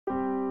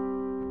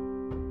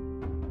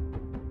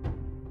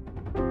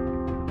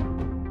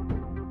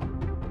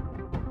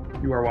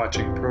You are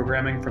watching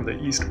programming from the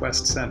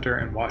East-West Center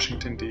in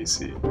Washington,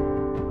 D.C.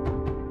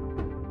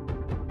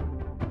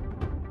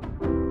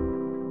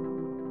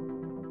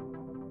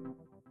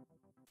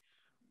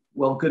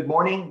 Well, good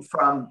morning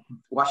from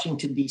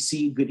Washington,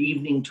 D.C. Good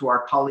evening to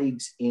our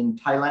colleagues in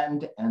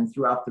Thailand and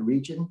throughout the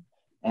region.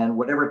 And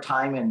whatever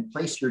time and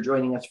place you're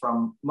joining us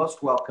from,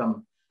 most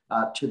welcome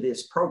to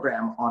this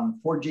program on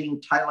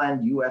forging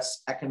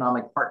Thailand-US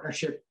economic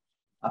partnership,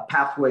 a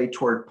pathway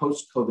toward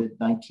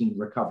post-COVID-19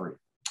 recovery.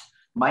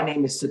 My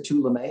name is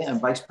Satu Lamay. I'm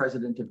Vice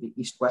President of the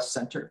East-West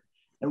Center,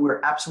 and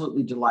we're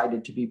absolutely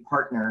delighted to be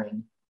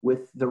partnering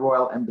with the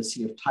Royal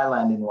Embassy of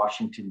Thailand in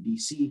Washington,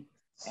 D.C.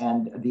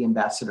 and the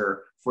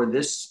Ambassador for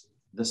this,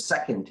 the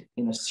second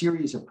in a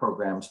series of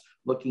programs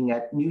looking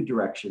at new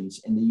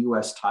directions in the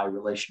US-Thai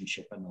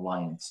relationship and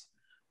alliance.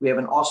 We have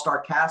an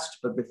all-star cast,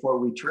 but before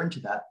we turn to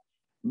that,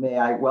 may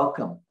I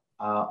welcome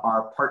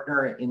our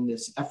partner in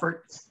this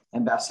effort,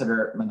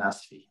 Ambassador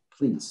Manasvi.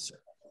 Please, sir.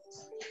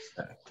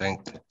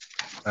 Thank you.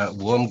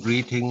 Warm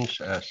greetings,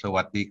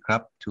 Sawadee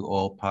Krap, to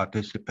all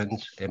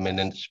participants,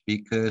 eminent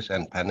speakers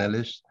and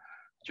panelists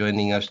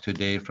joining us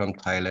today from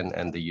Thailand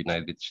and the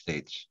United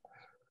States.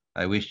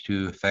 I wish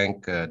to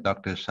thank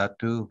Dr.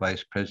 Satu,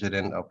 Vice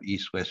President of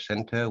East-West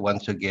Center,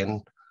 once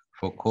again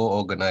for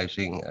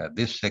co-organizing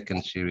this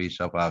second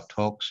series of our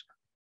talks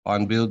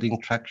on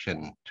building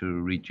traction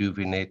to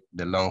rejuvenate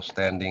the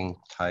long-standing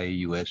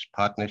Thai-US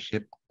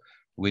partnership,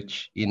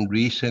 which in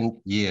recent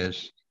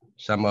years,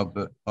 some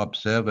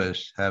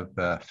observers have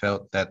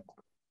felt that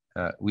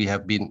we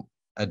have been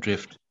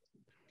adrift.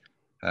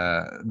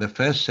 The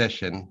first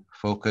session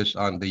focused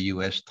on the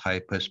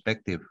US-Thai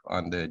perspective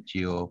on the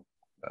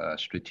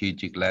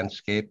strategic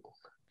landscape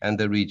and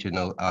the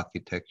regional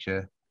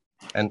architecture,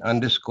 and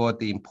underscored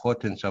the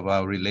importance of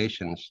our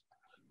relations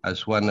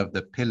as one of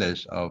the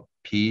pillars of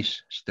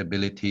peace,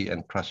 stability,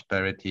 and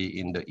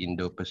prosperity in the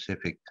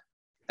Indo-Pacific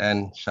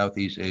and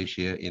Southeast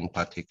Asia in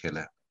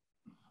particular.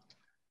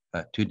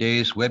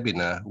 Today's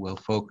webinar will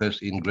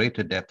focus in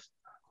greater depth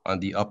on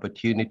the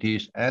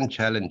opportunities and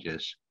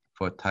challenges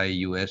for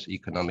Thai-US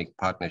economic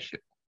partnership.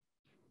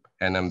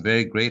 And I'm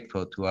very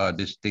grateful to our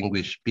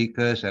distinguished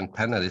speakers and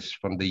panelists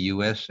from the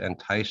US and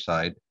Thai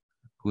side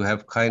who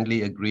have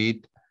kindly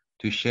agreed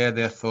to share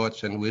their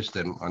thoughts and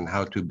wisdom on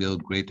how to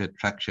build greater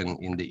traction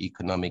in the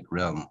economic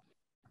realm.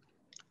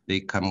 They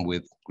come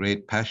with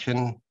great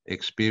passion,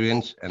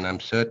 experience, and I'm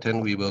certain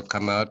we will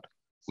come out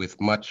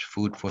with much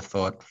food for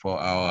thought for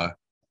our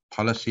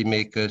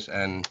policymakers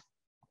and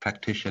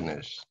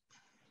practitioners.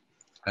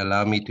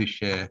 Allow me to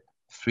share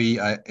three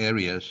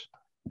areas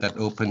that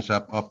opens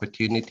up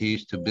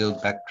opportunities to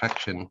build back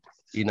traction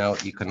in our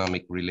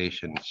economic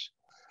relations.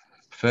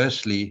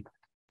 Firstly,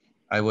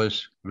 I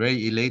was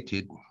very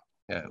elated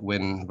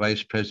when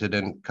Vice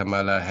President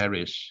Kamala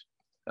Harris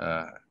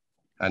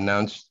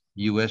announced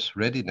US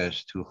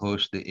readiness to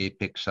host the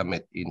APEC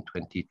summit in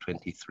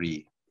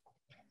 2023.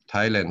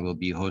 Thailand will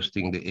be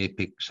hosting the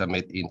APEC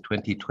summit in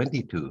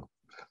 2022.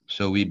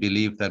 So we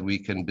believe that we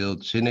can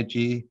build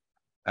synergy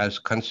as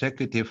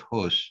consecutive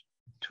hosts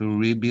to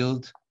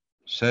rebuild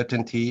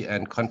certainty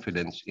and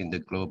confidence in the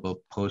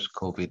global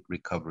post-COVID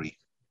recovery.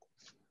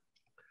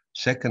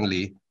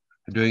 Secondly,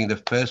 during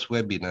the first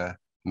webinar,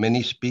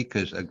 many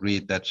speakers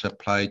agreed that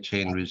supply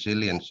chain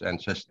resilience and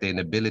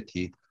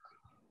sustainability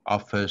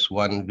offers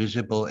one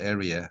visible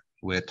area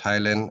where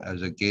Thailand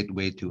as a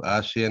gateway to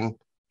ASEAN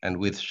and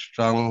with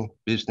strong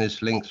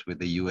business links with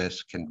the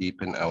US can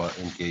deepen our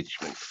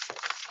engagement.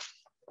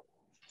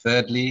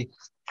 Thirdly,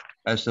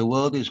 as the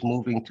world is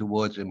moving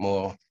towards a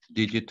more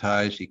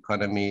digitized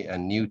economy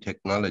and new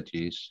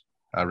technologies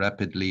are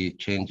rapidly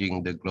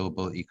changing the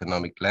global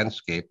economic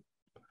landscape,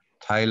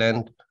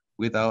 Thailand,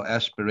 with our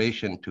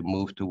aspiration to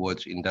move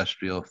towards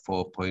Industrial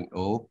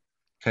 4.0,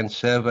 can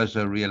serve as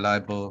a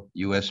reliable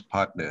US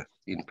partner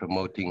in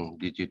promoting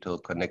digital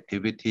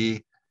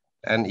connectivity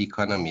and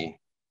economy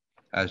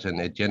as an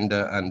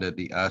agenda under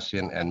the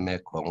ASEAN and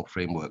Mekong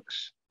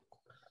frameworks.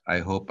 I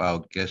hope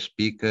our guest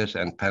speakers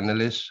and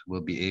panelists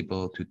will be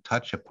able to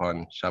touch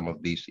upon some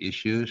of these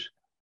issues,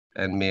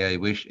 and may I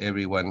wish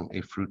everyone a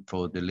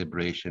fruitful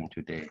deliberation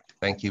today.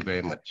 Thank you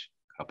very much.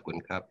 Khap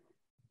kun krap.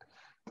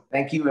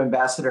 Thank you,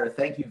 Ambassador.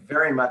 Thank you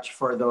very much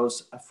for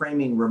those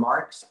framing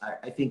remarks.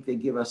 I think they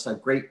give us a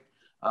great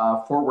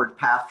forward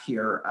path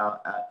here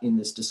in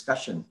this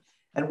discussion.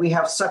 And we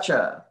have such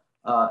a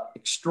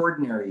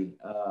extraordinary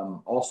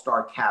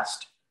all-star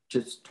cast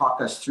to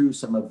talk us through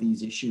some of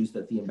these issues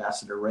that the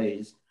Ambassador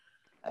raised.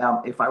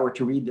 If I were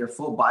to read their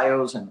full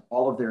bios and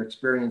all of their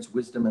experience,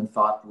 wisdom, and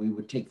thought, we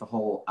would take the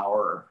whole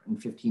hour and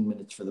 15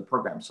 minutes for the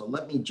program. So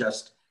let me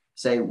just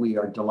say we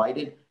are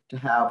delighted to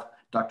have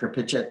Dr.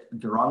 Pichet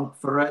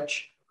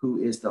Durongfaraj,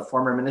 who is the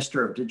former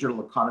Minister of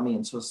Digital Economy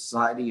and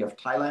Society of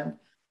Thailand.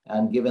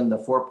 And given the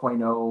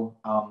 4.0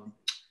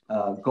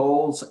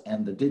 goals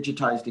and the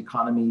digitized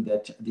economy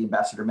that the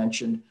Ambassador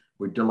mentioned,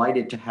 we're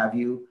delighted to have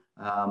you,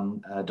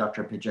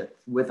 Dr. Pichet,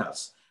 with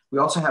us. We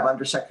also have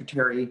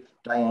Undersecretary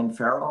Diane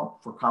Farrell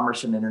for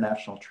Commerce and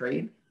International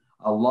Trade,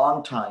 a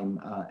longtime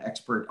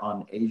expert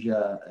on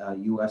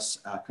Asia-US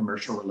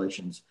commercial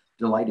relations.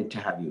 Delighted to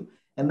have you.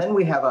 And then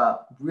we have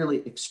a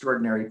really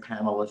extraordinary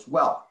panel as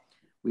well.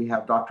 We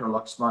have Dr.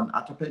 Laxman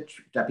Atapich,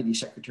 Deputy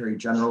Secretary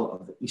General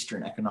of the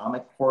Eastern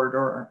Economic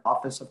Corridor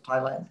Office of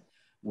Thailand,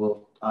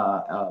 will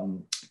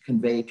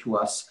convey to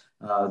us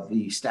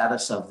the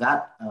status of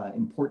that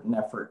important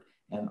effort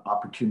and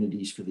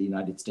opportunities for the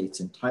United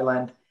States and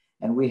Thailand.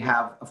 And we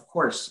have, of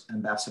course,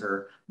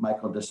 Ambassador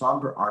Michael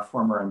Desombre, our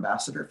former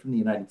ambassador from the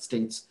United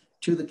States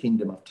to the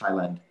Kingdom of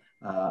Thailand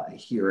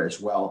here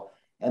as well.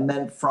 And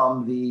then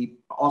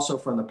also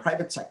from the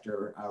private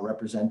sector,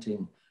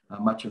 representing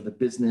much of the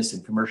business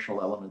and commercial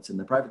elements in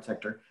the private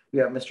sector, we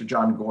have Mr.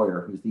 John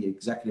Goyer, who's the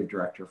Executive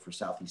Director for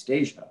Southeast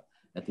Asia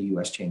at the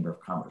US Chamber of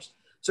Commerce.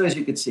 So as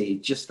you can see,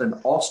 just an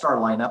all-star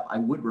lineup. I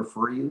would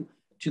refer you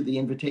to the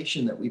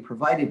invitation that we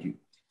provided you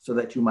so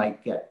that you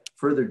might get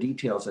further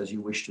details as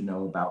you wish to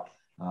know about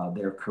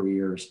their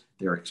careers,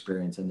 their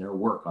experience, and their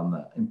work on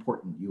the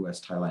important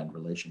US-Thailand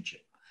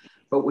relationship.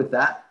 But with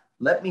that,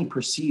 let me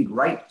proceed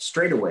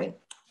straight away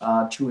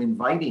to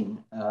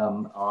inviting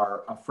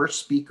our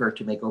first speaker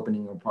to make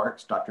opening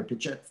remarks, Dr.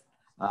 Pichet.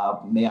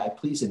 May I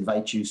please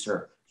invite you,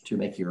 sir, to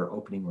make your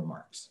opening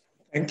remarks.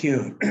 Thank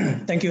you.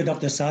 Thank you,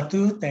 Dr.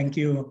 Satu. Thank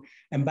you,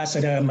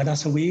 Ambassador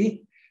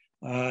Manasawi.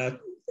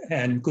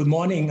 And good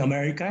morning,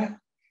 America.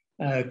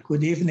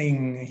 Good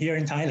evening here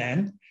in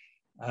Thailand.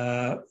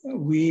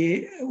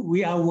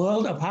 We are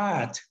world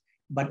apart,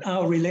 but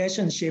our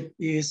relationship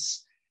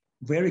is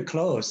very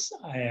close.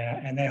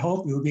 And I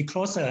hope we'll be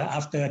closer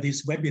after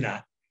this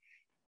webinar.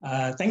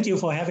 Thank you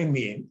for having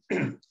me.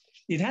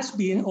 It has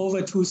been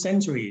over 2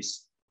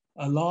 centuries,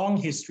 a long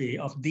history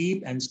of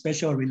deep and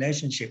special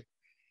relationship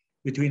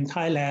between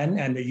Thailand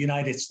and the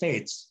United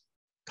States,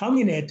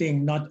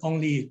 culminating not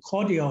only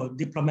cordial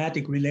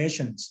diplomatic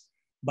relations,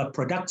 but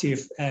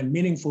productive and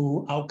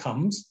meaningful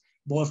outcomes,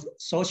 both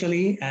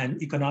socially and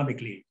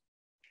economically.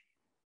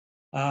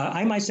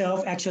 I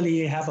myself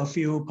actually have a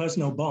few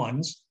personal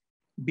bonds,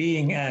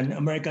 being an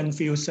American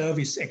Field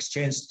Service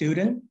exchange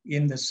student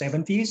in the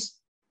 70s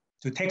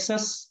to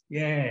Texas,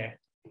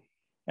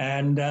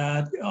 and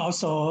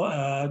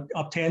also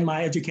obtained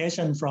my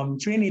education from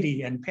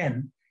Trinity and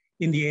Penn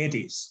in the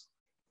 80s.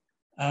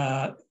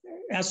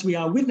 As we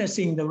are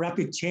witnessing the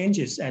rapid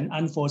changes and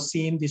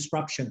unforeseen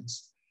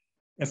disruptions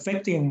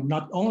affecting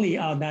not only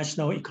our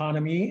national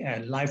economy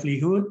and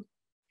livelihood,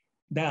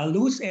 there are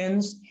loose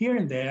ends here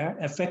and there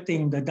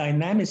affecting the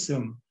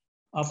dynamism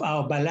of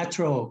our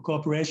bilateral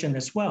cooperation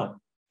as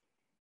well.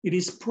 It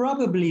is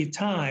probably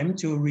time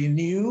to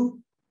renew,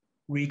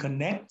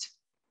 reconnect,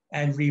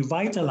 and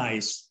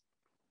revitalize,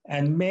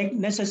 and make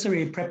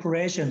necessary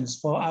preparations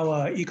for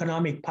our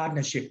economic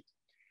partnership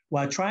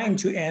while trying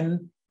to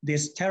end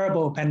this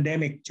terrible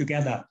pandemic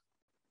together.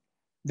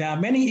 There are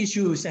many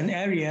issues and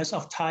areas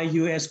of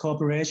Thai-US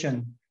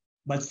cooperation,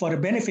 but for the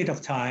benefit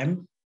of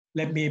time,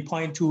 let me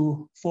point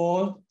to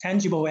 4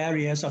 tangible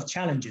areas of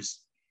challenges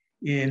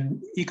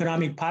in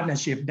economic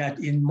partnership that,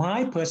 in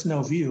my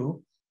personal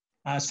view,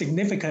 are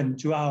significant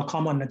to our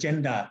common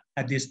agenda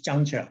at this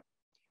juncture.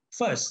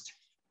 First,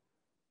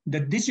 the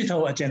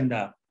digital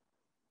agenda.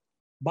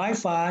 By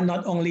far,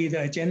 not only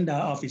the agenda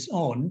of its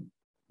own,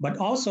 but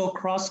also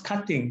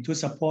cross-cutting to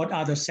support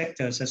other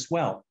sectors as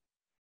well.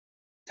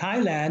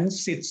 Thailand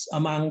sits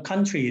among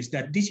countries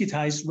that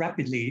digitize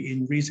rapidly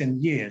in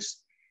recent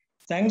years,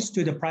 thanks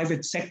to the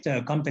private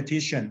sector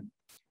competition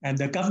and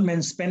the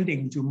government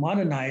spending to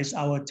modernize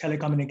our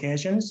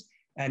telecommunications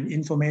and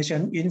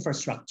information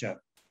infrastructure.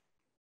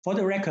 For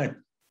the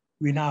record,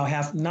 we now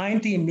have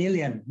 90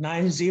 million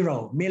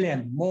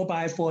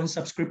mobile phone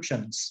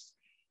subscriptions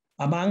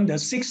among the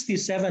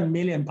 67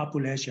 million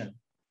population.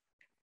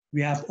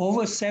 We have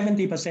over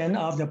 70%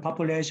 of the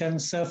population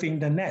surfing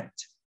the net,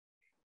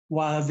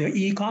 while the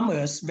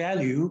e-commerce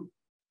value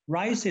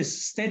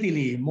rises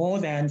steadily more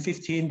than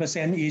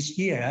 15% each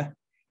year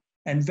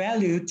and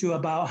valued to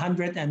about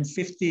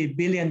 $150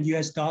 billion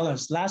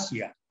last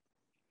year.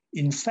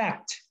 In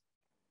fact,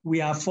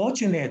 we are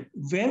fortunate,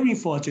 very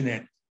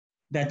fortunate,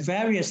 that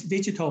various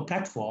digital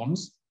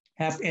platforms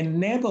have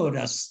enabled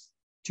us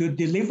to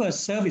deliver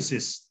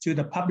services to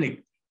the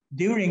public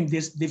during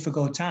this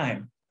difficult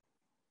time.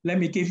 Let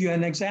me give you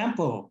an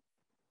example.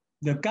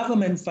 The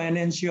government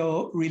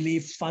financial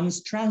relief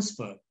funds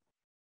transfer,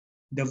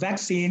 the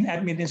vaccine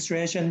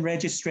administration,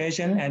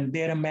 registration, and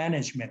data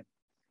management,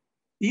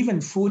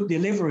 even food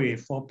delivery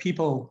for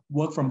people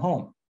work from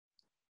home.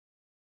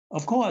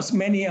 Of course,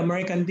 many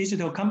American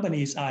digital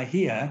companies are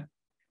here,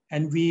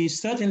 and we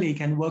certainly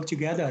can work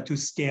together to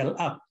scale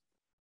up.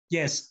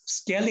 Yes,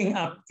 scaling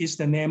up is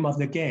the name of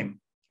the game.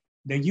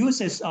 The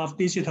uses of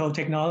digital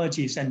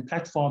technologies and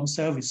platform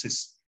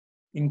services,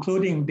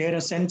 including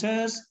data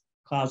centers,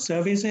 cloud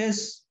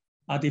services,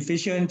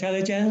 artificial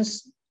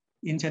intelligence,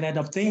 Internet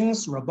of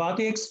Things,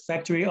 robotics,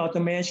 factory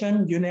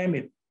automation, you name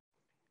it.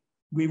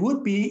 We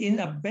would be in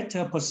a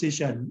better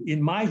position,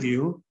 in my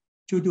view,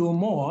 to do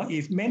more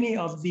if many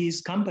of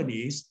these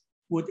companies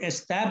would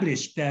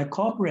establish their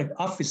corporate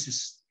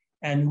offices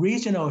and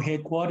regional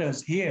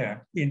headquarters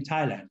here in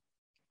Thailand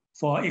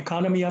for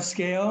economy of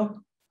scale,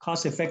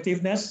 cost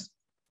effectiveness,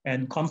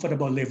 and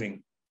comfortable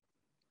living.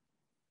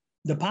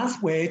 The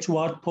pathway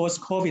toward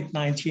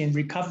post-COVID-19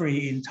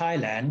 recovery in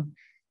Thailand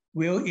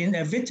will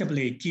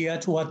inevitably gear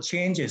toward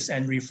changes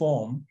and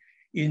reform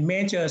in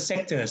major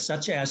sectors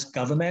such as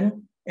government,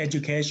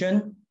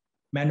 education,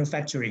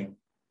 manufacturing.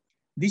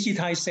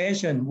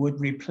 Digitization would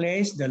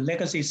replace the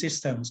legacy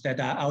systems that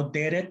are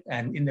outdated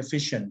and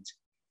inefficient.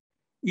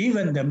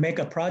 Even the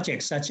mega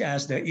projects such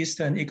as the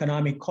Eastern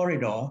Economic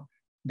Corridor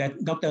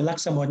that Dr.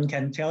 Laksamon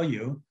can tell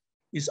you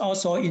is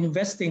also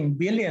investing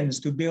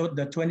billions to build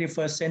the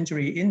 21st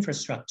century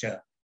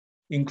infrastructure,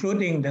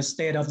 including the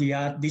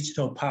state-of-the-art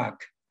digital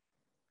park.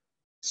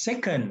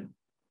 Second,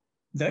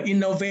 the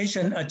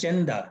innovation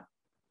agenda,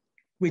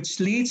 which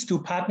leads to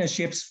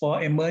partnerships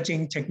for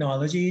emerging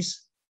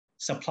technologies,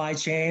 supply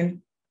chain,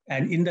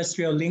 and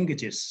industrial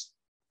linkages.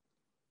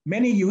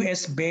 Many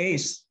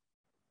US-based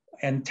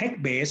and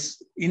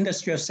tech-based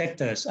industrial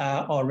sectors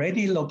are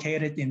already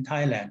located in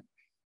Thailand,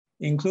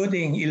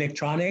 including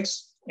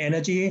electronics,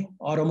 energy,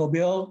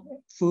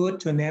 automobile, food,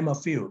 to name a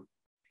few.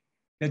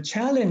 The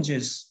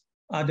challenges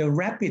are the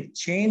rapid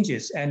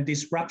changes and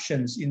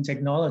disruptions in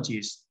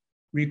technologies,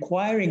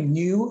 requiring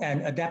new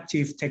and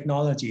adaptive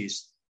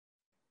technologies.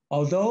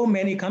 Although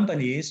many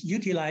companies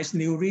utilize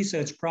new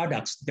research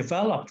products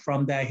developed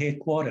from their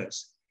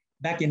headquarters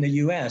back in the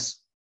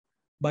US,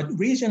 but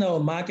regional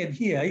market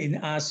here in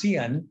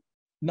ASEAN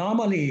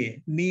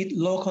normally need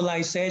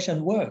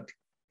localization work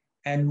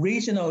and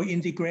regional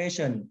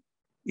integration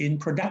in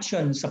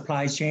production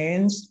supply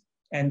chains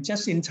and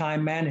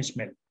just-in-time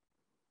management.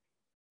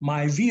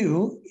 My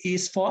view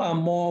is for a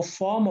more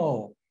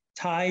formal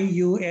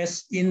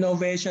Thai-US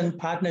Innovation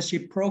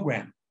Partnership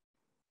Program,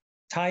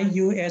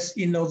 Thai-US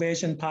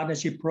Innovation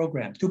Partnership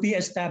Program to be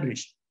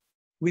established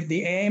with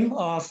the aim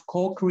of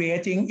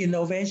co-creating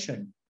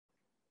innovation,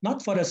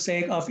 not for the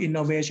sake of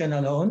innovation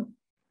alone,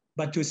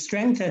 but to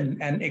strengthen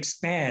and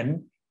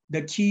expand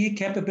the key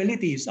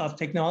capabilities of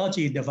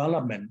technology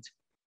development,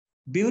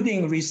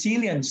 building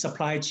resilient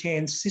supply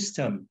chain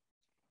system,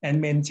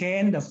 and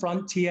maintain the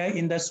frontier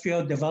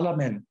industrial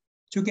development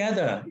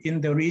together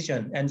in the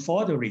region and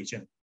for the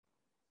region.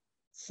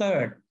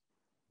 Third,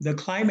 the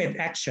climate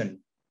action.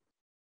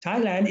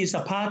 Thailand is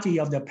a party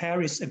of the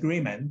Paris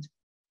Agreement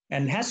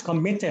and has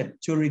committed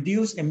to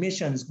reduce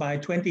emissions by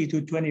 20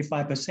 to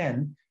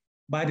 25%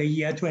 by the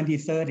year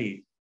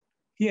 2030.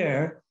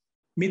 Here,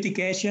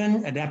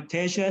 mitigation,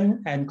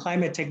 adaptation, and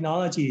climate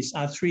technologies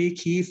are three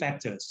key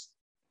factors.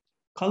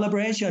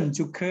 Collaboration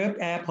to curb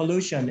air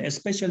pollution,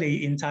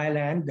 especially in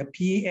Thailand, the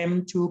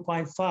PM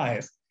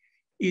 2.5,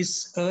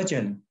 is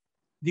urgent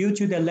due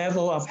to the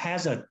level of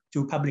hazard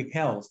to public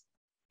health.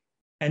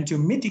 And to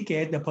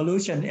mitigate the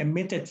pollution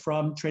emitted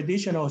from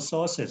traditional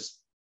sources,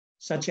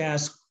 such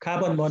as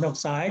carbon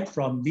monoxide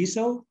from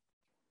diesel,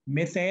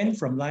 methane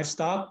from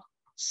livestock,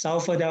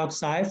 sulfur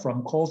dioxide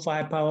from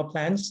coal-fired power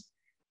plants,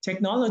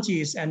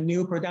 technologies and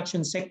new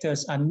production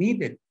sectors are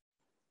needed.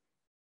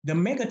 The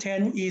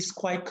megatrend is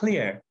quite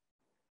clear.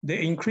 The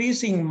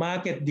increasing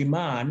market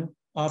demand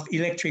of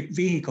electric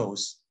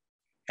vehicles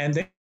and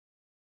the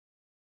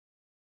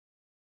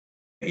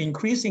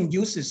increasing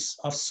uses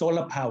of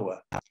solar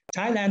power.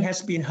 Thailand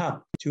has been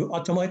hub to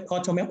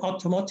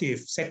automotive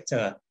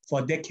sector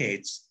for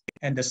decades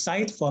and the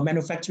site for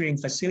manufacturing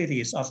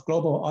facilities of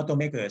global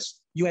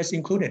automakers, US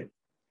included.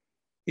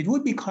 It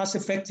would be cost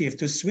effective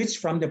to switch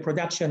from the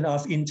production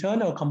of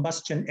internal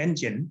combustion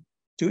engine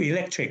to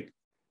electric,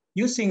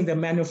 using the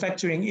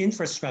manufacturing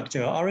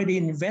infrastructure already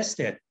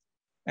invested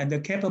and the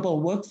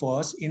capable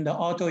workforce in the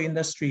auto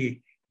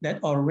industry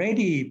that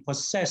already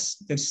possess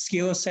the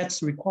skill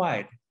sets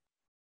required.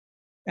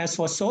 As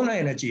for solar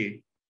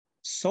energy,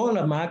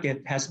 solar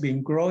market has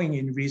been growing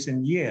in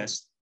recent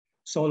years.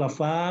 Solar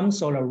farms,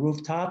 solar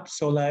rooftop,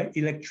 solar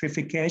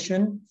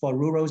electrification for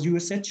rural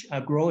usage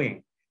are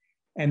growing.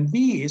 And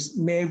these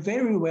may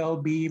very well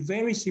be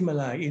very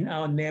similar in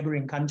our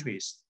neighboring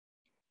countries.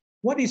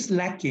 What is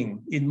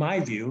lacking, in my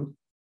view,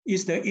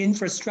 is the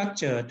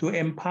infrastructure to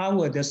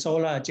empower the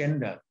solar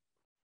agenda.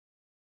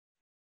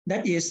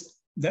 That is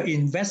the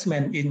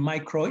investment in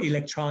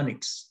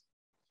microelectronics,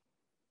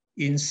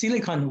 in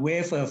silicon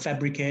wafer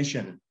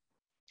fabrication.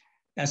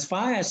 As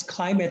far as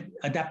climate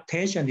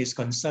adaptation is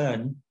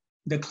concerned,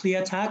 the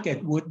clear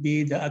target would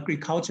be the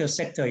agriculture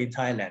sector in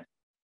Thailand.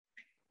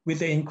 With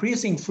the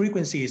increasing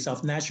frequencies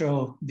of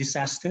natural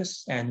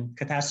disasters and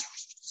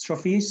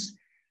catastrophes,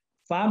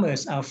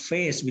 farmers are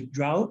faced with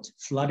drought,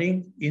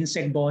 flooding,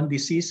 insect-borne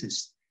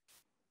diseases.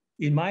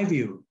 In my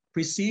view,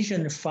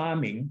 precision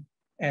farming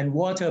and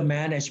water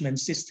management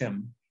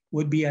system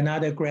would be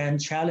another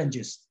grand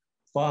challenges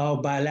for our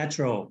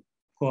bilateral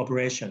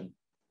cooperation.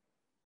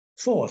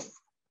 Fourth,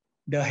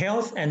 the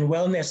health and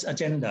wellness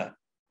agenda.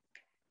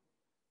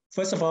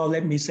 First of all,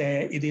 let me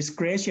say it is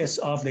gracious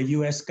of the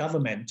US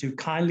government to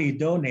kindly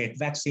donate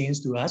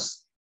vaccines to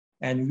us,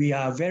 and we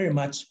are very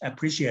much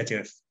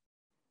appreciative.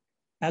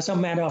 As a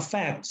matter of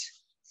fact,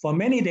 For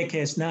many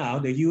decades now,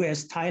 the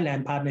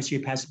US-Thailand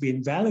partnership has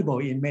been valuable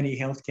in many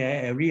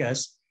healthcare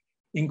areas,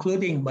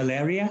 including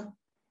malaria,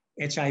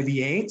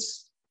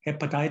 HIV/AIDS,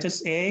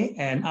 hepatitis A,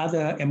 and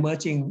other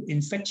emerging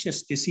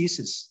infectious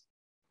diseases.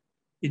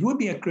 It would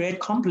be a great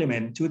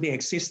complement to the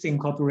existing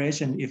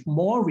cooperation if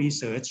more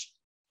research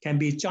can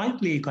be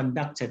jointly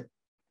conducted,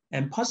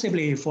 and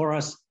possibly for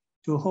us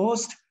to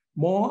host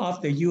more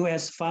of the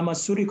US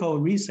pharmaceutical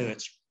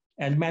research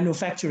and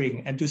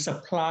manufacturing and to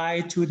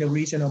supply to the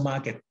regional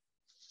market.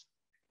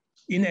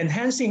 In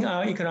enhancing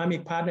our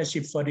economic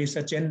partnership for this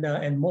agenda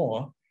and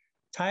more,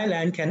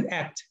 Thailand can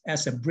act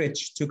as a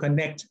bridge to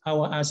connect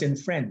our ASEAN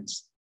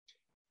friends.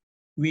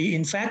 We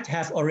in fact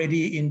have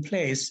already in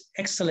place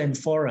excellent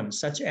forums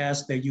such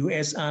as the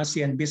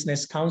US-ASEAN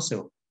Business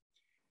Council.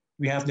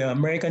 We have the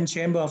American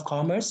Chamber of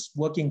Commerce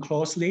working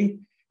closely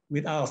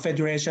with our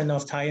Federation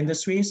of Thai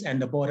Industries and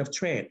the Board of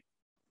Trade.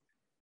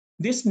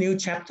 This new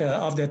chapter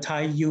of the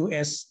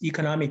Thai-US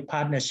economic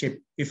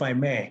partnership, if I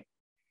may,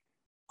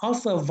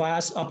 offer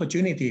vast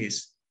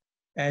opportunities,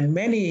 and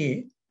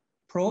many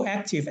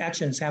proactive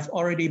actions have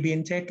already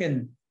been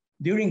taken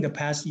during the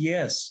past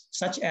years,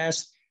 such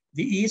as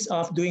the ease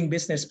of doing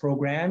business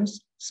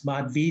programs,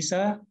 smart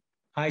visa,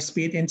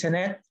 high-speed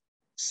internet,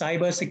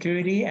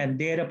 cybersecurity and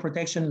data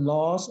protection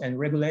laws and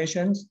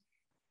regulations,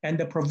 and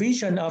the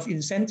provision of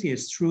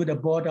incentives through the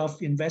Board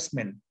of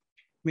Investment,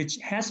 which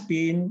has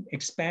been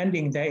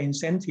expanding their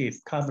incentive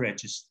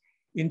coverages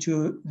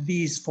into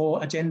these 4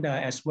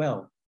 agendas as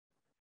well.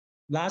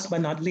 Last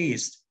but not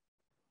least,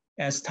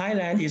 as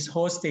Thailand is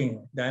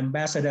hosting, the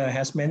ambassador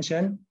has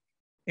mentioned,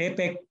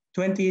 APEC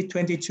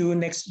 2022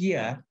 next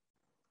year,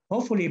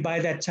 hopefully by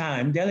that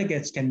time,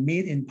 delegates can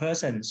meet in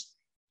person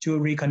to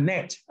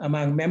reconnect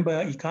among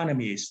member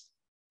economies.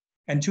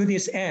 And to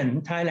this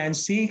end, Thailand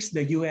seeks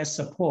the US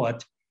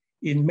support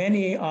in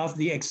many of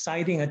the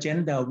exciting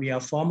agenda we are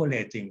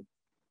formulating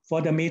for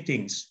the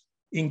meetings,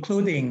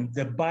 including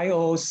the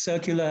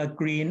Bio-Circular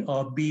Green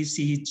or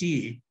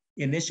BCG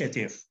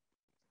initiative.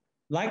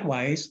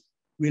 Likewise,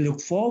 we look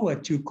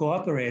forward to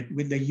cooperate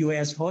with the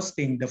US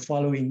hosting the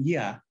following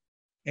year,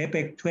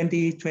 APEC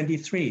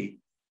 2023,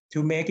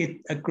 to make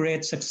it a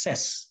great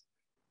success.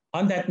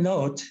 On that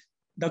note,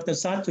 Dr.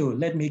 Satu,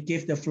 let me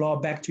give the floor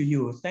back to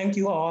you. Thank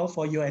you all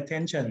for your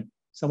attention.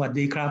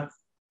 Sawadee krab.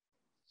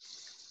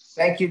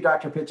 Thank you,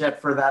 Dr. Pichette,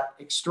 for that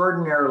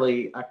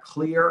extraordinarily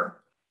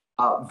clear,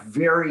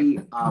 very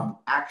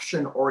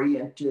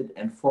action-oriented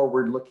and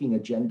forward-looking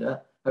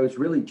agenda. I was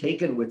really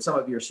taken with some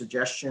of your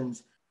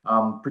suggestions,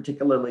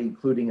 particularly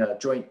including a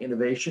joint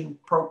innovation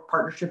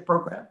partnership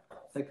program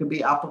that could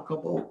be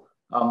applicable,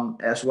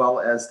 as well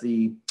as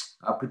the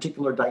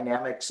particular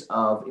dynamics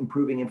of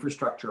improving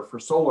infrastructure for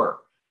solar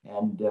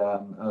and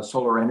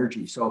solar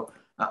energy. So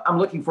I'm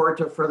looking forward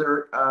to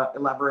further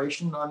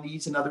elaboration on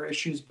these and other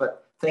issues,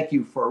 but thank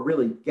you for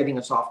really getting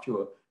us off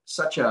to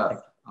such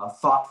a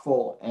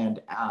thoughtful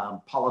and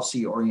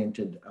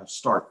policy-oriented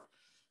start.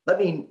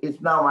 It's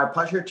now my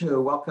pleasure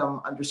to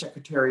welcome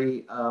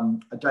Undersecretary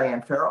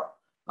Diane Farrell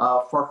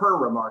for her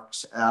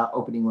remarks,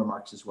 opening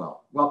remarks as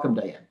well. Welcome,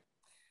 Diane.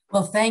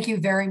 Well, thank you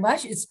very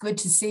much. It's good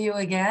to see you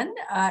again.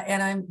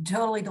 And I'm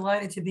totally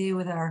delighted to be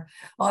with our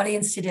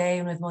audience today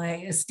and with my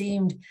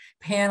esteemed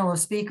panel of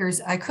speakers.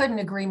 I couldn't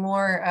agree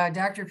more.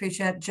 Dr.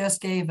 Pichette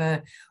just gave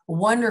a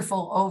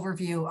wonderful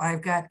overview.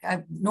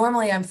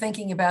 Normally I'm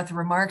thinking about the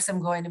remarks I'm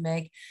going to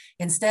make.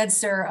 Instead,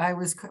 sir, I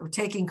was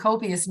taking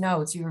copious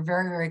notes. You were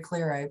very, very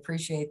clear. I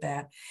appreciate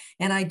that.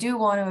 And I do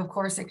want to, of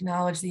course,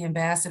 acknowledge the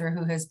ambassador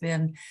who has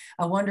been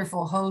a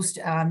wonderful host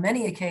on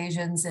many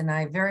occasions. And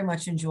I very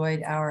much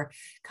enjoyed our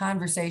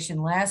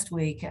conversation last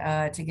week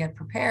to get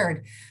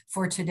prepared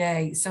for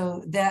today.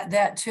 So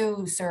that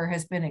too, sir,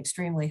 has been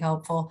extremely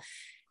helpful.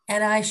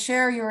 And I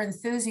share your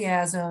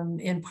enthusiasm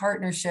in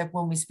partnership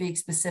when we speak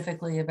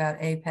specifically about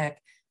APEC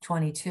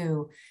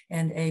 22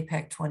 and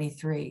APEC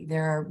 23.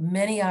 There are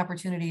many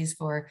opportunities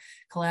for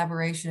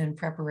collaboration and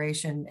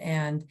preparation,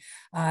 and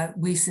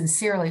we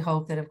sincerely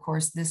hope that, of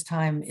course, this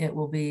time it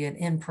will be an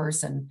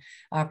in-person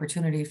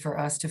opportunity for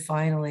us to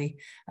finally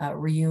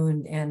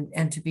reunion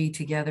and to be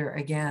together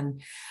again.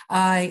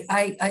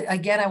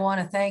 Again, I want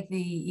to thank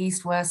the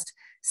East-West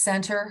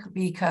Center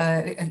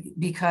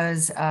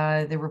because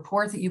the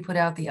report that you put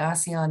out, the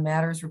ASEAN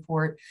Matters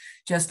report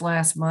just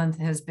last month,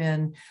 has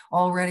been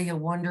already a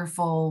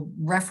wonderful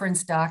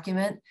reference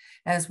document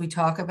as we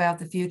talk about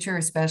the future,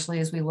 especially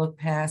as we look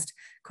past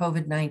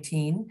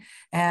COVID-19,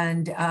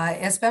 and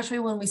especially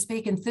when we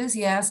speak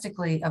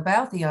enthusiastically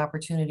about the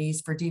opportunities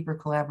for deeper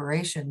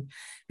collaboration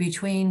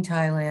between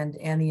Thailand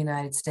and the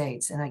United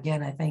States. And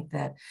again, I think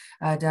that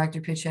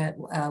Dr. Pichette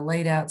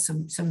laid out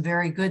some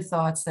very good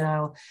thoughts that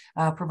I'll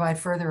provide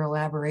further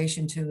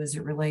elaboration to as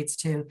it relates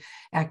to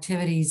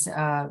activities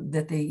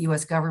that the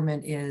US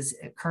government is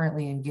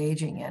currently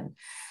engaging in.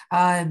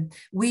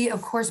 We,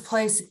 of course,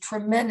 place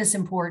tremendous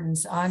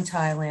importance on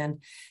Thailand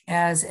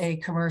as a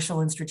commercial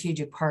and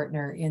strategic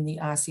partner in the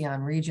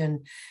ASEAN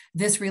region.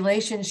 This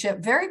relationship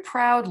very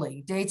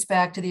proudly dates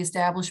back to the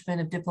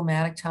establishment of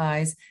diplomatic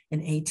ties in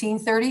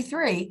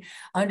 1833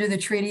 under the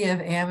Treaty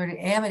of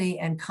Amity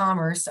and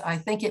Commerce. I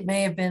think it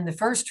may have been the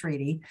first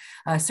treaty,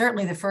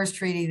 certainly the first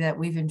treaty that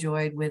we've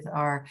enjoyed with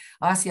our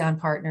ASEAN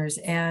partners.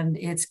 And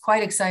it's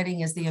quite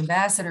exciting, as the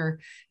ambassador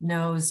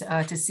knows,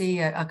 to see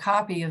a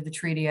copy of the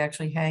treaty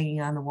actually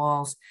hanging on the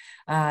walls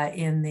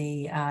in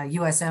the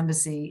US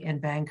Embassy in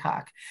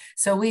Bangkok.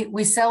 So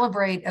we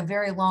celebrate a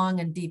very long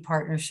and deep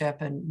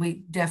partnership, and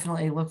we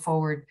definitely look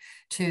forward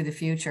to the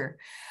future.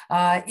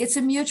 It's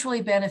a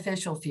mutually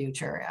beneficial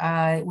future.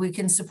 We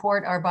can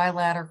support our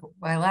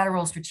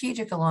bilateral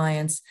strategic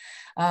alliance,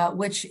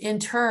 which in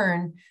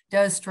turn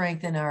does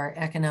strengthen our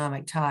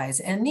economic ties.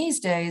 And these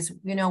days,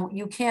 you know,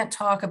 you can't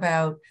talk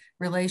about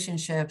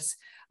relationships,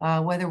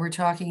 whether we're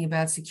talking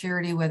about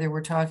security, whether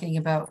we're talking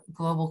about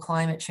global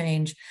climate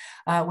change,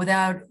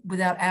 without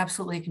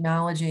absolutely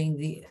acknowledging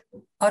the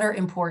utter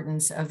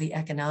importance of the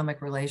economic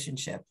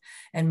relationship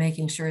and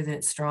making sure that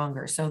it's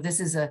stronger. So this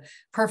is a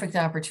perfect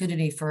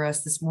opportunity for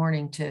us this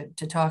morning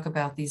to talk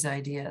about these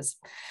ideas.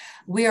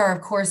 We are,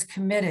 of course,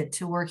 committed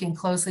to working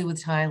closely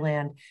with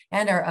Thailand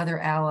and our other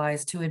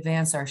allies to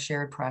advance our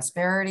shared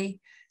prosperity,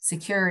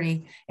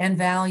 security, and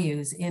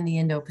values in the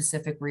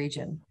Indo-Pacific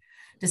region.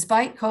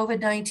 Despite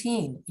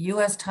COVID-19,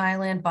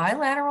 US-Thailand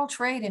bilateral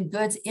trade in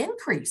goods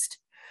increased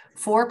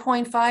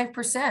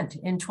 4.5%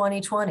 in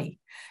 2020,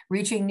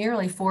 reaching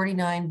nearly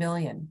 $49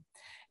 billion.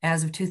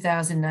 As of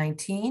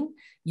 2019,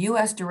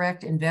 US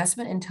direct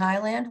investment in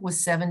Thailand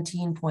was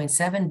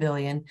 $17.7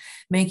 billion,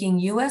 making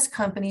US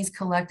companies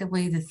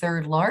collectively the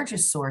third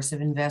largest source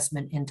of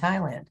investment in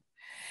Thailand.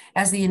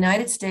 As the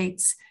United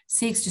States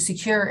seeks to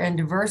secure and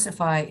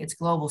diversify its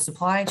global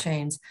supply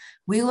chains,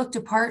 we look to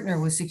partner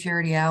with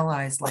security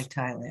allies like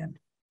Thailand.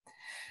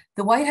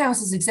 The White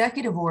House's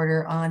executive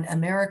order on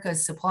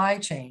America's supply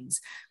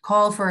chains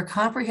called for a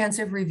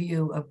comprehensive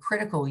review of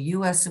critical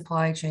US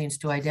supply chains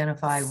to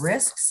identify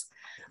risks,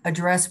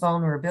 address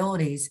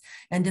vulnerabilities,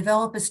 and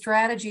develop a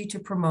strategy to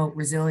promote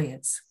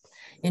resilience.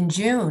 In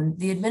June,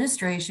 the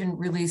administration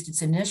released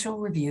its initial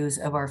reviews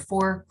of our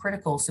 4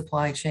 critical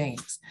supply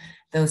chains.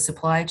 Those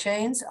supply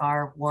chains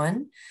are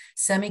 1,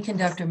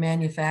 semiconductor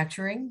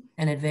manufacturing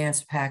and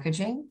advanced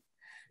packaging;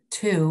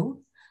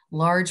 2,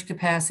 large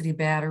capacity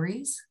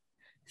batteries;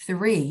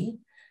 3,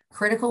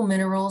 critical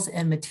minerals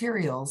and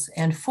materials;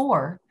 and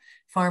 4,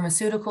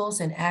 pharmaceuticals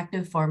and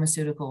active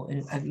pharmaceutical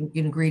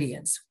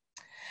ingredients.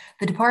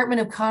 The Department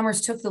of Commerce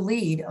took the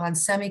lead on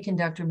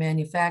semiconductor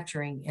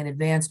manufacturing and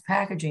advanced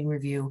packaging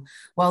review,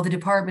 while the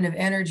Department of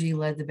Energy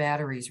led the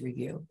batteries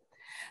review.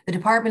 The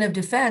Department of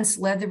Defense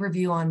led the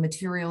review on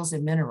materials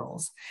and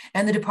minerals,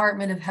 and the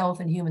Department of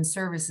Health and Human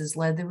Services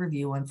led the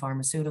review on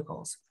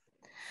pharmaceuticals.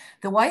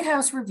 The White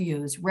House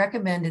reviews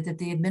recommended that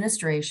the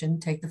administration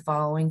take the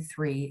following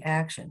 3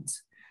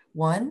 actions.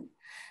 1,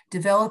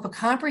 develop a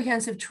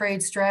comprehensive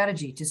trade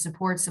strategy to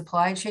support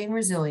supply chain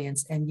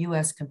resilience and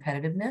US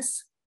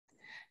competitiveness.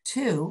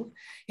 2,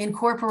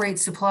 incorporate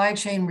supply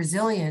chain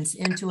resilience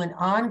into an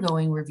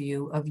ongoing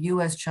review of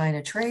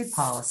US-China trade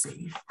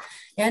policy.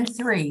 And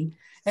 3,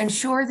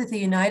 ensure that the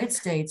United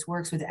States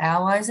works with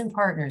allies and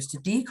partners to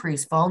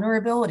decrease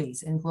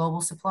vulnerabilities in global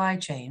supply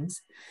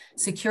chains,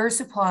 secure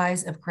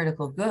supplies of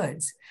critical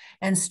goods,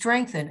 and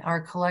strengthen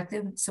our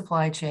collective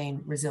supply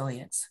chain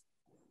resilience.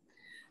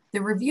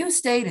 The review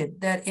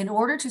stated that in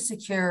order to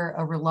secure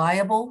a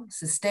reliable,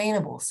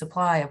 sustainable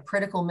supply of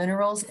critical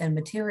minerals and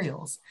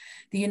materials,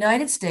 the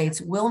United States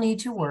will need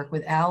to work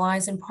with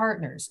allies and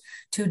partners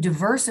to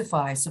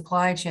diversify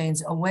supply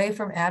chains away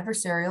from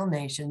adversarial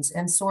nations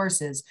and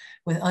sources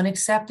with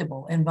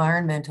unacceptable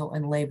environmental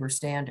and labor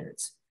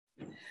standards.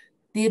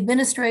 The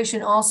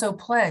administration also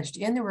pledged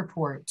in the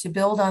report to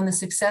build on the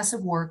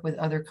successive work with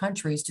other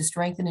countries to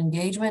strengthen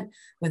engagement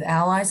with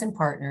allies and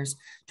partners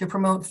to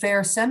promote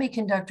fair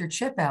semiconductor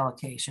chip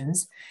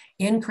allocations,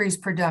 increase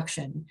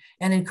production,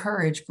 and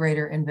encourage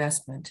greater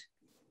investment.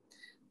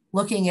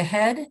 Looking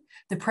ahead,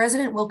 the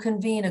President will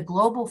convene a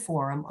global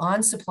forum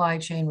on supply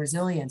chain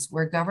resilience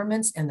where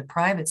governments and the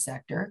private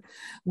sector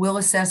will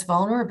assess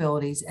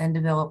vulnerabilities and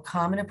develop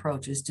common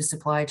approaches to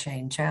supply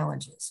chain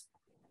challenges.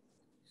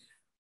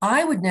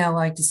 I would now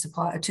like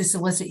to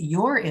solicit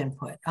your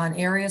input on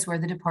areas where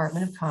the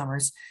Department of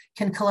Commerce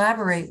can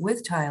collaborate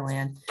with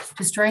Thailand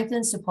to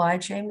strengthen supply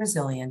chain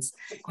resilience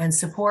and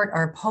support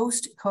our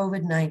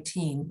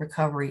post-COVID-19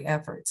 recovery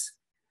efforts.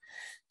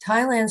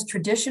 Thailand's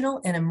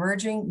traditional and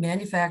emerging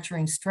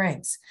manufacturing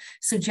strengths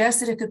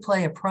suggest that it could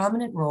play a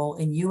prominent role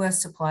in US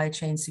supply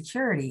chain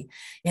security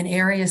in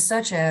areas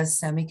such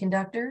as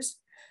semiconductors,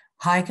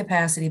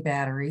 high-capacity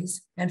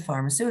batteries, and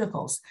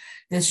pharmaceuticals.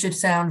 This should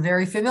sound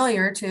very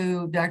familiar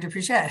to Dr.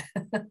 Pichette.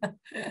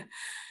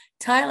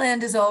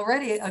 Thailand is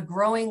already a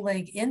growing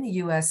link in the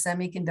US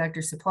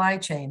semiconductor supply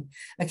chain,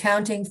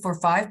 accounting for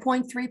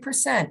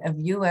 5.3% of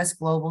US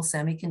global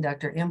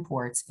semiconductor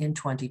imports in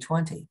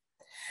 2020.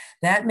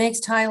 That makes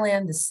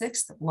Thailand the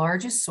 6th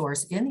largest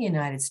source in the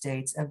United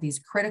States of these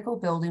critical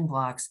building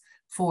blocks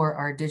for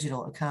our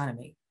digital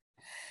economy.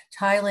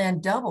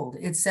 Thailand doubled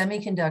its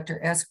semiconductor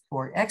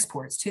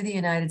exports to the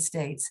United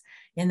States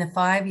in the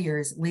 5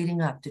 years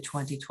leading up to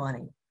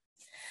 2020.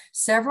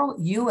 Several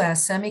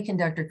US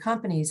semiconductor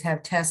companies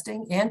have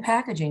testing and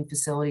packaging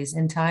facilities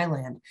in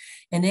Thailand,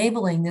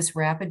 enabling this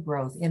rapid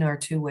growth in our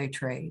two-way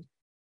trade.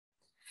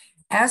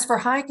 As for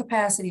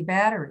high-capacity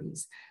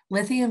batteries,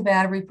 lithium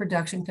battery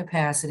production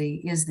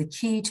capacity is the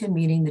key to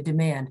meeting the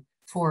demand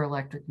for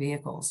electric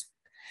vehicles.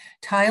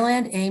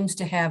 Thailand aims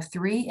to have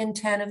 3 in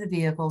 10 of the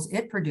vehicles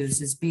it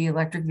produces be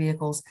electric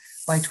vehicles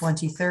by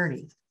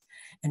 2030.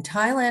 And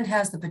Thailand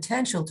has the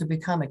potential to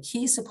become a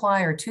key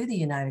supplier to the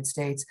United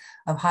States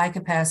of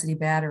high-capacity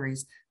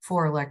batteries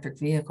for electric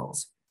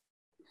vehicles.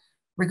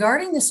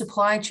 Regarding the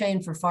supply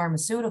chain for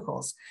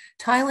pharmaceuticals,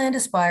 Thailand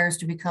aspires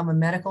to become a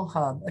medical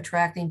hub,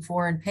 attracting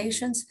foreign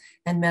patients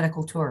and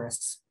medical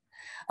tourists.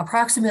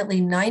 Approximately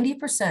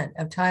 90%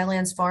 of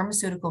Thailand's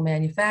pharmaceutical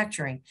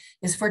manufacturing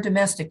is for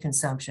domestic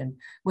consumption,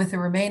 with the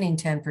remaining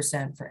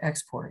 10% for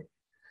export.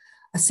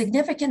 A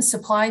significant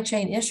supply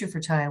chain issue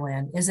for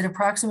Thailand is that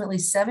approximately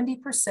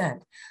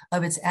 70%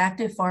 of its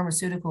active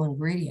pharmaceutical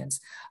ingredients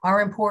are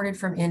imported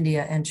from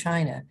India and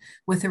China,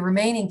 with the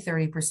remaining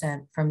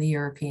 30% from the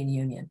European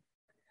Union.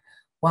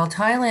 While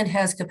Thailand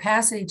has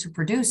capacity to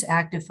produce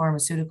active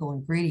pharmaceutical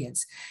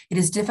ingredients, it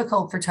is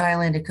difficult for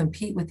Thailand to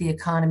compete with the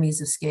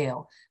economies of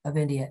scale of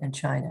India and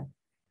China.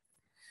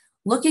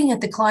 Looking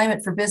at the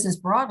climate for business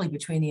broadly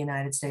between the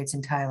United States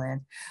and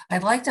Thailand,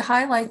 I'd like to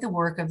highlight the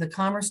work of the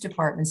Commerce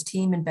Department's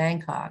team in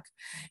Bangkok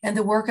and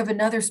the work of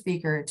another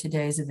speaker at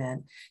today's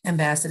event,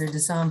 Ambassador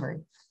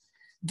Desambri.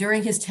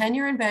 During his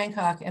tenure in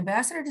Bangkok,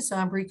 Ambassador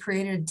Desambri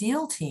created a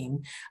deal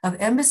team of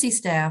embassy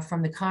staff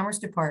from the Commerce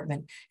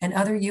Department and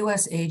other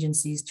US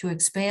agencies to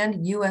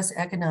expand US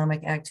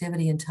economic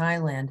activity in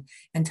Thailand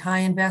and Thai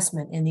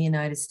investment in the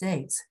United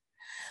States.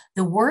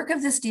 The work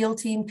of this deal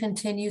team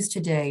continues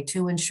today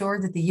to ensure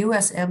that the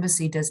U.S.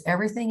 Embassy does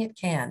everything it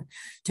can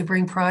to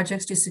bring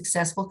projects to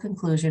successful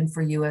conclusion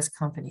for U.S.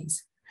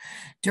 companies.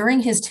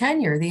 During his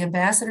tenure, the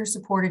ambassador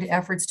supported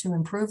efforts to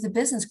improve the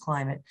business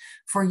climate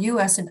for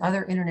U.S. and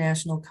other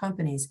international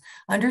companies,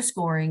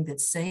 underscoring that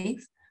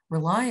safe,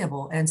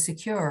 reliable, and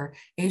secure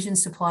Asian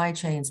supply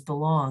chains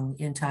belong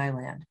in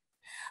Thailand.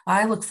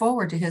 I look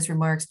forward to his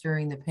remarks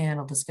during the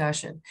panel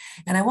discussion.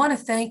 And I want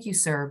to thank you,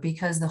 sir,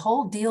 because the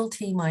whole deal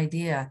team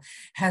idea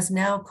has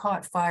now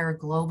caught fire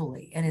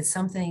globally. And it's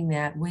something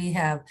that we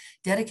have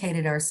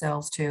dedicated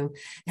ourselves to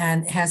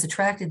and has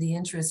attracted the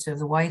interest of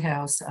the White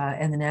House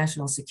and the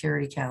National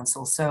Security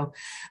Council. So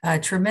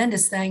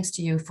tremendous thanks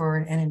to you for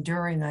an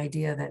enduring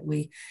idea that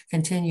we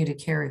continue to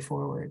carry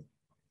forward.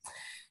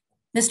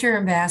 Mr.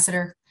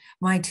 Ambassador,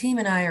 my team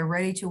and I are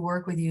ready to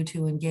work with you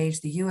to engage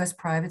the U.S.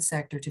 private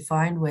sector to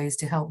find ways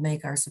to help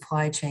make our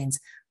supply chains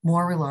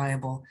more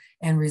reliable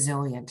and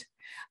resilient.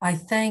 I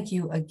thank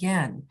you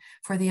again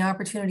for the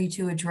opportunity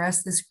to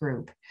address this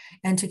group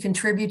and to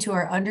contribute to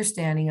our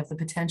understanding of the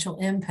potential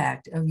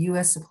impact of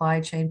U.S. supply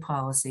chain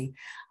policy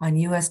on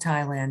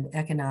U.S.-Thailand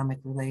economic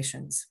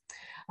relations.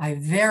 I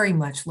very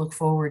much look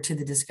forward to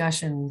the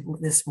discussion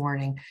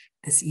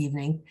this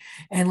evening,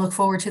 and look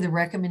forward to the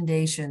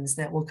recommendations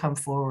that will come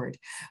forward.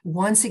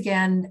 Once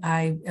again,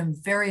 I am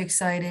very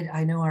excited.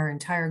 I know our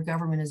entire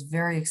government is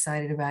very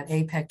excited about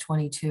APEC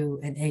 22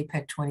 and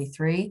APEC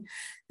 23.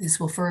 This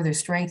will further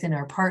strengthen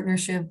our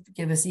partnership,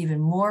 give us even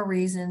more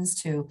reasons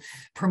to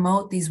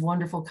promote these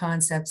wonderful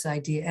concepts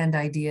and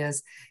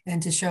ideas,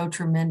 and to show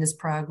tremendous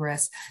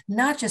progress,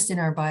 not just in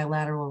our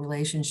bilateral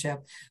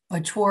relationship,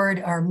 but toward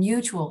our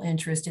mutual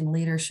interest in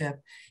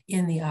leadership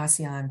in the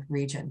ASEAN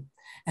region.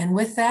 And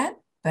with that,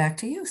 back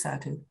to you,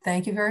 Satu.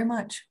 Thank you very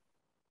much.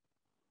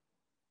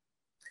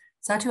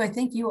 Satu, I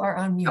think you are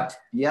on mute.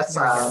 Yes,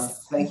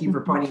 thank you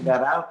for pointing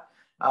that out.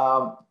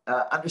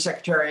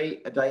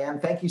 Undersecretary Diane,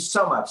 thank you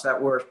so much.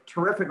 That were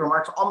terrific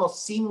remarks,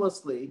 almost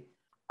seamlessly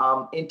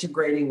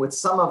integrating with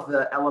some of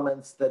the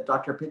elements that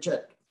Dr.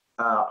 Pitchett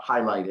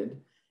highlighted,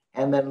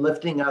 and then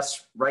lifting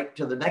us right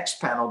to the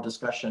next panel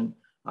discussion,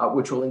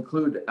 which will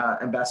include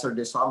Ambassador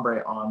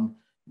Desambri on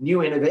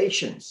new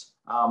innovations.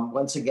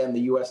 Once again,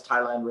 the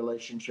US-Thailand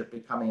relationship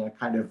becoming a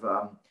kind of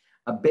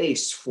a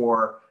base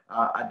for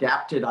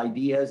adapted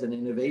ideas and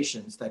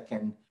innovations that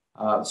can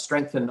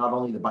strengthen not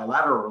only the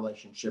bilateral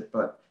relationship,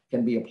 but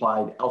can be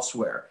applied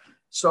elsewhere.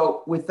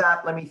 So with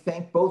that, let me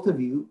thank both of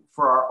you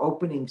for our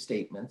opening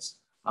statements,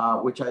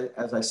 which,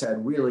 as I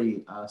said,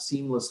 really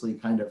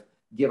seamlessly kind of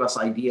give us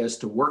ideas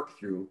to work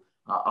through,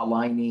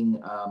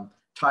 aligning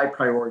Thai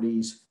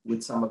priorities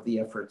with some of the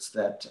efforts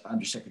that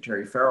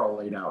Undersecretary Farrell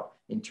laid out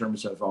in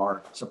terms of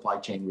our supply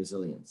chain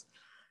resilience.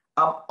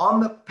 On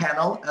the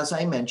panel, as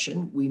I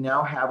mentioned, we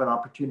now have an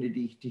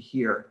opportunity to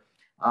hear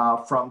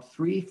from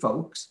 3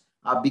 folks,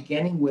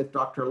 beginning with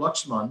Dr.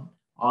 Luxman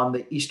on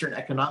the Eastern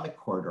Economic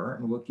Corridor,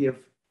 and we'll give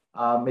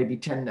maybe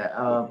 7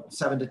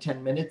 to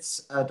 10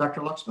 minutes,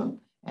 Dr. Luxman,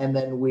 and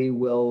then we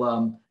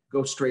will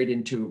go straight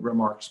into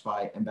remarks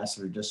by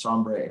Ambassador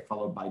Desambri,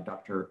 followed by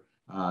Dr.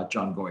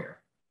 John Goyer.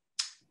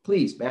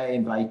 Please, may I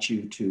invite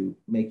you to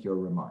make your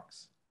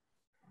remarks.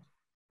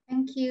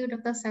 Thank you,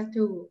 Dr.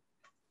 Satu,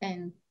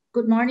 and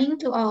Good morning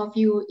to all of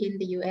you in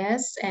the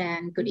US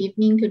and good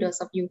evening to those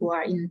of you who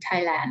are in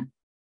Thailand.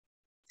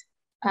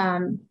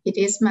 It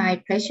is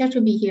my pleasure to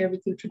be here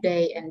with you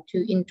today and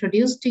to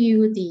introduce to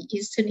you the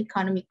Eastern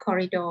Economic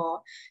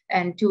Corridor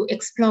and to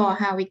explore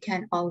how we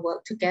can all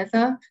work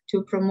together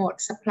to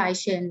promote supply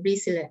chain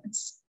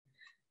resilience.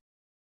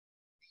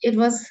 It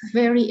was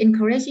very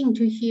encouraging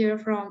to hear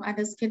from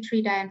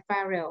Undersecretary Diane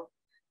Farrell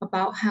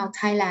about how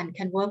Thailand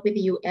can work with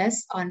the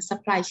US on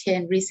supply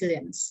chain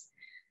resilience.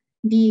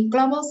 The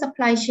global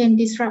supply chain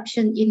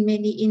disruption in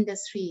many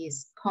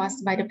industries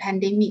caused by the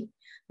pandemic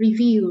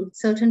revealed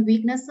certain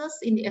weaknesses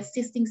in the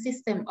existing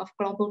system of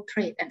global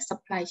trade and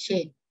supply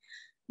chain.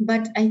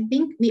 But I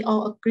think we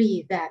all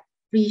agree that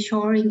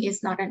reshoring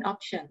is not an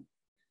option.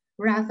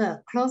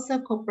 Rather, closer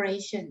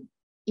cooperation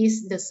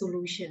is the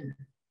solution.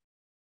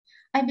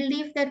 I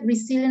believe that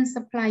resilient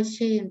supply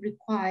chain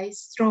requires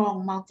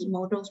strong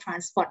multimodal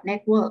transport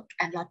network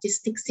and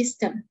logistics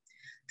system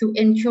to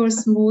ensure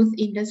smooth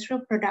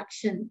industrial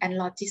production and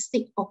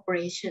logistic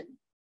operation.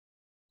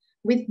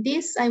 With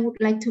this, I would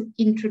like to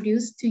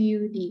introduce to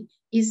you the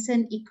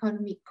Eastern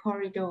Economic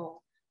Corridor,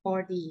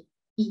 or the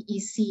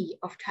EEC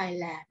of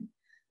Thailand.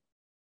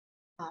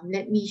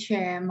 Let me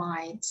share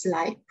my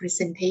slide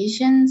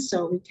presentation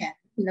so we can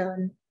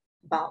learn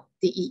about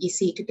the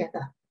EEC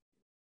together.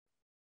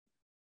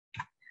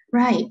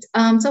 Right,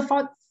 so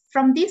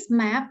from this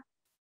map,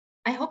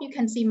 I hope you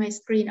can see my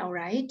screen all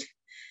right.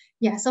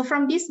 Yeah, so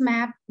from this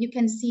map, you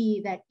can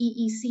see that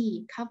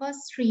EEC covers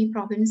 3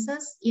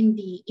 provinces in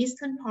the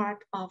eastern part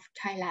of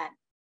Thailand.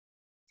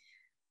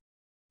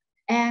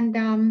 And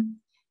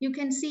you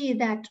can see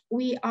that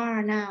we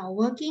are now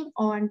working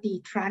on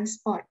the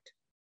transport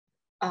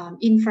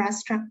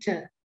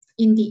infrastructure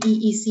in the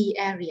EEC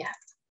area.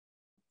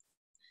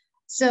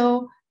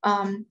 So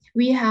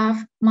we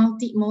have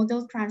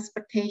multimodal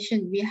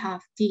transportation. We have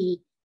the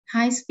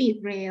high-speed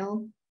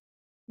rail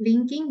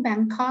linking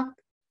Bangkok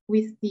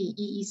with the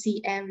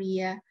EEC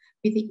area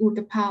with the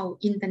Utapao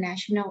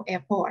International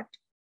Airport.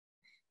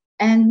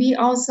 And we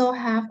also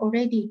have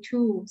already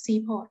 2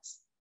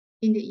 seaports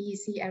in the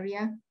EEC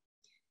area.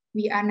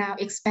 We are now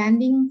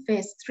expanding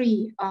phase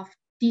 3 of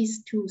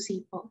these 2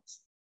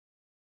 seaports.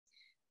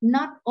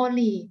 Not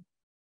only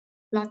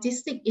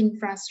logistic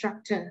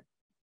infrastructure,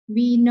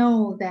 we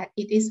know that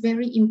it is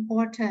very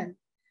important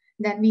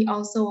that we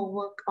also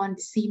work on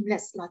the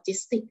seamless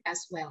logistic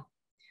as well.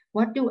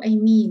 What do I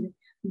mean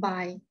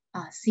by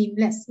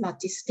seamless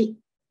logistic?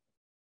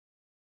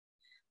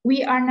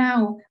 We are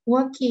now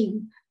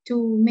working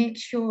to make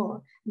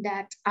sure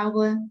that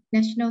our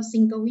national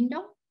single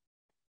window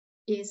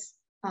is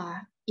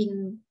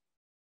in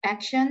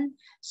action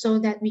so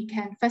that we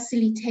can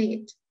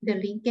facilitate the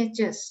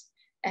linkages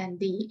and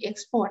the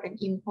export and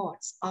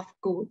imports of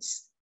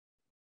goods.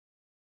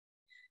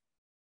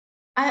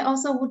 I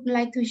also would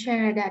like to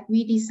share that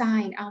we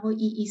designed our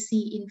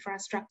EEC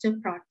infrastructure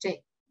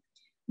project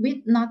with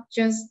not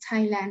just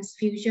Thailand's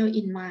future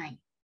in mind,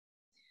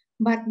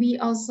 but we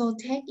also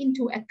take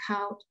into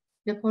account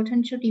the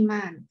potential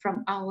demand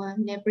from our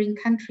neighboring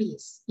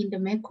countries in the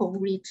Mekong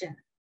region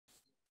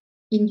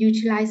in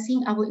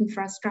utilizing our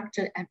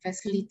infrastructure and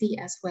facility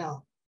as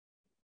well.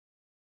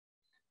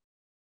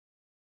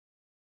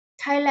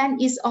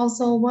 Thailand is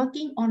also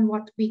working on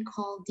what we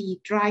call the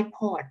dry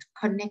port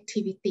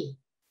connectivity,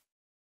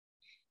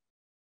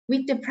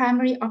 with the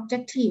primary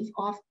objective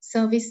of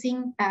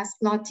servicing as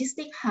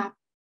logistic hub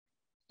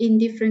in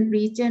different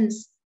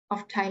regions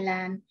of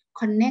Thailand,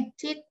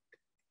 connected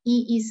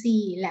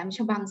EEC Lam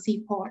Chabang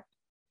Seaport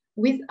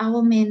with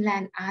our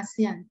mainland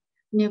ASEAN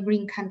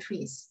neighboring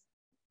countries.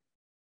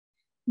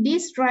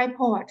 This dry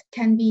port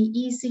can be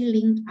easily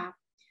linked up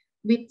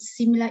with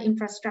similar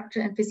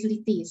infrastructure and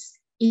facilities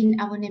in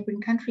our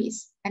neighboring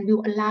countries and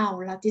will allow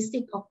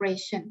logistic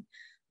operation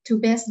to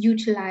best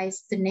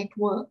utilize the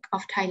network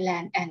of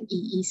Thailand and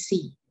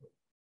EEC.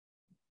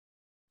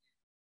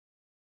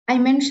 I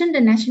mentioned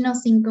the national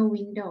single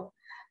window.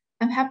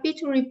 I'm happy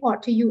to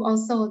report to you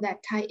also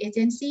that Thai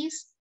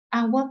agencies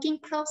are working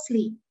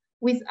closely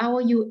with our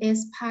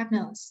US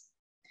partners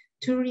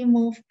to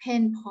remove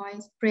pain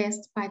points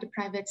raised by the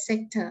private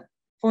sector.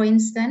 For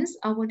instance,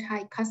 our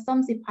Thai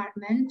Customs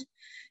Department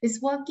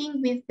is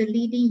working with the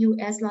leading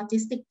US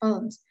logistic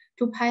firms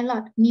to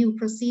pilot new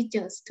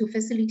procedures to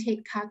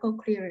facilitate cargo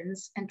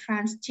clearance and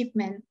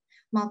transshipment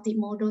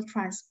multimodal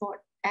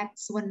transport at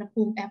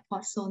Suvarnabhumi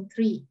Airport Zone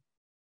 3.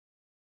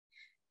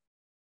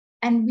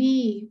 And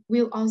we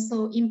will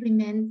also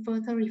implement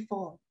further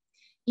reform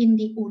in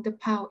the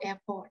Utapao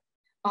Airport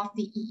of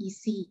the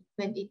EEC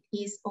when it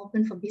is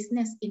open for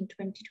business in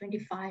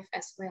 2025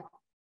 as well.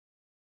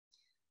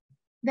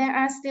 There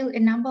are still a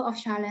number of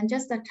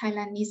challenges that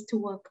Thailand needs to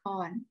work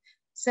on.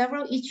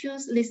 Several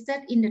issues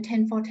listed in the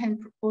 10 for 10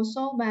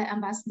 proposal by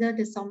Ambassador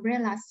de Sombre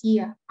last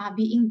year are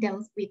being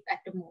dealt with at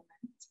the moment.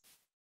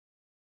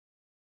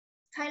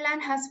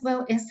 Thailand has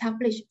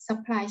well-established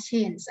supply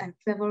chains and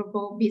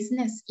favorable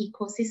business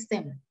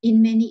ecosystem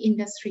in many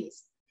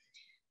industries.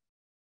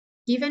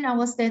 Given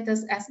our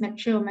status as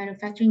mature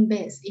manufacturing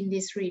base in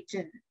this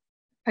region,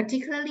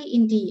 particularly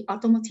in the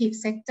automotive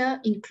sector,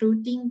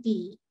 including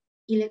the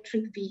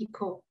electric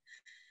vehicle,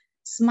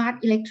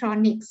 smart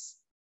electronics,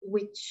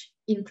 which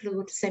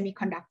include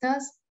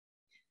semiconductors,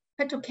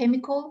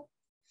 petrochemical,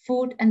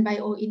 food and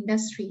bio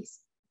industries.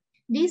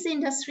 These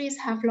industries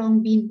have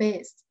long been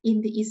based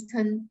in the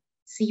eastern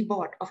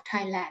seaboard of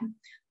Thailand,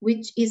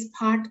 which is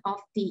part of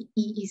the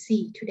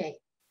EEC today.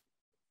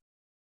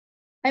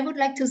 I would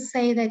like to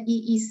say that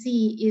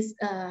EEC is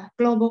a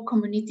global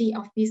community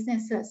of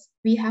businesses.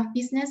 We have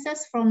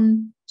businesses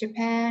from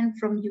Japan,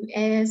 from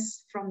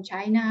US, from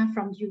China,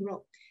 from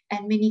Europe,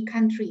 and many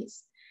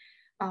countries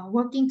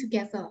working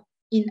together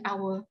in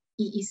our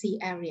EEC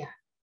area.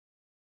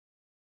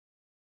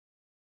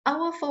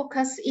 Our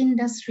focus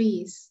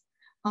industries,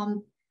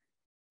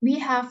 we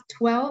have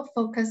 12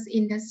 focus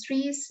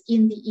industries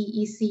in the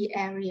EEC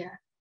area.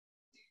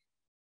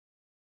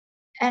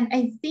 And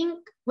I think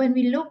when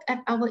we look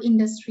at our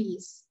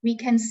industries, we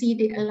can see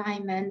the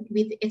alignment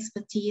with the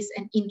expertise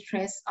and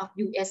interests of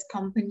US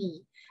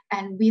company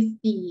and with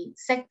the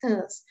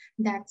sectors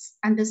that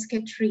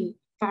Undersecretary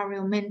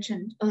Farrell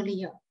mentioned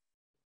earlier.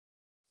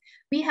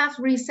 We have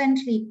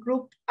recently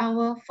grouped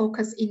our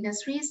focus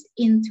industries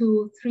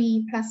into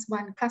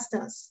 3+1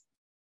 clusters,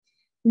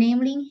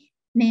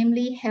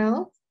 namely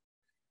health,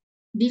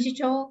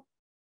 digital,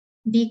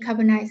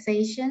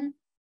 decarbonization,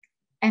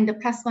 and the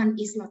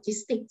 +1 is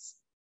logistics.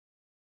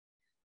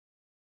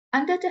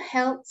 Under the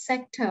health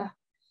sector,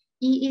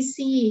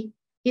 EEC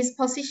is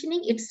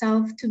positioning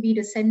itself to be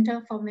the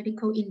center for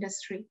medical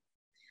industry.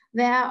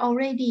 There are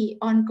already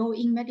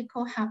ongoing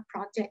medical hub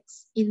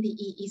projects in the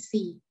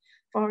EEC.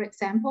 For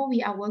example,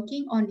 we are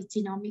working on the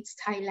Genomics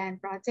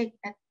Thailand project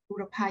at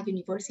Burapha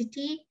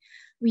University.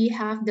 We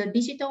have the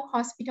Digital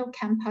Hospital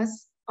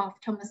Campus of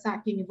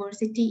Thammasat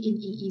University in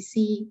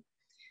EEC,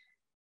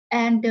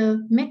 and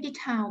the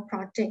MediTown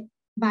project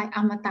by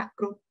Amata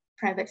Group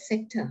private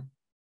sector.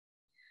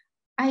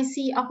 I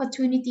see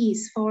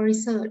opportunities for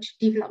research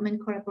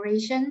development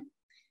collaboration,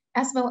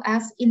 as well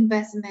as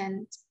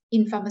investment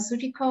in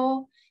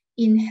pharmaceutical,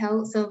 in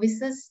health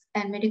services,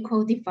 and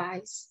medical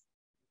device.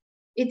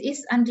 It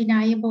is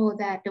undeniable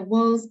that the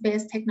world's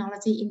best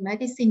technology in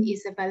medicine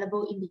is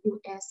available in the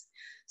US.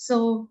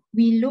 So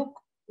we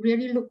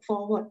really look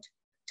forward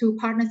to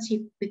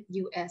partnership with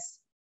US.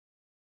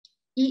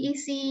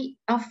 EEC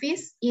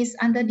office is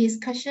under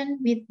discussion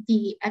with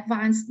the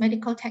Advanced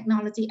Medical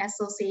Technology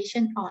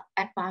Association, or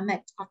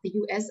ADVAMED, of the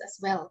US as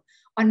well,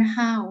 on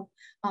how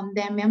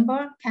their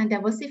member can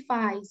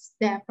diversify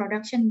their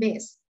production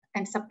base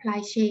and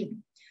supply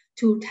chain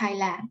to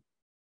Thailand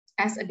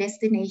as a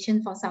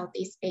destination for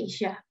Southeast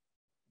Asia.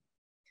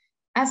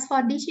 As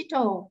for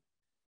digital,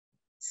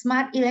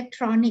 smart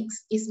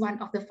electronics is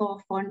one of the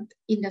forefront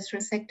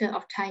industrial sector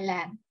of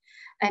Thailand.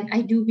 And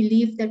I do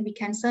believe that we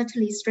can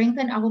certainly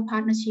strengthen our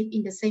partnership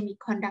in the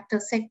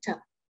semiconductor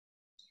sector.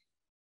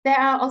 There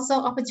are also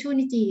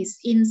opportunities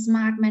in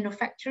smart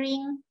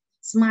manufacturing,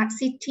 smart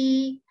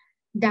city,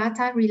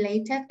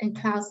 data-related, and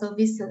cloud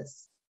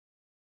services.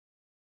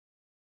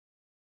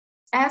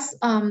 As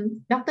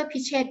Dr.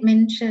 Pichet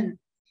mentioned,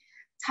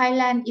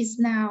 Thailand is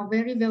now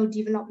very well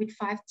developed with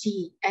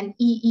 5G, and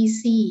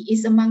EEC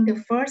is among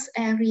the first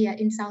area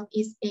in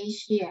Southeast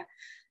Asia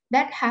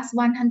that has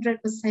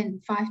 100%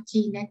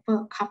 5G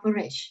network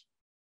coverage,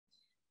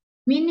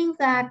 meaning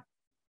that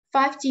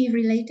 5G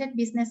related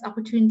business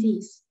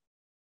opportunities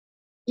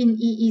in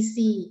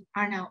EEC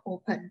are now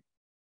open.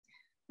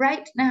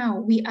 Right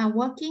now, we are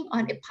working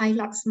on a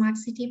pilot smart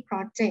city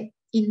project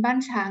in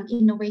Ban Chang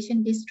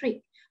Innovation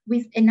District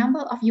with a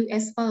number of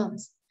US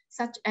firms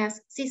such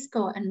as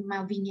Cisco and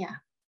Malvinia.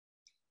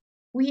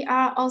 We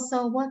are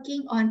also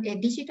working on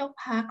a digital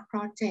park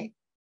project,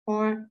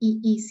 or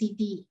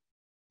EECD,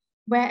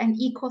 where an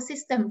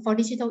ecosystem for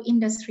digital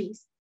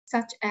industries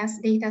such as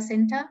data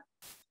center,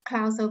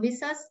 cloud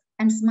services,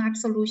 and smart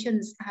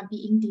solutions are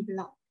being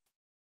developed.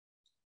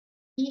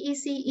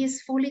 EEC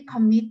is fully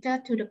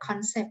committed to the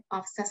concept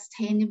of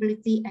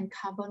sustainability and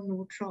carbon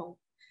neutral.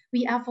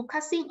 We are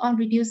focusing on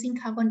reducing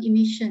carbon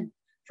emission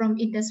from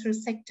industrial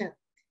sector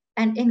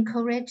and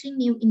encouraging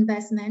new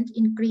investment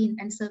in green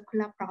and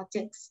circular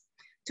projects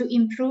to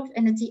improve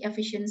energy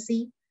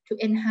efficiency, to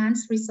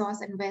enhance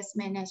resource and waste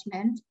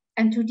management,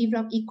 and to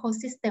develop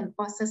ecosystem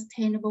for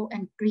sustainable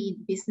and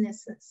green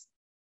businesses.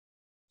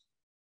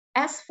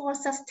 As for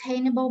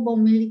sustainable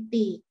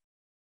mobility,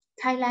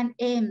 Thailand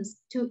aims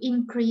to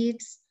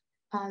increase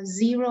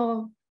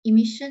zero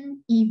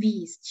emission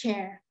EVs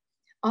share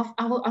of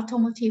our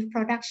automotive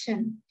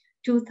production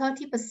to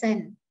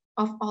 30%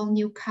 of all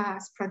new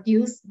cars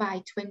produced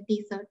by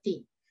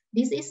 2030.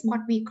 This is what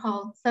we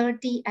call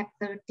 30 at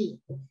 30.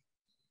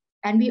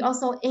 And we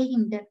also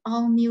aim that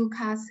all new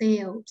car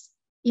sales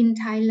in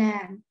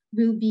Thailand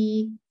will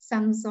be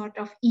some sort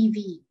of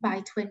EV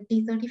by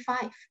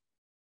 2035.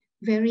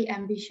 Very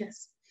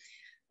ambitious.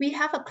 We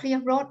have a clear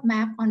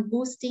roadmap on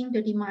boosting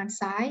the demand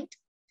side,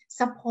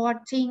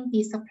 supporting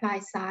the supply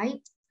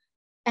side,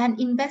 and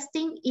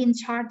investing in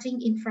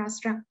charging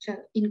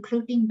infrastructure,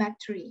 including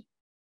battery.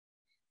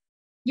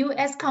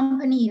 US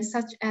companies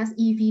such as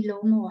EV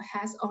Lomo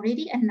has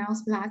already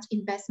announced large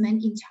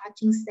investment in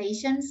charging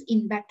stations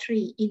in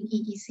battery in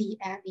EEC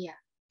area.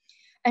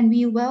 And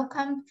we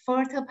welcome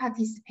further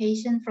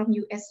participation from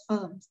US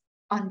firms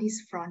on this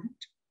front.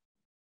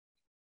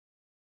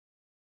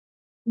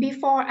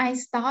 Before I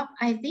stop,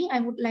 I think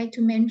I would like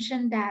to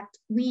mention that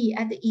we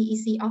at the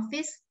EEC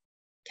office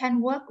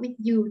can work with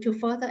you to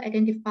further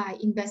identify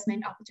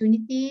investment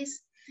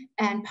opportunities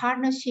and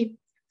partnership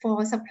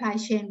for supply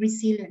chain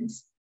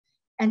resilience,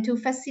 and to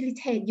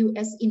facilitate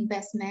US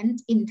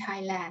investment in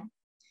Thailand.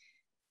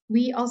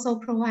 We also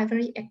provide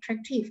very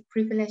attractive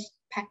privilege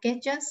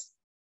packages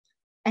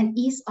and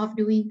ease of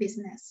doing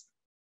business.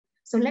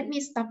 So let me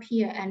stop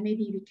here and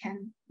maybe we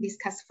can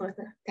discuss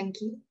further.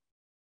 Thank you.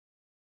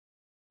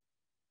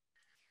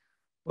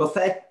 Well,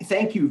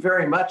 thank you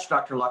very much,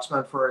 Dr.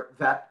 Laxman, for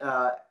that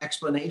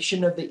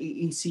explanation of the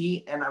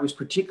EEC. And I was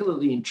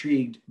particularly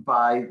intrigued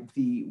by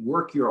the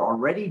work you're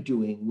already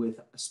doing with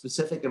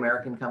specific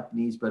American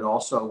companies, but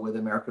also with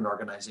American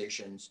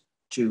organizations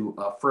to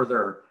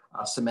further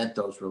cement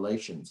those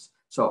relations.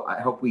 So I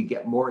hope we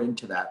get more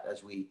into that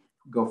as we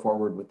go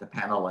forward with the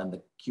panel and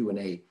the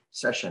Q&A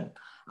session.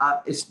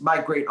 It's my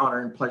great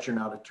honor and pleasure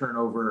now to turn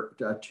over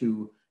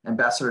to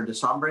Ambassador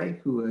Desambre,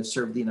 who has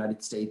served the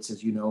United States,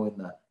 as you know, in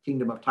the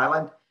Kingdom of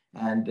Thailand,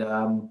 and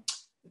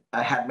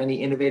had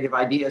many innovative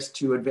ideas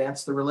to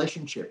advance the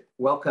relationship.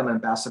 Welcome,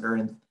 Ambassador,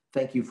 and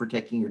thank you for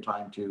taking your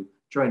time to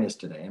join us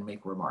today and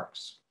make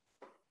remarks.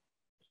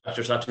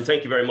 Dr. Sachin,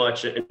 thank you very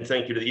much, and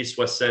thank you to the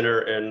East-West Center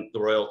and the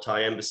Royal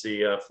Thai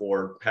Embassy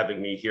for having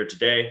me here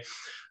today.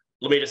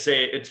 Let me just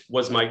say it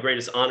was my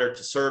greatest honor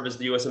to serve as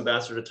the U.S.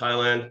 Ambassador to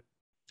Thailand.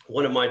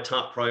 One of my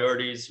top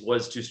priorities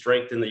was to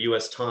strengthen the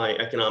US-Thai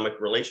economic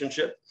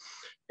relationship.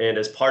 And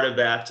as part of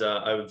that,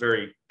 I was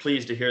very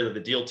pleased to hear that the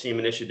Deal Team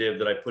initiative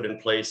that I put in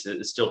place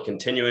is still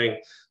continuing.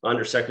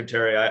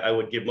 Undersecretary, I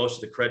would give most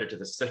of the credit to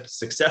the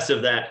success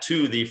of that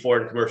to the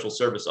Foreign Commercial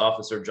Service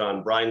Officer,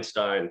 John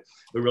Breinstein,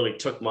 who really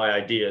took my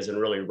ideas and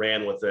really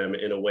ran with them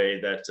in a way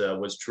that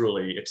was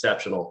truly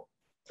exceptional.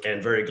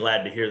 And very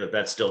glad to hear that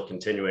that's still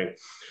continuing.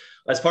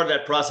 As part of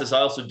that process, I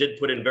also did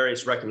put in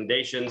various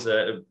recommendations,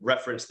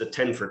 reference the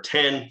 10 for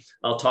 10.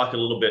 I'll talk a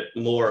little bit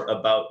more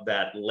about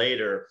that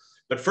later.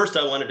 But first,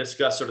 I want to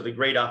discuss sort of the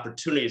great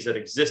opportunities that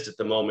exist at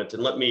the moment.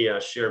 And let me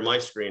share my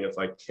screen if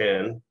I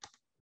can.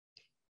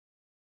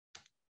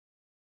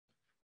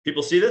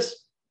 People see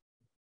this?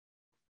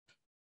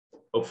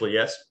 Hopefully,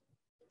 yes.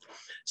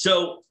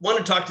 So want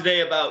to talk today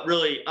about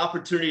really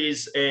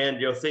opportunities and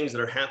things that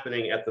are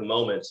happening at the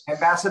moment.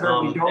 Ambassador,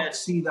 we don't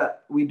see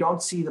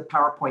the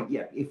PowerPoint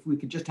yet. If we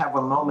could just have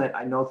a moment,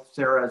 I know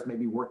Sarah is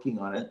maybe working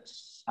on it.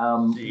 I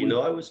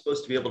was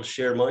supposed to be able to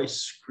share my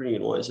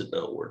screen. Why is it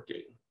not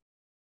working?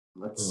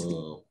 Let's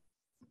see.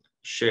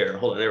 Share.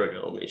 Hold on. There we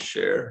go. Let me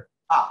share.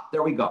 Ah,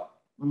 there we go.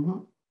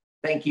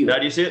 Thank you. Now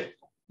do you see it?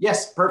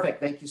 Yes,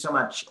 perfect. Thank you so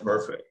much.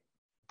 Perfect.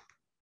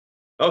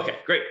 Okay,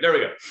 great. There we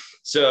go.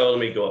 So let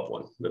me go up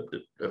one.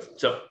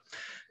 So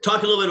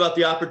talk a little bit about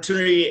the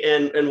opportunity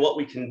and what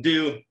we can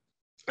do.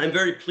 I'm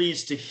very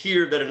pleased to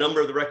hear that a number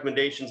of the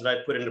recommendations that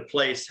I put into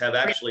place have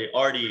actually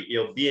already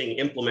being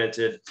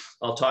implemented.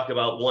 I'll talk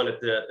about one at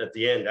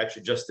the end.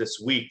 Actually, just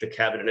this week, the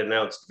cabinet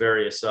announced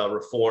various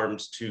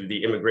reforms to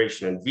the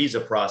immigration and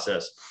visa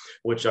process,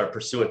 which are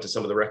pursuant to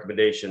some of the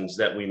recommendations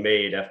that we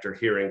made after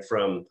hearing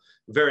from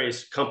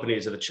various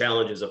companies of the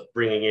challenges of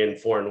bringing in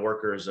foreign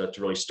workers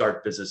to really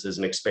start businesses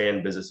and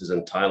expand businesses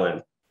in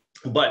Thailand.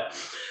 But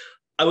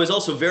I was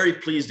also very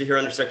pleased to hear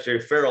Undersecretary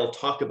Farrell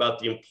talk about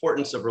the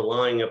importance of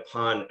relying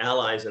upon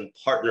allies and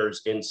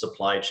partners in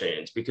supply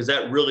chains, because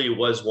that really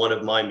was one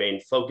of my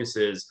main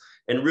focuses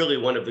and really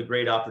one of the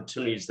great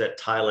opportunities that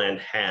Thailand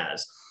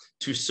has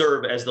to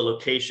serve as the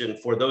location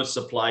for those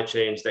supply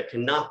chains that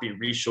cannot be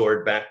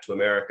reshored back to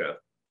America.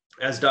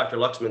 As Dr.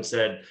 Laxman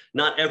said,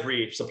 not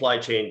every supply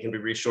chain can be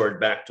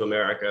reshored back to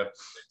America.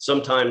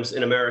 Sometimes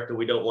in America,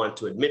 we don't want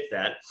to admit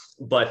that,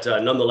 but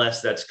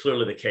nonetheless, that's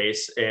clearly the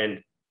case.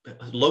 And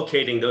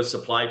locating those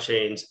supply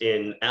chains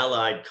in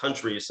allied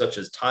countries such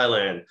as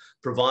Thailand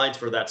provides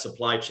for that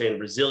supply chain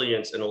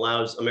resilience and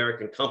allows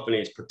American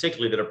companies,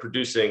 particularly that are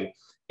producing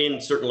in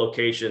certain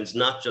locations,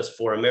 not just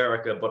for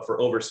America, but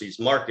for overseas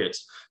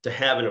markets, to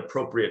have an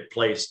appropriate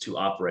place to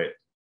operate.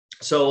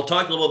 So we'll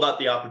talk a little about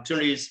the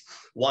opportunities,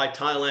 why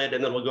Thailand,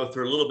 and then we'll go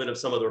through a little bit of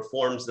some of the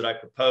reforms that I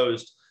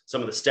proposed,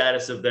 some of the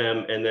status of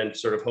them, and then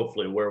sort of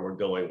hopefully where we're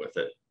going with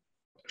it.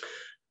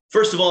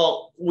 First of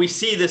all, we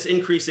see this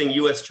increasing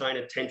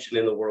US-China tension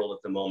in the world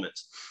at the moment.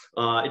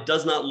 It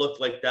does not look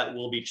like that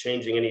will be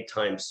changing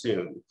anytime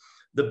soon.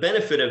 The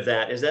benefit of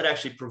that is that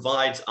actually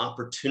provides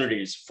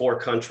opportunities for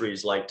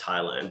countries like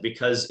Thailand,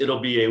 because it'll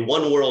be a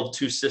one world,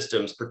 two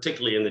systems,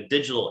 particularly in the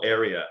digital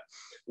area,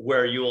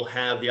 where you will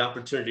have the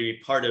opportunity to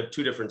be part of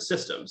two different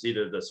systems,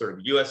 either the sort of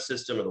US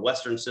system or the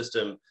Western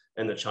system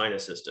and the China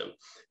system.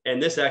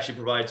 And this actually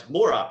provides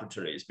more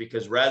opportunities,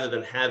 because rather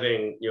than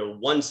having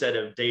one set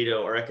of data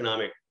or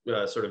economic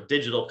sort of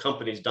digital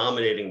companies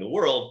dominating the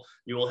world,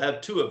 you will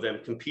have two of them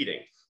competing.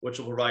 which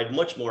will provide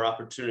much more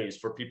opportunities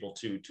for people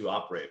to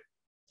operate,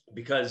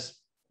 because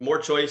more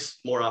choice,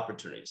 more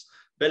opportunities,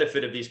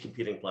 benefit of these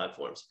competing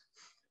platforms.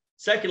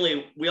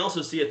 Secondly, we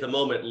also see at the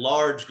moment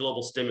large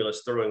global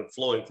stimulus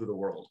flowing through the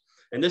world.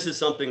 And this is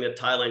something that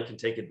Thailand can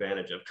take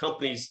advantage of.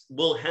 Companies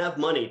will have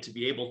money to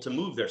be able to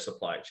move their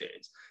supply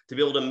chains, to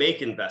be able to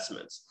make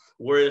investments.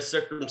 We're in a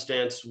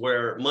circumstance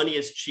where money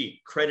is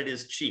cheap, credit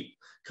is cheap.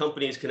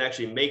 Companies can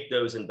actually make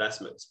those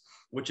investments,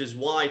 which is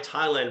why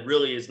Thailand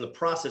really is in the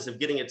process of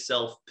getting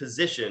itself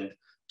positioned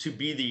to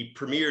be the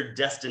premier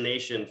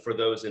destination for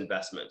those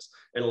investments.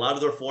 And a lot of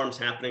the reforms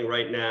happening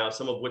right now,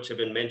 some of which have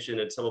been mentioned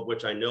and some of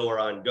which I know are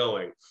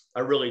ongoing,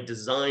 are really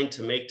designed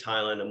to make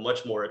Thailand a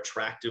much more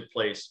attractive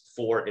place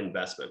for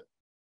investment.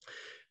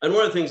 And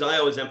one of the things I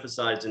always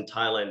emphasized in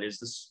Thailand is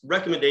the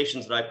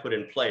recommendations that I put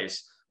in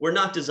place were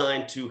not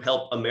designed to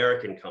help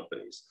American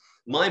companies.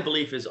 My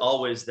belief is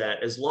always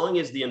that as long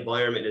as the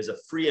environment is a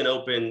free and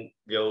open,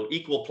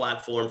 equal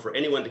platform for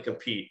anyone to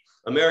compete,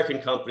 American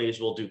companies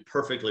will do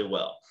perfectly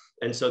well.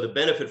 And so the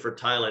benefit for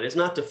Thailand is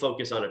not to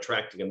focus on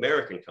attracting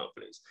American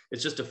companies.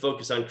 It's just to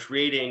focus on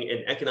creating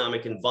an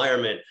economic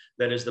environment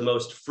that is the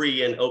most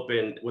free and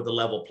open with a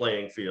level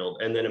playing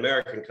field. And then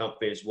American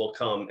companies will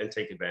come and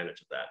take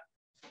advantage of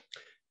that.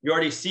 You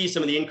already see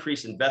some of the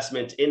increased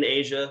investment in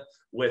Asia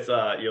with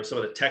some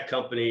of the tech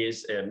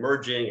companies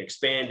merging,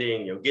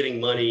 expanding, getting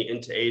money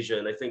into Asia.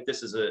 And I think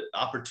this is an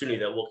opportunity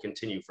that will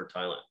continue for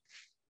Thailand.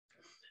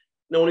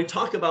 Now, when we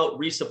talk about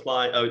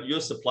resupply,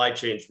 US supply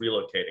chains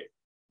relocating,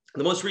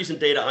 the most recent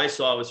data I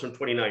saw was from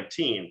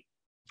 2019,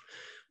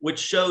 which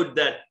showed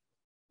that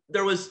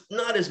there was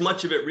not as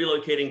much of it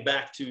relocating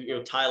back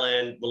to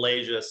Thailand,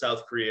 Malaysia,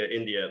 South Korea,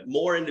 India,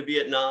 more into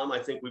Vietnam. I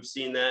think we've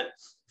seen that,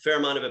 a fair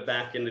amount of it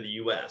back into the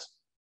US.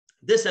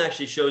 This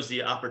actually shows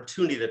the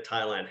opportunity that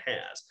Thailand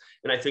has.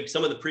 And I think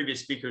some of the previous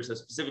speakers have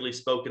specifically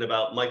spoken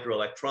about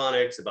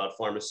microelectronics, about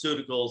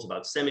pharmaceuticals,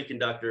 about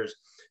semiconductors.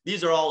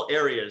 These are all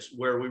areas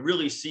where we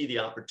really see the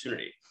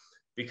opportunity,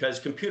 because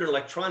computer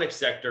electronics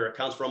sector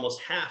accounts for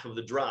almost half of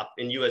the drop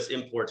in US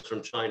imports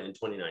from China in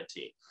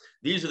 2019.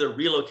 These are the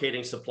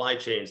relocating supply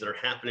chains that are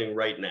happening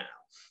right now.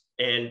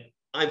 And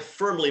I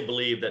firmly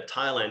believe that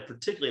Thailand,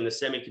 particularly in the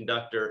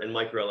semiconductor and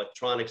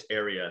microelectronics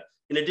area,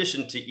 in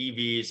addition to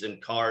EVs and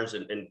cars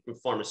and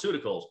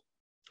pharmaceuticals,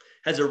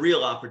 has a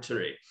real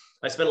opportunity.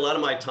 I spent a lot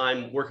of my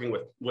time working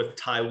with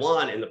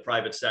Taiwan in the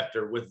private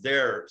sector with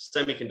their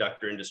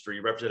semiconductor industry,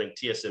 representing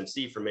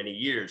TSMC for many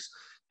years.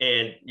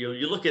 And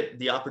you look at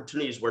the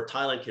opportunities where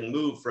Thailand can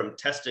move from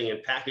testing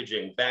and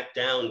packaging back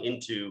down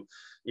into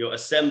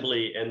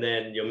assembly and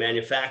then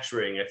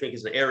manufacturing. I think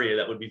is an area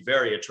that would be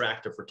very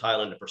attractive for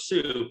Thailand to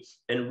pursue,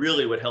 and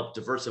really would help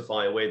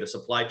diversify away the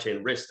supply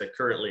chain risk that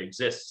currently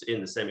exists in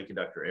the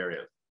semiconductor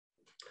area.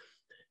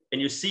 And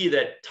you see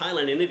that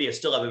Thailand and India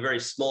still have a very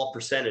small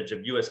percentage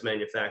of US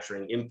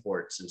manufacturing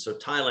imports. And so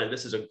Thailand,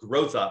 this is a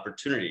growth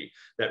opportunity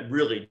that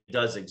really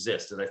does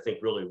exist, and I think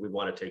really we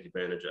want to take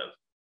advantage of.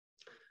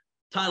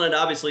 Thailand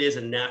obviously is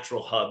a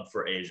natural hub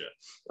for Asia.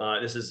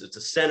 It's a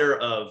center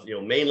of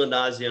mainland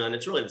ASEAN.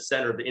 It's really the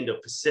center of the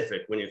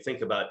Indo-Pacific when you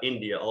think about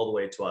India all the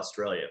way to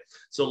Australia.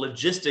 So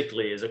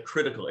logistically is a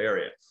critical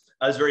area.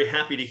 I was very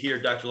happy to hear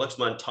Dr.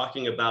 Luxman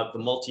talking about the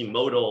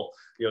multimodal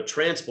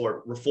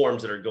transport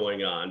reforms that are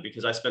going on,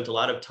 because I spent a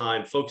lot of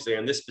time focusing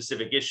on this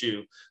specific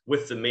issue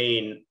with the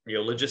main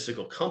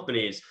logistical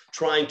companies,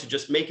 trying to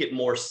just make it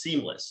more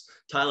seamless.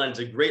 Thailand's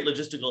a great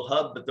logistical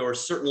hub, but there are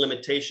certain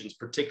limitations,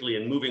 particularly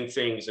in moving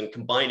things and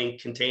combining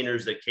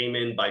containers that came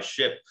in by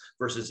ship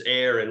versus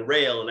air and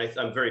rail. And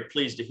I'm very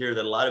pleased to hear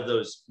that a lot of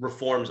those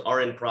reforms are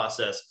in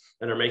process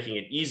and are making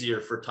it easier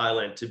for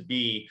Thailand to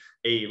be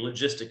a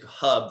logistic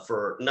hub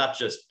for not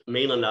just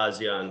mainland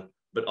ASEAN,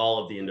 but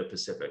all of the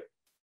Indo-Pacific.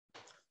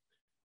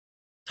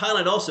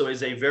 Thailand also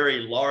is a very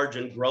large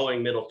and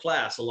growing middle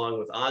class along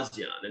with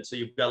ASEAN. And so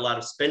you've got a lot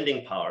of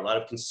spending power, a lot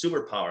of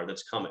consumer power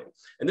that's coming.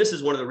 And this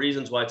is one of the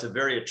reasons why it's a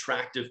very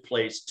attractive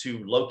place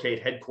to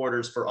locate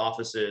headquarters for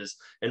offices,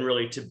 and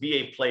really to be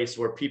a place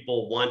where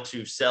people want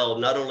to sell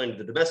not only in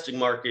the domestic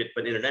market,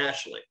 but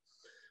internationally.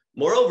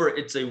 Moreover,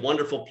 it's a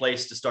wonderful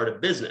place to start a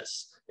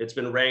business. It's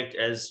been ranked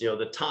as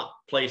the top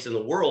place in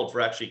the world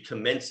for actually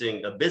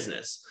commencing a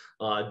business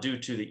due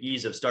to the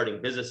ease of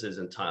starting businesses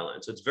in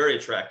Thailand. So it's very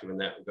attractive in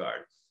that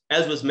regard.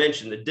 As was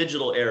mentioned, the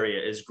digital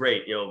area is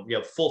great. You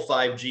have full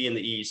 5G in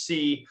the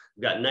EEC.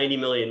 You've got 90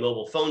 million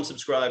mobile phone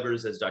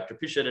subscribers, as Dr.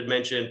 Pishet had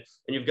mentioned,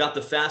 and you've got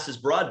the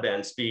fastest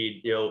broadband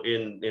speed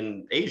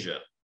in Asia,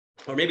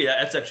 or maybe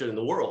that's actually in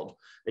the world.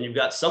 And you've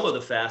got some of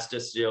the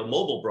fastest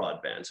mobile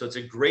broadband. So it's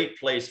a great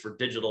place for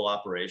digital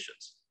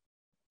operations.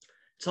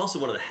 It's also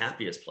one of the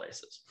happiest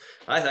places.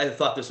 I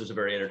thought this was a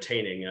very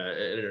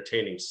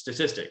entertaining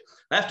statistic.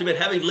 I have to admit,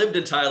 having lived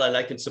in Thailand,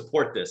 I can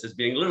support this as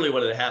being literally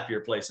one of the happier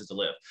places to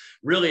live.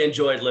 Really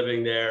enjoyed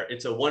living there.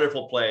 It's a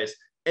wonderful place,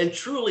 and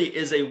truly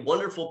is a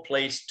wonderful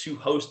place to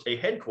host a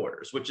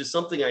headquarters, which is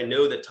something I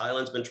know that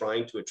Thailand's been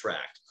trying to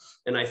attract.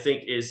 and I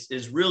think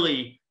is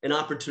really an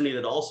opportunity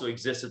that also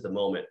exists at the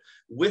moment.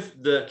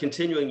 With the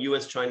continuing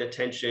US-China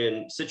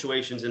tension,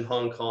 situations in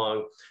Hong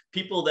Kong,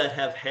 people that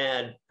have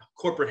had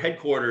corporate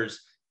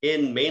headquarters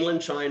in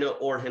mainland China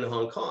or in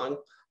Hong Kong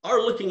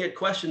are looking at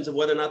questions of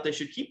whether or not they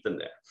should keep them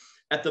there.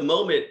 At the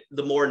moment,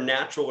 the more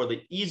natural or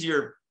the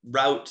easier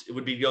route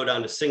would be to go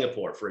down to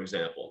Singapore, for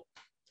example,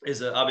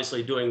 is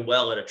obviously doing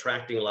well at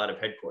attracting a lot of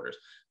headquarters.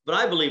 But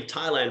I believe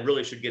Thailand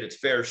really should get its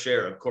fair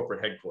share of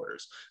corporate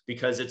headquarters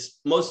because it's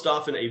most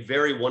often a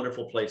very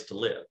wonderful place to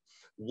live.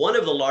 One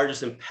of the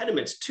largest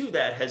impediments to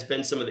that has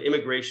been some of the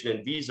immigration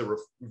and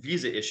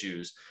visa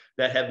issues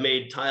that have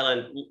made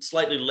Thailand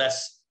slightly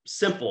less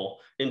simple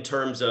in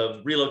terms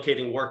of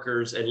relocating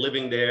workers and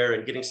living there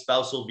and getting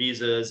spousal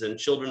visas and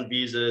children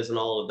visas and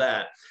all of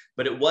that.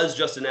 But it was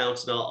just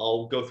announced, and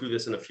I'll go through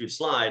this in a few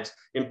slides,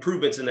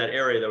 improvements in that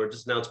area that were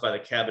just announced by the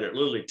cabinet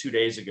literally 2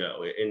 days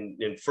ago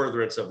in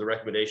furtherance of the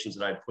recommendations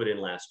that I put in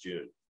last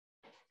June.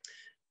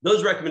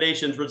 Those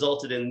recommendations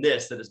resulted in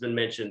this that has been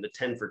mentioned, the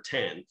 10 for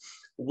 10,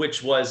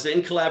 which was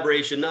in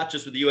collaboration, not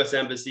just with the US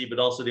Embassy, but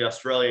also the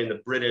Australian,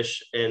 the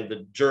British, and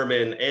the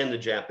German, and the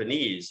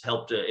Japanese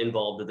helped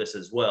involved with this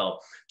as well,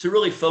 to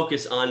really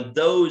focus on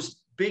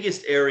those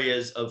biggest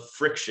areas of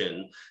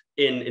friction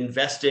in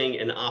investing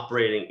and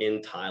operating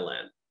in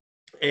Thailand.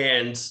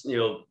 And,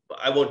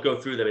 I won't go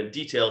through them in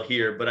detail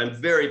here, but I'm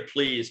very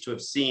pleased to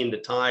have seen the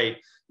Thai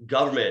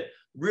government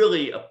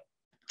really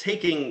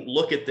taking a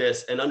look at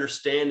this and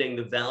understanding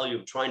the value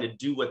of trying to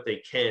do what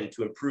they can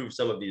to improve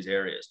some of these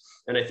areas.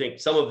 And I think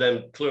some of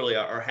them clearly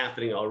are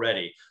happening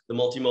already. The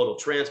multimodal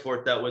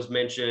transport that was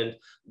mentioned,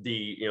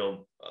 the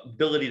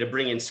ability to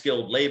bring in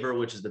skilled labor,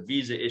 which is the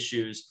visa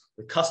issues,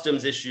 the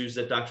customs issues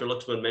that Dr.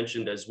 Luxman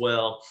mentioned as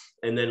well,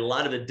 and then a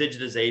lot of the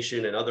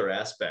digitization and other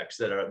aspects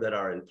that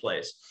are in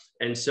place.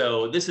 And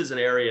so this is an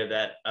area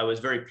that I was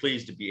very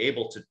pleased to be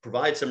able to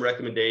provide some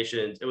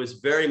recommendations. It was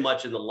very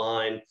much in the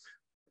line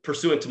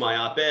pursuant to my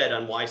op-ed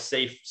on why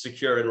safe,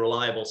 secure, and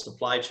reliable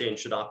supply chain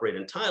should operate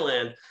in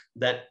Thailand,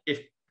 that if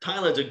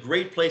Thailand's a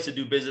great place to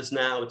do business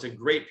now, it's a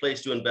great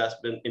place to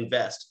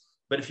invest.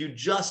 But if you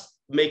just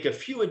make a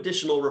few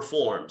additional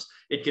reforms,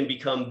 it can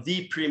become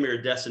the premier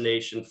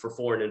destination for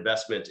foreign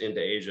investment into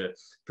Asia,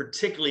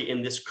 particularly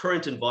in this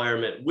current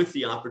environment with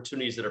the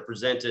opportunities that are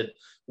presented,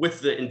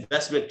 with the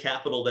investment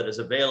capital that is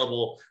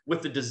available,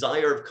 with the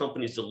desire of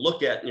companies to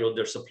look at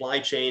their supply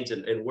chains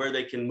and where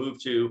they can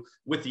move to,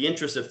 with the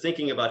interest of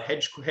thinking about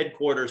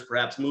headquarters,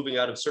 perhaps moving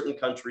out of certain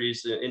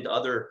countries into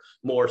other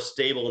more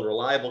stable and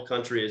reliable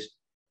countries.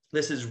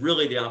 This is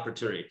really the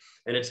opportunity.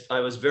 And I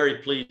was very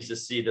pleased to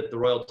see that the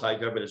Royal Thai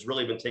government has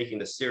really been taking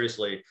this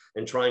seriously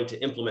and trying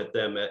to implement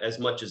them as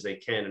much as they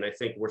can. And I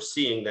think we're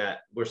seeing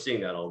that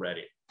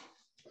already.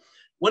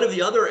 One of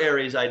the other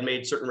areas I'd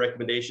made certain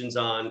recommendations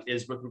on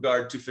is with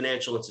regard to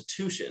financial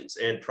institutions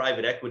and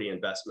private equity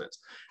investments.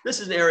 This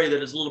is an area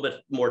that is a little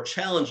bit more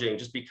challenging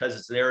just because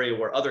it's an area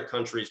where other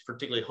countries,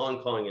 particularly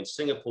Hong Kong and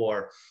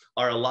Singapore,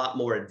 are a lot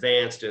more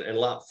advanced and a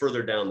lot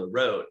further down the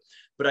road.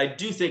 But I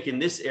do think in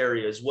this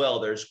area as well,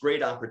 there's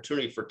great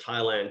opportunity for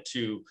Thailand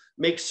to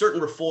make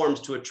certain reforms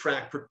to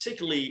attract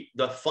particularly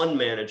the fund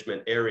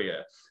management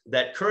area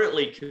that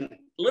currently can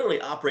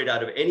literally operate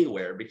out of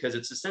anywhere because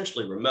it's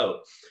essentially remote.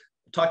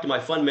 Talk to my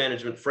fund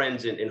management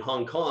friends in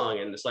Hong Kong,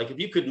 and it's like, if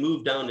you could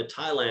move down to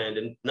Thailand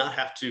and not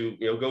have to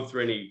go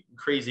through any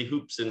crazy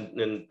hoops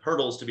and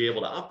hurdles to be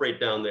able to operate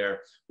down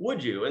there,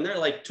 would you? And they're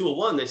like 2 to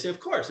 1. They say, of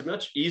course, a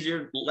much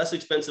easier, less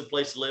expensive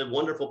place to live,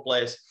 wonderful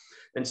place.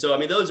 And so, I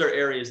mean, those are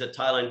areas that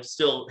Thailand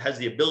still has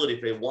the ability,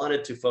 if they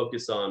wanted to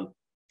focus on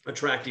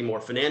attracting more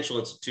financial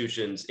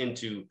institutions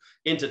into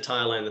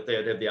Thailand, that they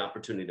would have the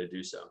opportunity to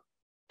do so.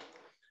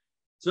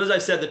 So as I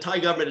said, the Thai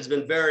government has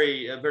been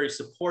very, very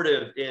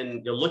supportive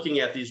in looking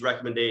at these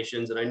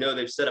recommendations. And I know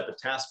they've set up a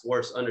task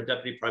force under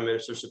Deputy Prime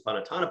Minister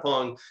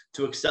Supanathanapong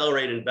to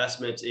accelerate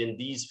investments in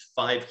these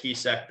 5 key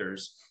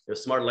sectors: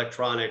 smart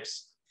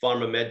electronics,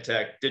 pharma,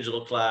 medtech,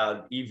 digital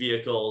cloud,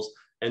 e-vehicles,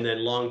 and then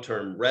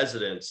long-term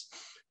residence.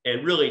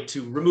 And really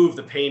to remove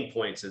the pain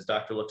points, as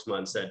Dr.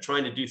 Luxman said,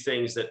 trying to do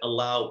things that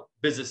allow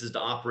businesses to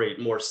operate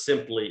more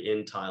simply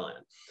in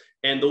Thailand.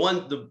 And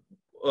the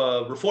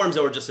reforms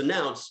that were just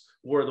announced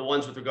were the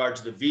ones with regard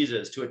to the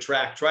visas to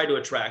try to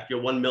attract your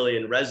 1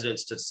 million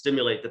residents to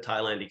stimulate the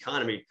Thailand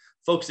economy,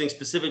 focusing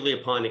specifically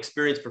upon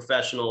experienced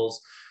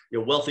professionals,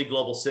 wealthy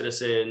global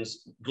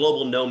citizens,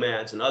 global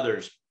nomads, and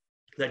others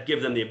that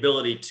give them the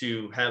ability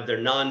to have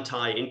their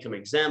non-Thai income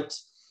exempt,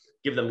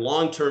 give them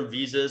long-term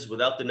visas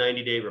without the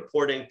 90-day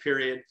reporting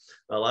period.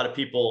 A lot of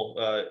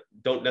people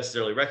don't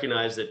necessarily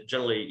recognize that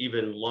generally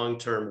even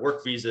long-term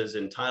work visas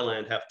in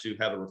Thailand have to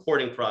have a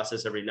reporting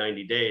process every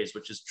 90 days,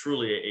 which is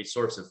truly a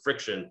source of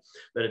friction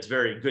that it's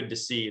very good to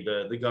see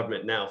the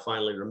government now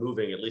finally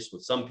removing, at least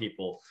with some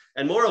people.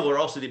 And moreover,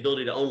 also the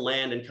ability to own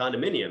land and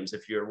condominiums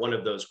if you're one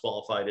of those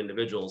qualified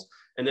individuals.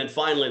 And then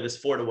finally,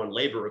 this 4-to-1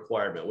 labor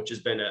requirement, which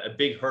has been a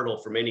big hurdle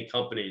for many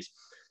companies.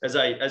 As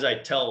I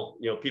tell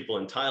people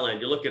in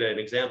Thailand, you look at an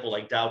example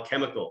like Dow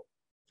Chemical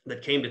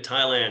that came to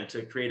Thailand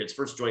to create its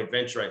first joint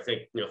venture, I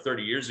think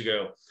 30 years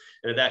ago,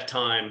 And at that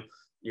time,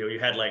 you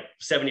had like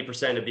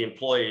 70% of the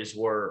employees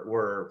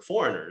were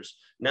foreigners.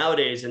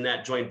 Nowadays, in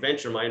that joint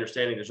venture, my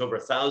understanding, there's over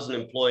 1,000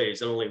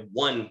 employees and only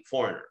one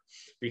foreigner,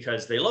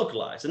 because they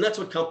localize. And that's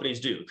what companies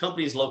do.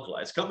 Companies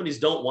localize. Companies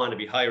don't want to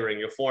be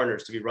hiring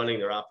foreigners to be running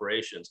their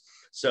operations.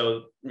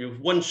 So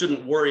one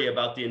shouldn't worry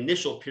about the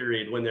initial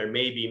period when there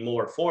may be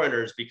more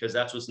foreigners, because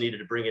that's what's needed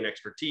to bring in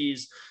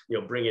expertise,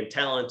 bring in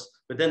talent.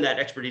 But then that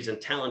expertise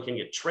and talent can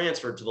get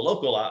transferred to the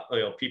local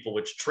people,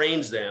 which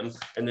trains them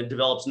and then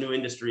develops new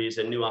industries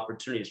and new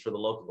opportunities for the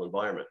local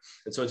environment.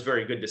 And so it's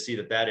very good to see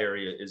that that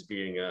area is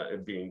being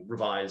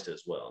revised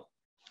as well.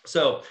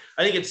 So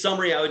I think in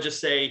summary, I would just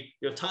say,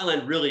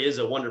 Thailand really is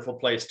a wonderful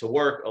place to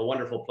work, a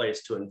wonderful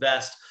place to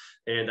invest.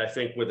 And I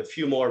think with a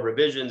few more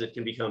revisions, it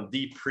can become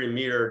the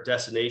premier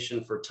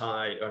destination for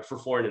for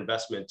foreign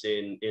investment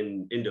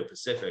in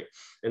Indo-Pacific.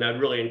 And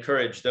I'd really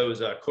encourage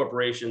those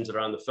corporations that are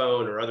on the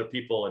phone or other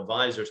people,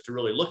 advisors, to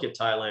really look at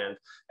Thailand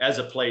as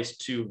a place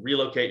to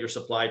relocate your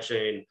supply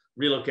chain,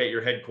 relocate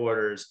your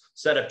headquarters,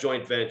 set up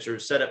joint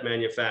ventures, set up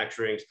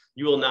manufacturing.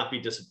 You will not be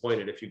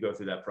disappointed if you go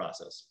through that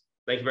process.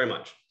 Thank you very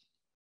much.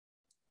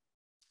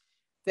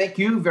 Thank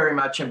you very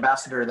much,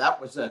 Ambassador. That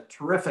was a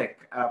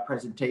terrific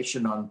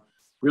presentation on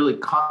really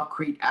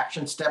concrete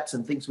action steps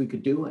and things we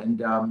could do,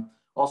 and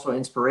also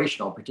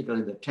inspirational,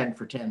 particularly the 10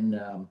 for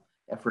 10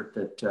 effort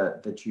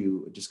that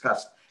you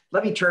discussed.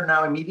 Let me turn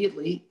now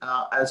immediately,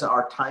 as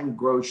our time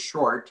grows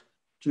short,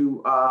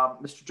 to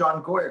Mr.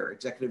 John Goyer,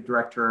 Executive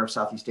Director of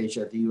Southeast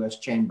Asia at the US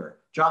Chamber.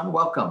 John,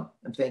 welcome,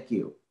 and thank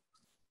you.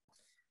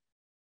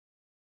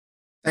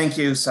 Thank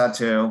you,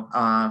 Satu.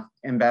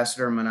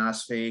 Ambassador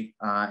Manasfi,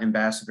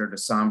 Ambassador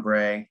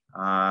Desambre,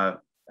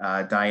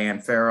 Diane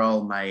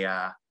Farrell,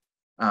 my,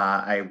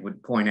 I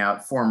would point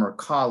out, former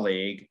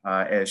colleague,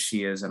 as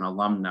she is an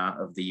alumna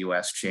of the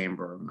US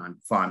Chamber. I'm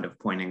fond of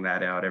pointing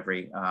that out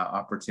every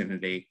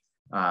opportunity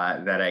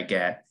that I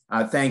get.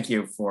 Thank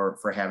you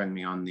for having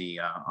me on the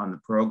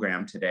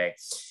program today.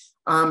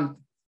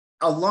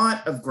 A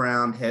lot of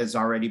ground has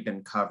already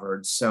been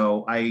covered,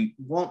 so I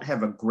won't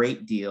have a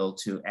great deal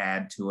to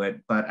add to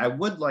it, but I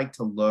would like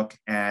to look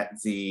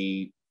at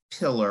the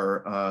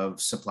pillar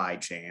of supply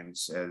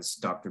chains, as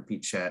Dr.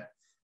 Pichette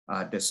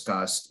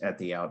discussed at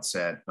the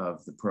outset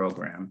of the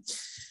program.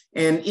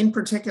 And in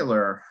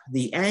particular,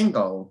 the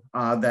angle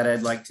that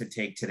I'd like to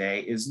take today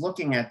is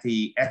looking at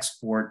the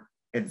export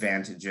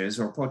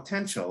advantages or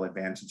potential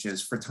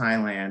advantages for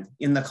Thailand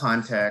in the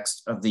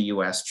context of the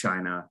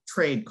US-China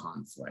trade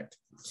conflict.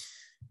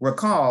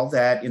 Recall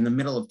that in the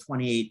middle of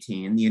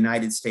 2018, the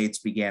United States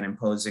began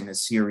imposing a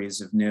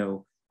series of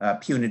new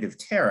punitive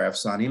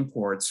tariffs on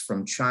imports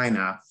from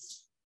China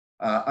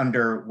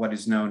under what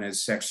is known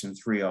as Section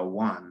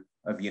 301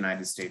 of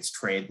United States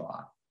trade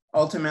law.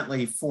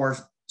 Ultimately, 4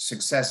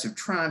 successive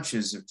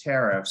tranches of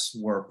tariffs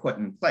were put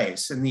in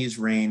place, and these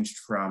ranged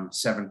from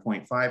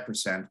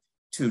 7.5%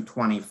 to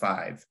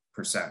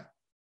 25%.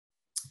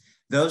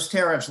 Those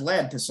tariffs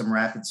led to some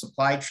rapid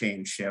supply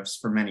chain shifts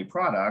for many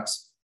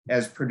products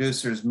as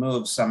producers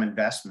moved some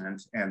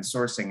investment and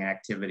sourcing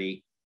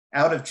activity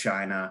out of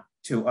China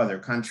to other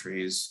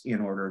countries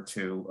in order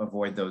to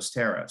avoid those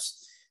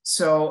tariffs.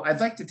 So I'd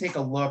like to take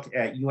a look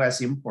at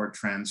US import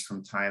trends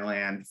from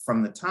Thailand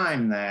from the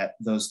time that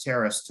those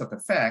tariffs took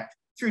effect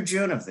through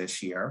June of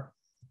this year,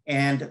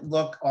 and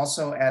look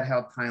also at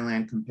how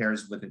Thailand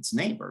compares with its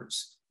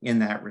neighbors in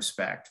that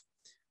respect.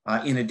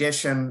 In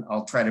addition,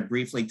 I'll try to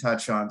briefly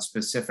touch on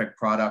specific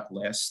product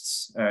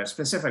lists,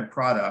 specific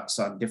products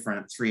on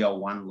different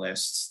 301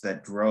 lists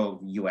that drove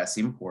US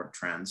import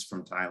trends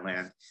from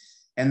Thailand.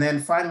 And then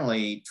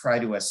finally, try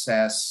to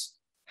assess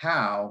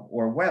how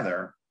or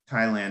whether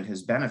Thailand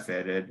has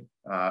benefited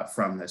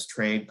from this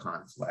trade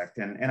conflict.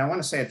 And I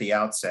want to say at the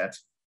outset,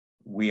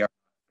 we are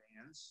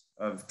fans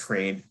of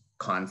trade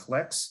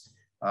conflicts.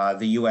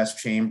 The US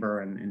Chamber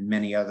and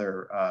many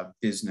other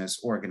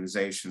business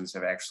organizations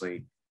have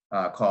actually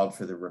called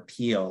for the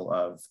repeal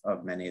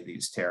of many of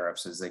these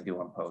tariffs, as they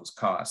do impose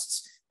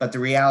costs. But the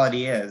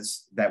reality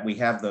is that we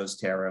have those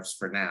tariffs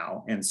for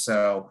now. And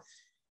so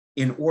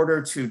in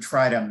order to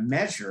try to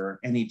measure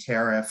any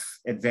tariff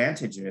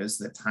advantages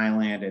that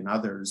Thailand and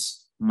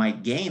others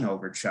might gain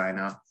over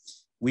China,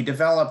 we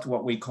developed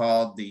what we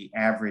called the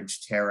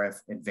average tariff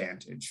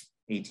advantage,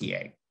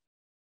 ATA.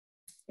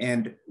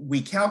 And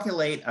we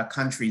calculate a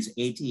country's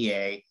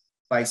ATA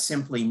by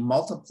simply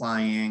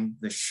multiplying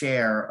the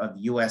share of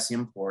US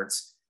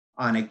imports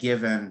on a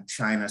given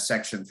China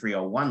Section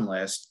 301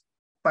 list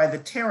by the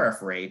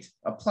tariff rate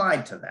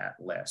applied to that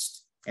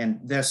list. And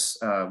this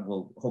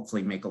will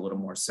hopefully make a little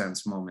more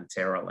sense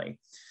momentarily.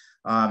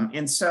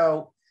 And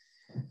so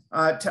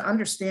to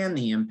understand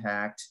the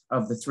impact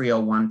of the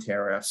 301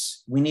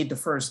 tariffs, we need to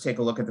first take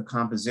a look at the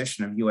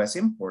composition of US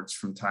imports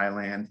from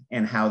Thailand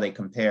and how they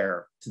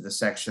compare to the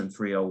Section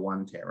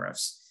 301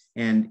 tariffs.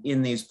 And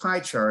in these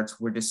pie charts,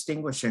 we're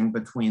distinguishing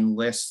between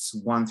lists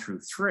 1 through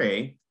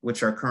 3,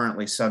 which are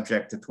currently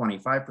subject to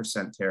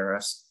 25%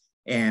 tariffs,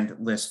 and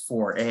list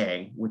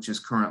 4A, which is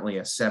currently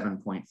a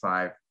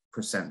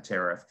 7.5%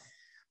 tariff.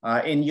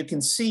 And you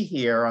can see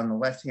here on the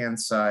left-hand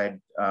side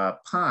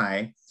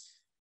pie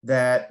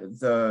that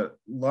the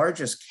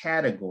largest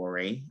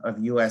category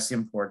of US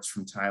imports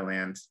from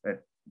Thailand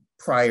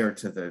prior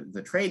to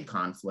the trade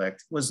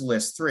conflict was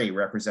list 3,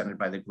 represented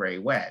by the gray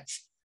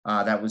wedge.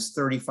 That was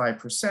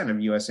 35%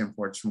 of US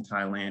imports from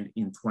Thailand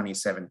in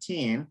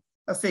 2017,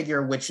 a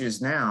figure which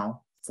is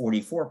now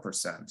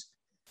 44%.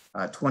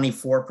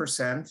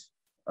 24%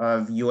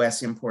 of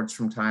US imports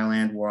from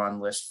Thailand were on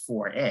list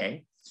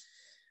 4A,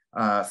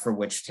 for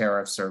which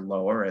tariffs are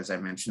lower, as I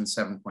mentioned,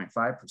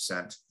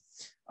 7.5%.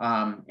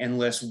 And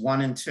lists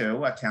 1 and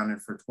 2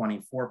 accounted for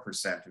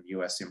 24% of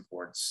US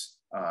imports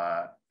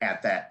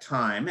at that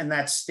time. And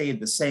that stayed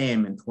the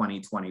same in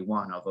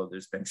 2021, although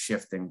there's been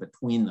shifting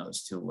between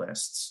those two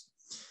lists.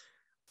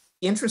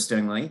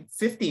 Interestingly,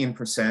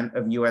 15%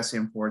 of US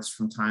imports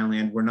from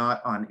Thailand were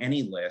not on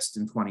any list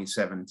in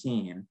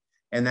 2017.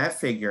 And that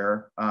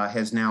figure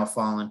has now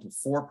fallen to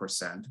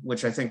 4%,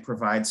 which I think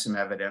provides some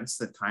evidence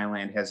that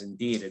Thailand has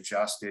indeed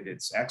adjusted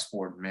its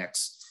export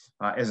mix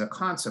as a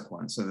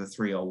consequence of the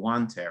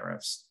 301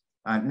 tariffs.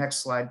 Next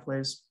slide,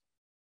 please.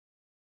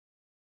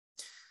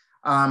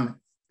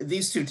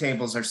 These two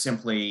tables are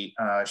simply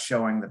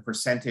showing the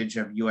percentage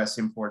of US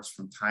imports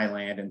from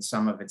Thailand and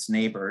some of its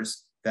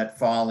neighbors that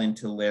fall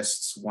into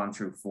lists 1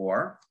 through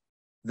 4,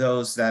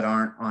 those that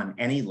aren't on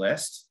any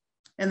list,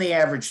 and the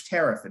average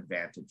tariff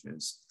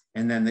advantages,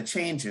 and then the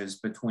changes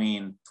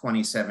between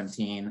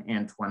 2017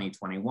 and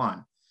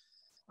 2021.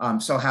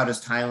 So how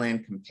does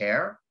Thailand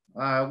compare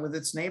with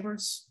its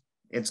neighbors?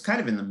 It's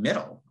kind of in the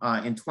middle.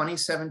 In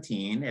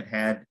 2017, it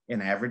had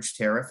an average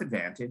tariff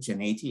advantage,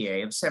 an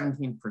ATA of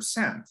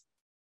 17%,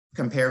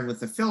 compared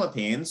with the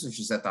Philippines, which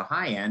is at the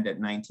high end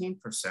at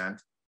 19%,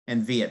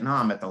 and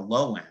Vietnam at the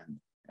low end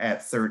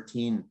at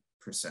 13%.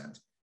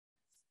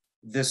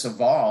 This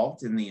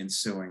evolved in the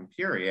ensuing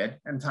period,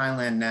 and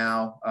Thailand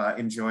now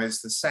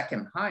enjoys the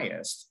second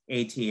highest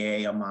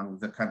ATA among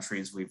the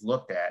countries we've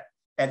looked at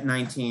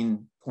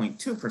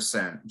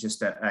 19.2%,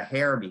 just a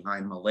hair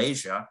behind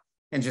Malaysia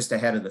and just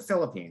ahead of the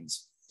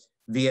Philippines.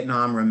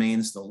 Vietnam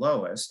remains the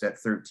lowest at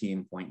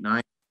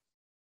 13.9%.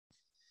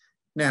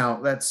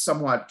 Now, that's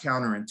somewhat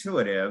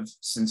counterintuitive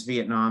since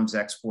Vietnam's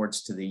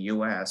exports to the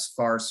US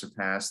far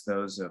surpass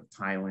those of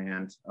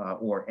Thailand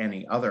or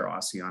any other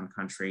ASEAN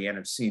country and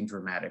have seen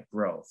dramatic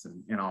growth.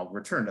 And I'll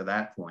return to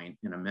that point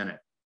in a minute.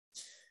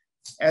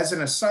 As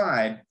an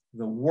aside,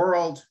 the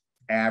world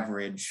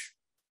average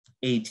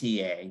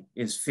ATA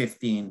is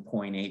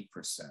 15.8%.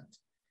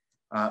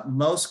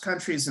 Most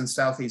countries in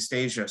Southeast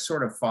Asia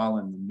sort of fall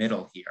in the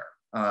middle here.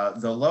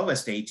 The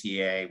lowest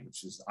ATA,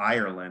 which is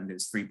Ireland,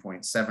 is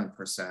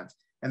 3.7%,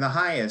 and the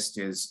highest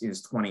is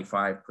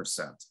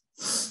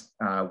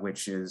 25%,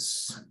 which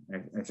is,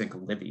 I think,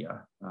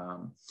 Libya.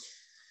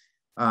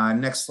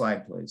 Next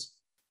slide, please.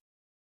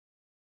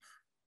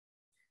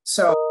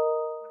 So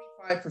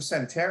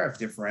 25% tariff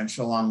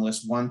differential on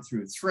list 1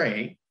 through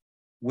 3,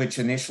 which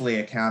initially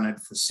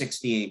accounted for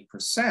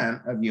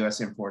 68% of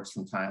US imports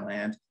from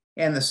Thailand,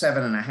 and the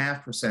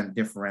 7.5%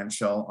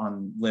 differential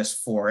on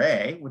list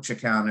 4A, which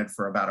accounted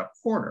for about a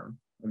quarter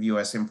of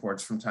US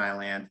imports from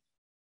Thailand,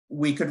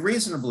 we could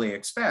reasonably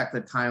expect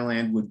that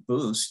Thailand would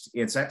boost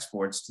its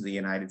exports to the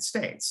United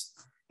States.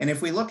 And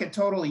if we look at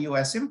total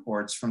US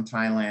imports from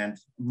Thailand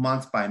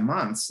month by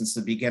month since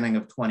the beginning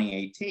of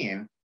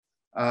 2018,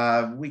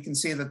 we can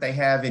see that they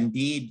have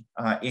indeed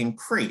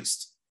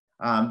increased.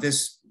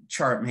 This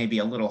chart may be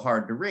a little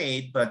hard to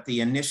read, but the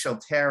initial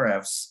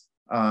tariffs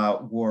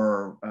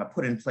were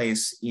put in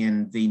place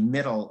in the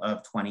middle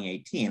of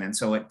 2018. And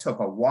so it took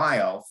a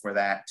while for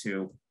that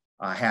to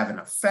have an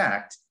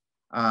effect,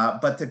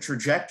 but the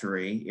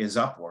trajectory is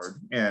upward,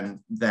 and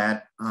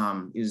that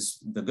is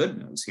the good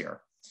news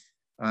here.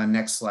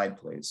 Next slide,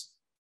 please.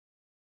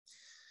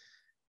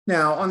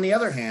 Now, on the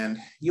other hand,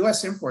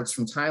 US imports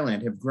from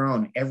Thailand have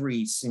grown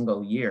every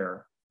single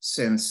year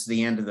since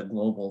the end of the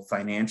global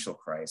financial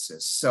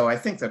crisis. So I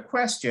think the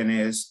question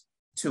is,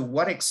 to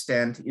what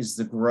extent is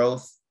the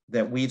growth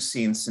that we've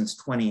seen since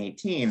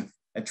 2018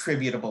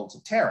 attributable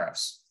to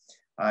tariffs?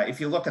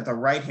 If you look at the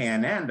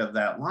right-hand end of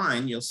that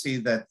line, you'll see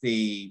that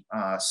the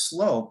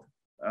slope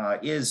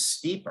is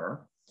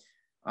steeper,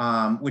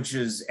 which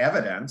is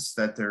evidence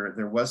that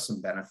there was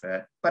some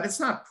benefit, but it's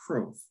not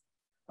proof.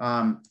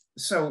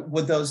 So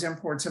would those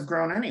imports have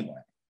grown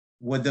anyway?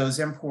 Would those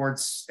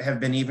imports have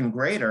been even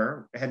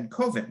greater had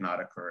COVID not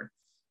occurred?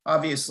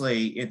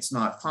 Obviously, it's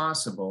not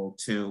possible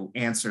to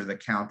answer the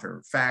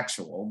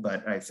counterfactual,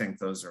 but I think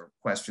those are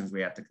questions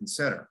we have to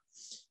consider.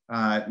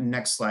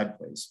 Next slide,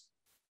 please.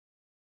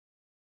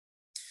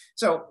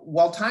 So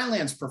while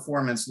Thailand's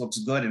performance looks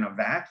good in a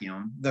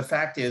vacuum, the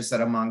fact is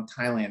that among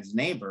Thailand's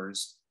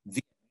neighbors,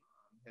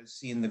 Vietnam has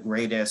seen the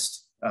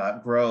greatest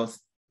growth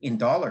in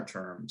dollar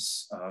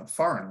terms,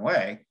 far and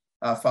away,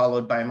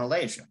 followed by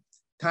Malaysia.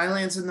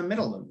 Thailand's in the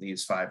middle of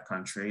these 5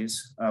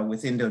 countries,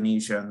 with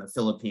Indonesia and the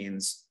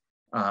Philippines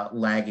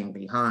lagging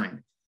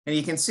behind. And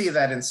you can see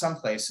that in some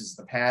places,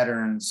 the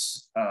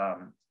patterns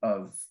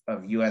of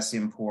US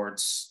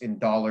imports in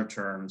dollar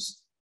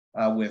terms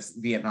with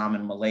Vietnam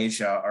and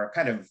Malaysia are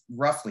kind of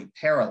roughly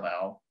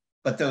parallel,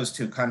 but those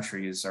two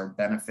countries are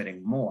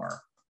benefiting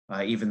more,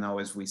 even though,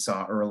 as we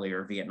saw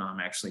earlier, Vietnam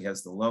actually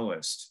has the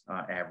lowest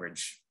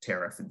average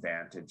tariff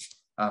advantage.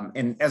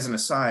 And as an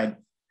aside,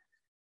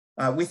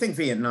 we think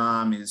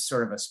Vietnam is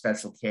sort of a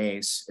special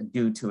case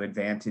due to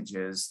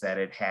advantages that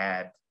it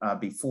had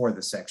before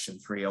the Section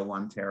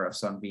 301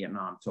 tariffs on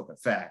Vietnam took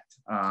effect.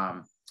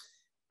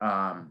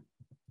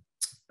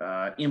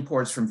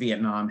 Imports from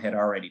Vietnam had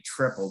already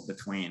tripled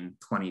between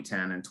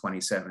 2010 and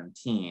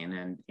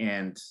 2017,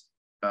 and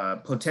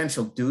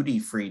potential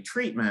duty-free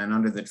treatment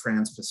under the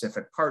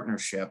Trans-Pacific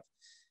Partnership,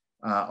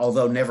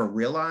 although never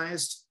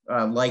realized,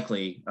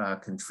 likely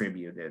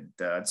contributed.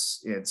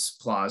 It's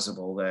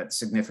plausible that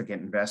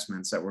significant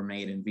investments that were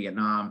made in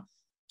Vietnam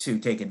to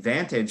take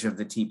advantage of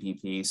the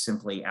TPP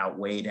simply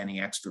outweighed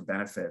any extra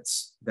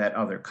benefits that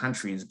other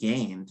countries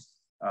gained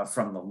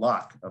from the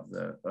luck of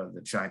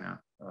the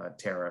China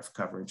tariff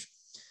coverage.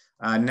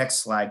 Next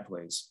slide,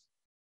 please.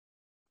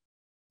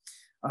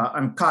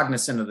 I'm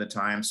cognizant of the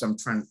time, so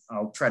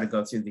I'll try to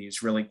go through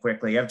these really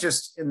quickly. I've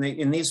just,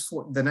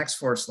 the next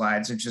 4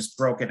 slides, I've just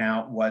broken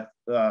out what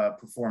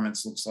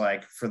performance looks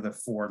like for the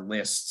 4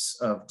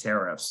 lists of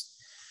tariffs.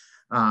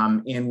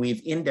 And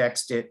we've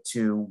indexed it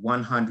to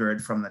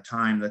 100 from the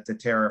time that the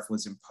tariff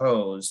was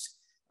imposed,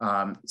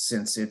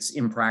 since it's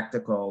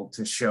impractical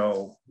to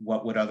show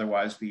what would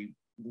otherwise be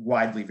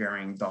widely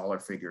varying dollar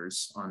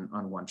figures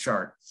on one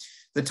chart.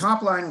 The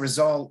top line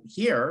result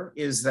here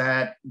is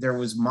that there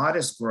was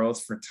modest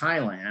growth for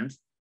Thailand,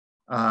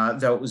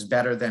 though it was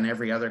better than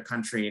every other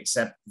country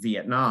except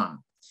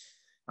Vietnam.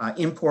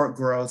 Import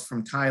growth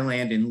from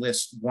Thailand in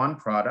List 1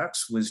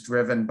 products was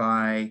driven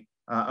by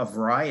a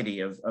variety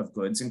of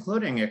goods,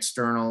 including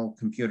external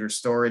computer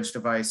storage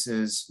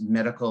devices,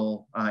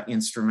 medical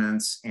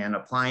instruments, and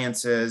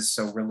appliances.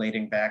 So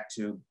relating back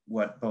to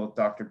what both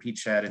Dr.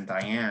 Pichad and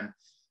Diane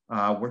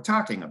were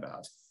talking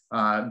about.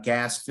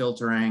 Gas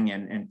filtering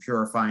and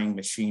purifying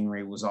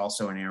machinery was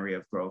also an area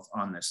of growth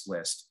on this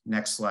list.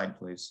 Next slide,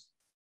 please.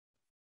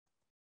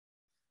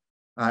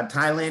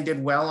 Thailand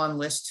did well on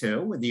list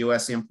 2 with the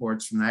US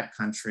imports from that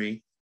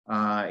country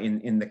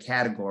in the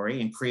category,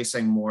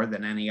 increasing more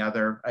than any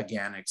other,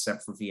 again,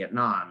 except for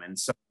Vietnam. And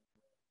some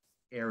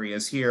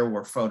areas here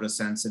were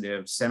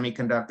photosensitive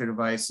semiconductor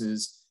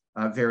devices,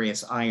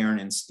 various iron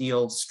and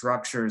steel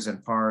structures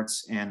and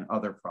parts, and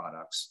other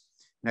products.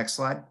 Next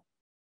slide.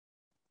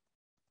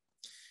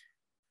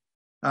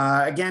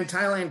 Again,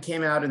 Thailand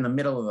came out in the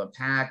middle of the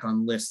pack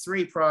on list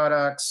 3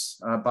 products,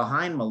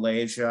 behind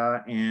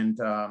Malaysia and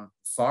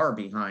far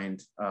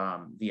behind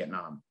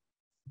Vietnam.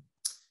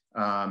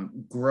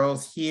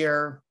 Growth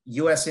here,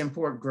 US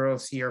import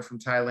growth here from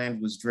Thailand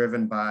was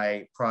driven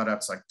by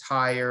products like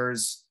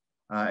tires,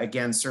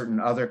 again, certain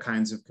other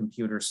kinds of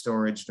computer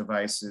storage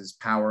devices,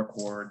 power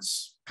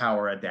cords,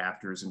 power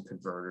adapters and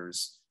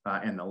converters,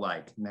 and the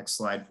like. Next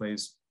slide,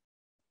 please.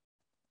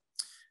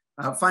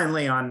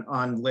 Finally,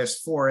 on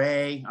list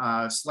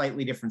 4A,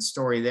 slightly different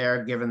story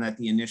there, given that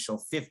the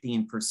initial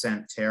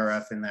 15%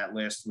 tariff in that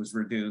list was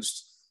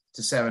reduced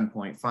to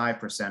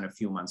 7.5% a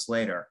few months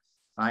later.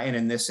 And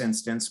in this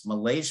instance,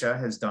 Malaysia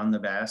has done the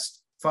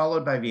best,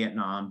 followed by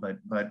Vietnam,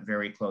 but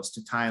very close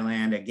to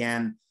Thailand.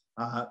 Again,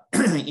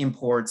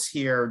 imports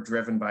here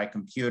driven by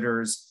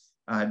computers,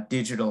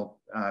 digital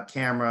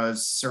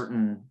cameras,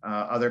 certain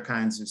other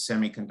kinds of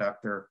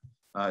semiconductor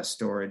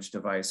storage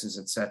devices,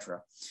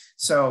 etc.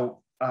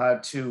 So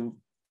to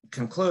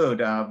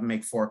conclude, I'll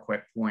make 4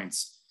 quick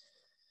points.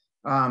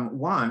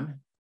 1,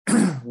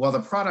 while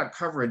the product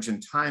coverage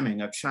and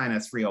timing of China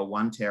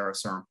 301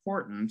 tariffs are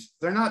important,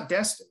 they're not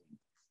destined.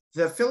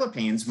 The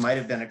Philippines might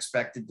have been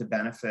expected to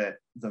benefit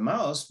the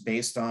most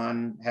based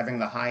on having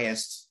the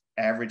highest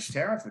average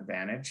tariff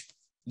advantage,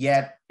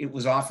 yet it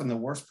was often the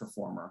worst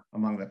performer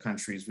among the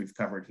countries we've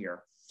covered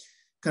here.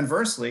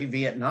 Conversely,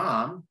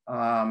 Vietnam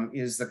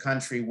is the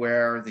country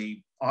where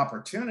the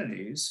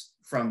opportunities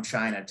from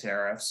China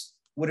tariffs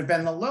would have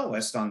been the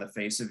lowest on the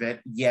face of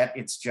it, yet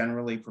it's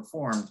generally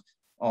performed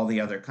all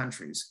the other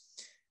countries.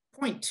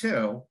 Point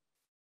 2,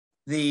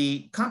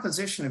 the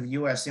composition of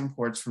US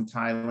imports from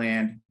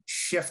Thailand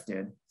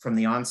shifted from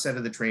the onset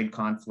of the trade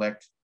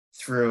conflict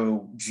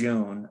through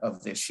June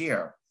of this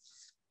year.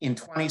 In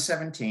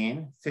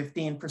 2017,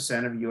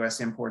 15% of US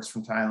imports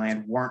from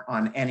Thailand weren't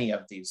on any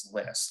of these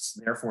lists.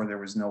 Therefore, there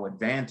was no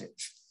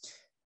advantage.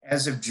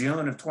 As of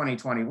June of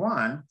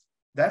 2021,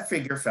 that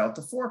figure fell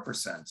to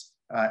 4%,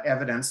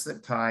 evidence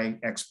that Thai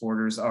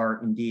exporters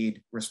are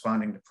indeed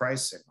responding to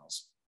price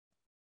signals.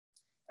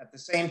 At the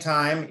same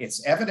time,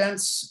 it's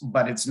evidence,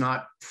 but it's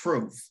not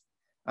proof.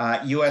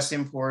 US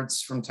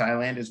imports from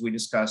Thailand, as we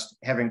discussed,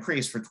 have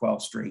increased for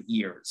 12 straight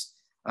years.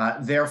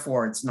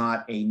 Therefore, it's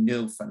not a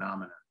new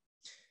phenomenon.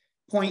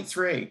 Point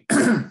 3,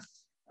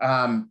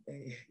 a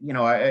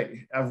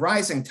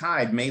rising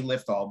tide may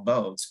lift all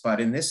boats,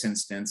 but in this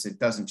instance, it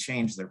doesn't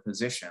change their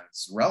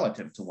positions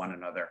relative to one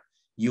another.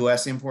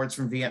 US imports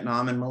from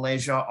Vietnam and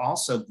Malaysia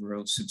also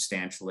grew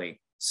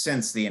substantially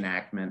since the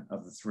enactment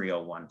of the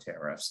 301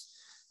 tariffs.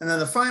 And then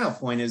the final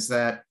point is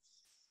that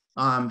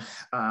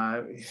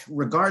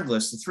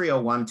Regardless, the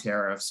 301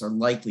 tariffs are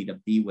likely to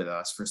be with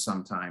us for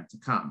some time to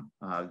come.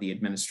 The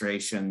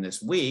administration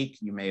this week,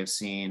 you may have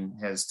seen,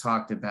 has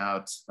talked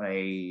about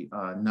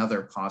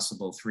another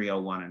possible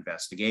 301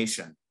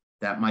 investigation.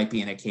 That might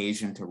be an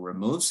occasion to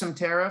remove some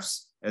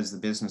tariffs, as the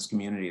business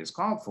community has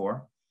called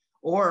for,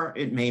 or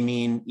it may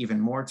mean even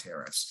more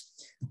tariffs.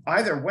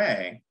 Either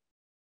way,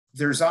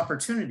 there's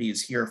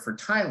opportunities here for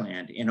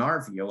Thailand, in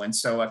our view, and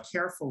so a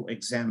careful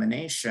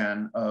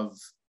examination of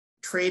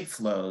trade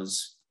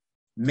flows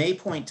may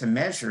point to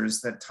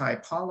measures that Thai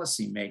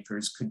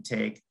policymakers could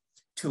take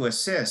to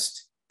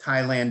assist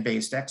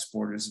Thailand-based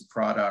exporters of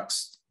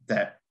products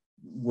that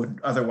would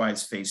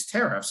otherwise face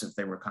tariffs if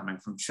they were coming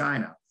from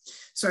China.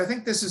 So I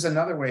think this is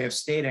another way of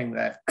stating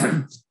that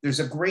there's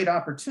a great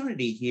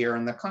opportunity here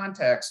in the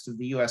context of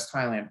the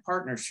US-Thailand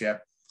partnership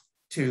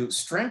to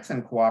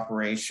strengthen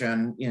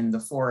cooperation in the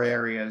 4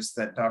 areas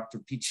that Dr.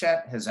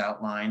 Pichet has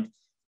outlined,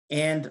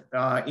 and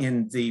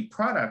in the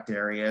product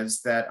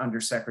areas that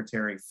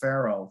Undersecretary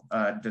Farrell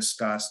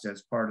discussed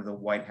as part of the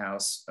White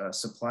House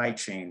supply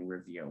chain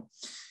review.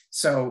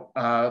 So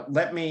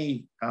let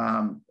me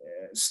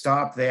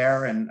stop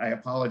there, and I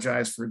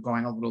apologize for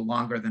going a little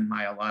longer than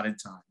my allotted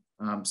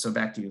time. So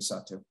back to you,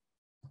 Satu.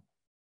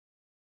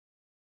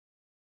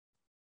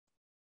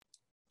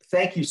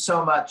 Thank you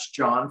so much,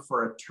 John,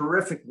 for a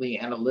terrifically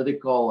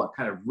analytical,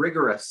 kind of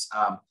rigorous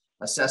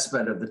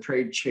assessment of the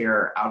trade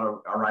chair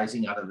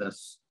arising out of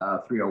this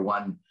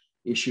 301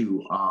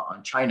 issue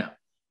on China.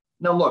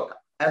 Now, look,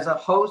 as a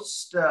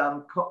host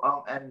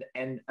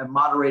and a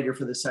moderator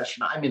for the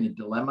session, I'm in a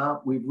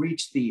dilemma. We've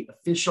reached the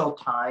official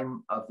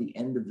time of the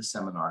end of the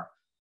seminar,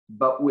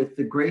 but with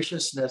the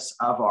graciousness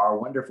of our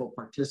wonderful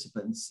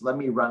participants, let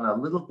me run a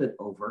little bit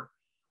over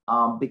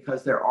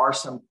because there are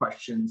some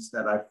questions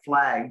that I've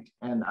flagged,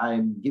 and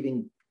I'm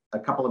giving a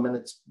couple of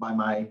minutes by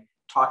my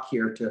talk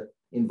here to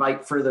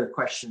invite further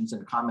questions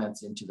and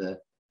comments into the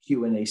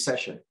Q&A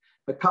session.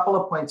 A couple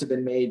of points have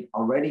been made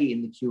already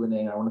in the Q&A,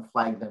 and I want to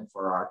flag them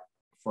for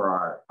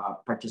our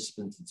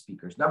participants and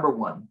speakers. Number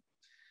one,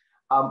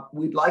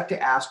 we'd like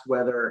to ask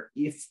whether,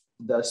 if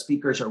the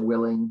speakers are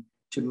willing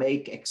to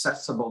make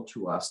accessible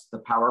to us the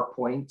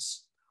PowerPoints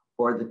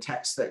or the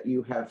text that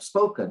you have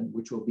spoken,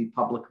 which will be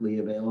publicly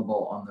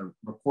available on the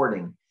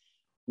recording,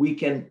 we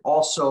can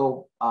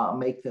also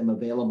make them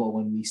available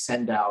when we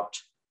send out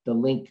the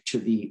link to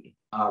the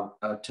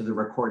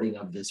recording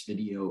of this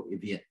video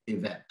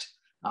event.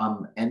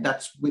 And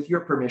that's with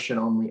your permission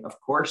only, of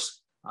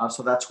course.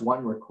 So that's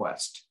one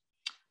request.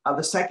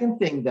 The second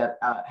thing that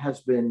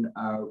has been,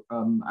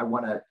 I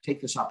want to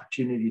take this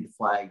opportunity to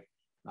flag,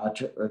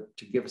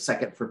 to give a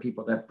second for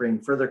people to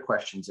bring further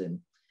questions in,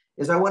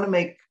 is I want to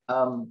make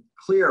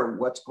clear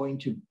what's going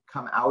to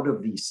come out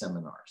of these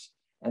seminars.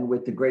 And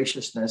with the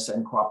graciousness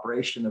and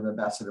cooperation of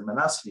Ambassador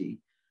Manasvi,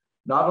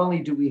 not only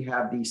do we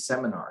have these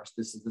seminars,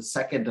 this is the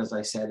second, as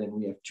I said, and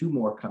we have 2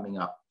 more coming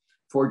up,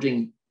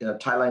 Forging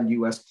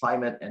Thailand-US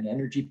Climate and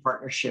Energy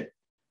Partnership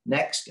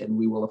next, and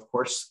we will, of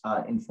course,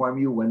 inform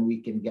you when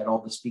we can get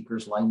all the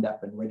speakers lined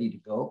up and ready to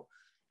go.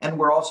 And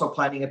we're also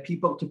planning a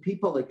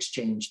people-to-people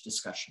exchange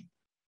discussion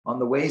on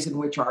the ways in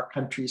which our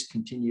countries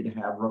continue to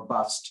have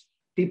robust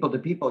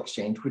people-to-people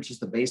exchange, which is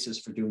the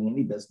basis for doing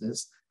any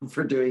business,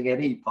 for doing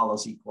any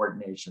policy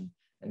coordination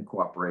and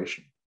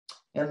cooperation.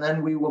 And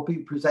then we will be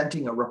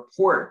presenting a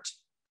report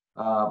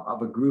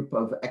of a group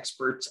of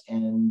experts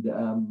and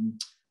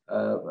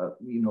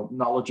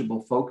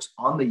knowledgeable folks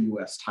on the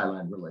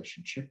US-Thailand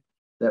relationship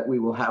that we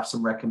will have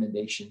some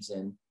recommendations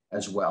in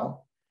as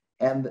well.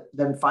 And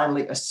then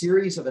finally, a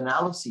series of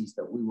analyses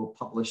that we will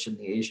publish in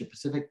the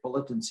Asia-Pacific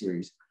Bulletin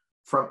series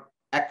from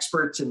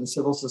experts in the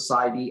civil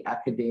society,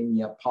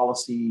 academia,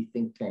 policy,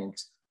 think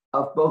tanks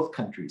of both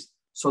countries,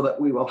 so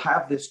that we will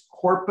have this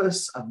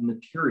corpus of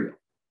material,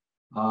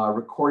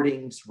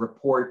 recordings,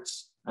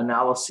 reports,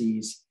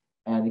 analyses,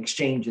 and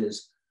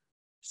exchanges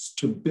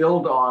to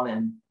build on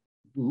and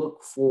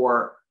look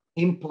for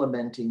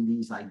implementing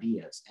these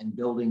ideas and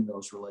building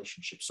those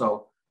relationships.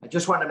 So I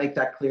just want to make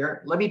that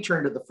clear. Let me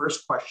turn to the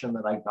first question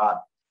that I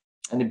got,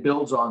 and it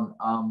builds on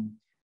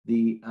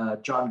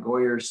John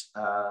Goyer's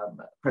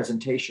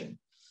presentation.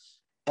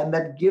 And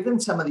that given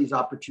some of these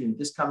opportunities,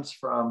 this comes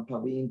from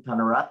Paveen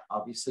Thanarat,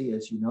 obviously,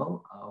 as you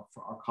know,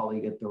 for our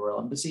colleague at the Royal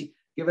Embassy,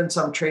 given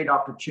some trade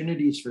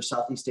opportunities for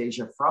Southeast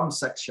Asia from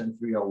Section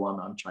 301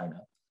 on China,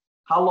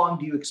 how long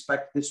do you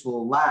expect this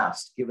will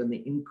last, given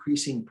the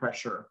increasing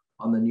pressure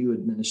on the new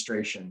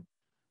administration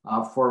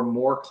for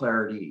more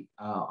clarity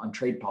on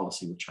trade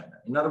policy with China?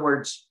 In other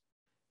words,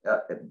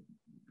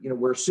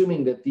 we're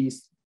assuming that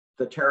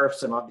the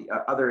tariffs and all the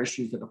other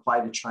issues that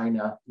apply to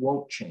China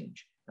won't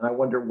change. And I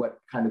wonder what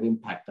kind of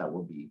impact that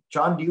will be.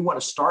 John, do you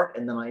want to start?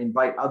 And then I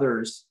invite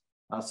others,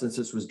 since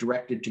this was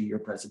directed to your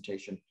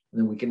presentation,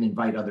 and then we can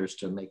invite others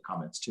to make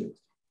comments too.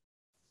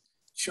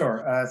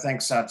 Sure,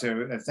 thanks,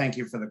 Satu. Thank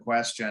you for the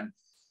question.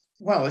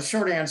 Well, the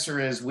short answer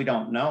is we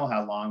don't know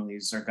how long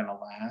these are going to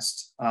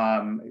last.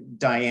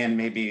 Diane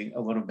may be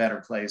a little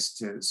better placed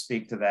to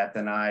speak to that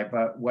than I,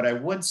 but what I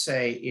would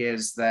say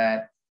is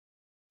that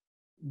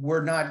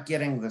we're not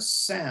getting the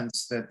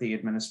sense that the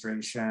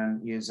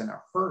administration is in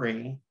a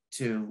hurry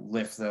to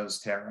lift those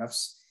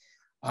tariffs.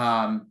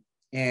 Although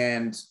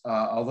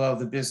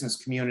the business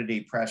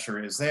community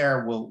pressure is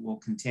there, we'll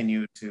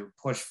continue to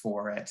push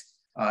for it.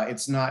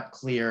 It's not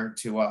clear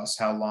to us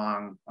how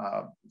long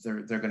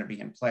they're going to be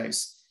in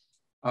place.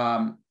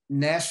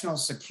 National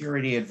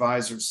Security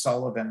Advisor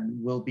Sullivan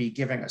will be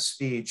giving a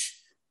speech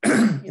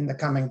in the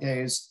coming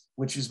days,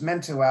 which is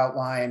meant to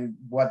outline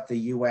what the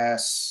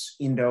US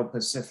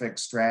Indo-Pacific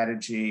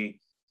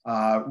strategy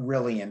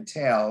really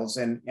entails.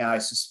 And I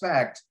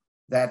suspect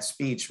that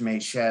speech may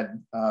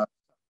shed light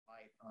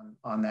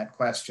on that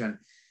question.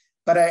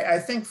 But I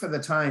think for the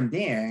time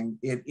being,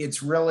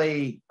 it's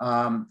really,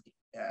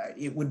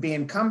 it would be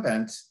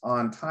incumbent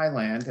on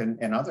Thailand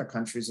and other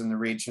countries in the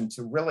region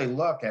to really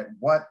look at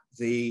what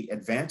the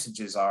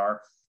advantages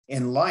are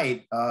in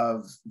light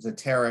of the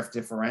tariff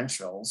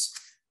differentials,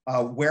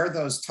 where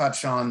those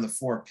touch on the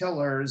 4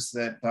 pillars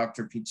that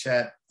Dr.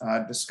 Pichette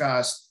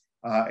discussed,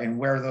 and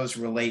where those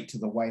relate to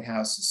the White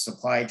House's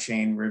supply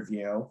chain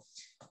review.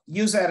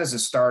 Use that as a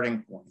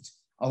starting point.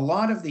 A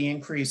lot of the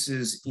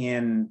increases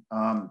in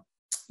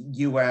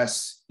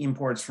US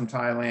imports from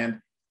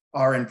Thailand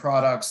are in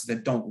products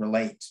that don't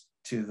relate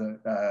to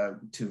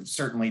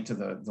certainly to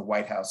the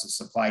White House's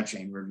supply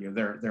chain review.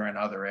 They're in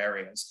other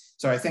areas.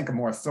 So I think a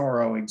more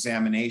thorough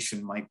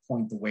examination might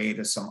point the way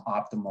to some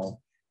optimal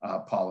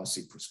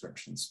policy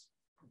prescriptions.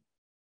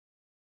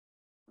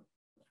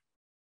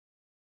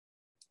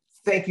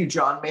 Thank you,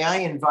 John. May I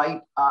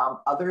invite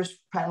others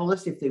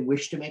panelists, if they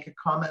wish to make a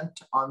comment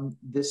on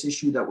this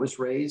issue that was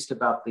raised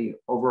about the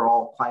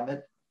overall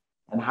climate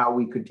and how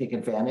we could take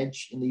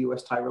advantage in the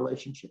US-Thai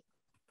relationship?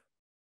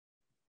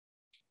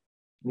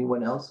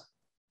 Anyone else?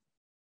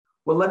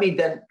 Well, let me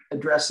then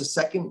address a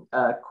second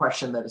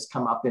question that has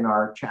come up in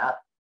our chat.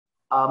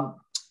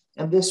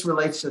 And this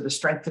relates to the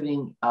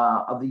strengthening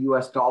of the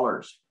US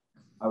dollars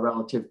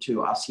relative to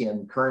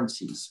ASEAN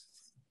currencies.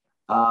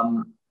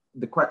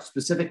 The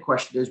specific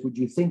question is, would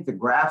you think the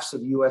graphs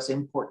of US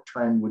import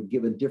trend would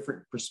give a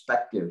different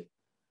perspective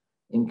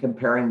in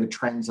comparing the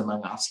trends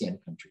among ASEAN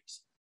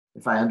countries?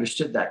 If I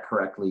understood that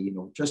correctly,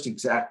 just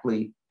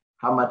exactly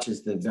how much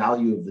is the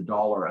value of the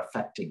dollar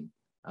affecting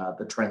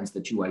the trends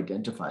that you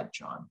identified,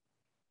 John?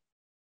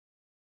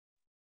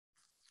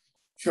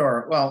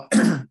 Sure. Well,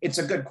 it's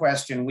a good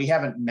question. We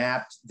haven't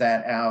mapped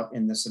that out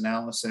in this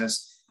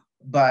analysis,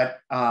 but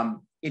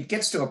it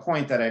gets to a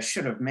point that I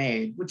should have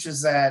made, which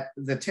is that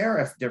the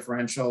tariff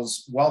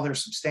differentials, while they're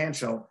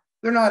substantial,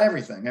 they're not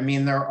everything. I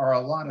mean, there are a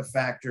lot of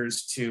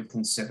factors to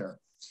consider.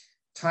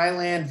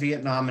 Thailand,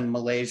 Vietnam, and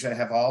Malaysia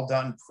have all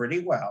done pretty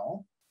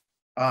well.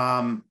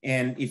 And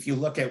if you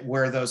look at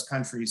where those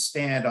countries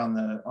stand on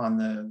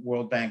the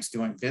World Bank's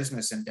Doing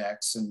Business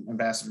Index, and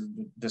Ambassador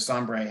de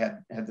Sambre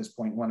had this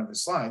point in one of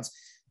his slides,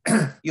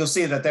 you'll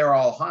see that they're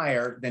all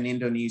higher than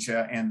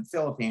Indonesia and the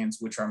Philippines,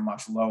 which are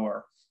much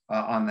lower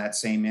on that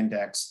same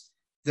index.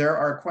 There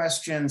are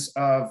questions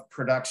of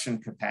production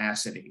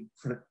capacity,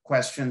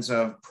 questions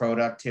of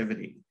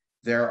productivity.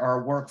 There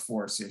are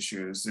workforce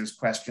issues. There's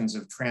questions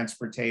of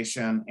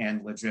transportation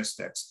and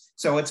logistics.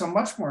 So it's a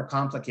much more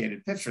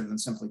complicated picture than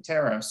simply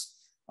tariffs.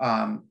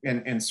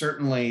 And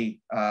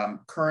certainly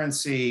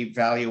currency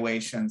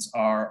valuations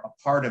are a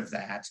part of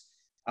that.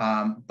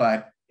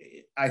 But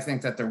I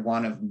think that they're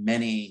one of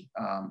many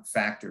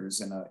factors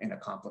in a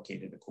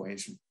complicated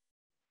equation.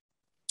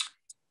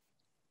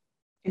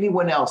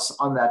 Anyone else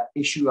on that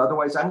issue?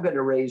 Otherwise, I'm going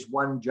to raise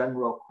one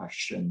general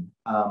question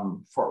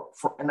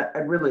and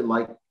I'd really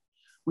like,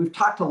 we've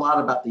talked a lot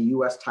about the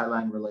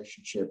US-Thailand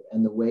relationship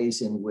and the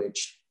ways in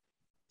which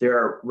there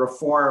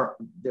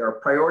are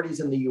priorities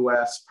in the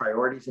US,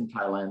 priorities in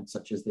Thailand,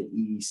 such as the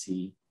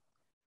EEC,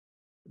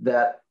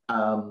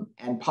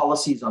 and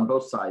policies on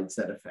both sides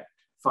that affect.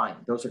 Fine,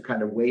 those are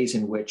kind of ways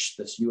in which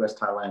this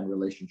US-Thailand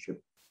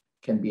relationship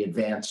can be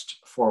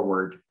advanced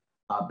forward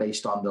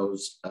based on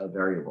those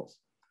variables.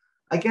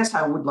 I guess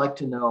I would like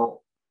to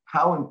know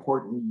how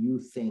important you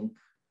think,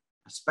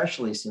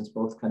 especially since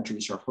both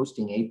countries are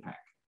hosting APEC,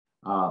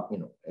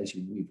 as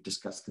we've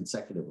discussed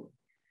consecutively,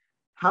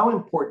 how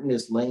important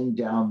is laying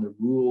down the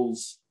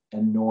rules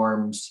and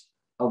norms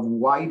of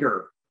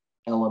wider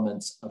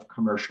elements of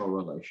commercial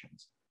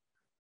relations?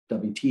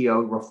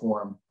 WTO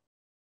reform,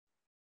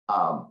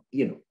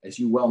 as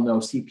you well know,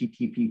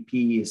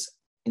 CPTPP is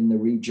in the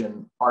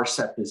region,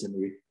 RCEP is in the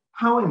region.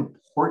 How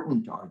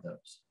important are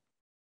those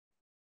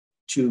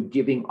to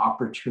giving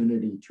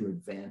opportunity to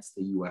advance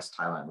the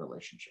US-Thailand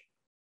relationship?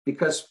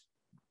 Because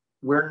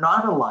we're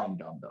not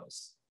aligned on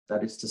those.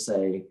 That is to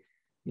say,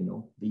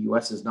 the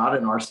US is not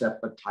in RCEP,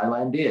 but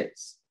Thailand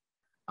is.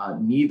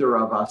 Neither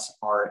of us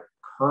are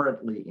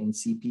currently in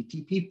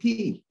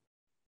CPTPP.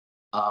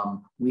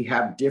 We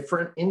have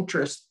different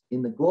interests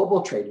in the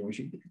global trading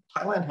regime.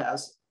 Thailand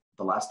has,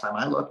 the last time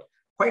I looked,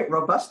 quite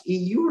robust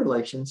EU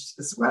relations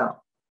as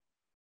well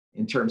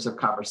in terms of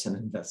commerce and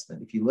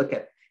investment. If you look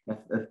at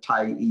the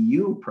Thai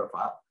EU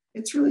profile,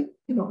 it's really,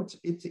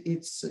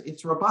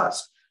 it's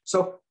robust.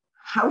 So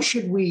how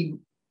should we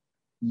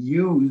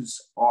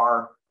use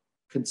our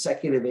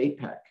consecutive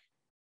APEC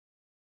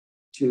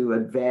to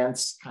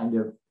advance kind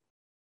of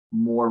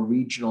more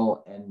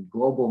regional and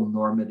global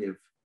normative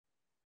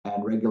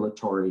and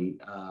regulatory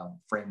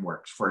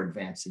frameworks for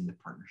advancing the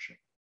partnership.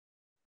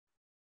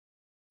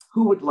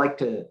 Who would like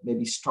to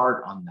maybe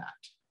start on that?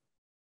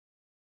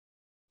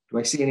 Do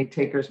I see any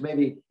takers?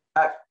 Maybe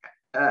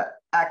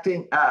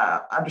Acting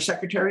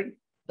Undersecretary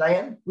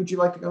Diane, would you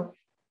like to go?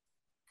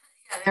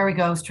 There we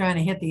go. I was trying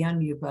to hit the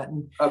unmute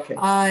button.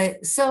 Okay.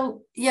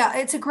 So yeah,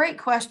 it's a great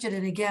question.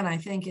 And again, I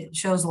think it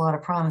shows a lot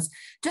of promise.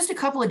 Just a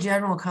couple of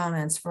general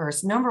comments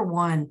first. Number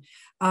one,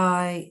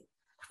 this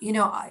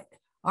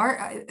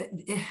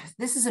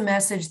is a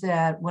message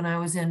that when I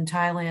was in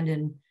Thailand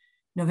in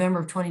November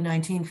of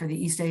 2019 for the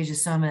East Asia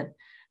Summit,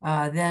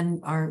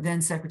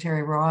 then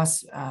Secretary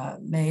Ross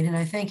made, and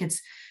I think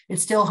it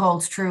still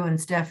holds true, and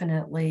it's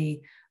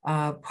definitely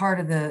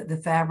part of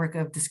the fabric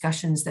of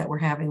discussions that we're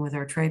having with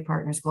our trade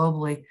partners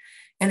globally,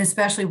 and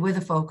especially with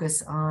a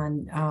focus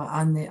on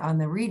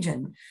the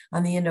region,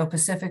 on the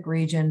Indo-Pacific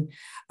region.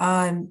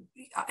 And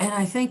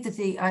I think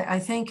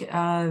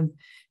that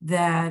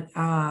that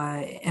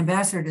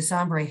Ambassador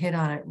Desambre hit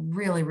on it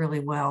really, really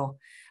well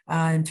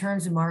in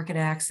terms of market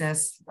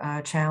access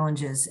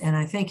challenges. And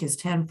I think his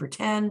 10 for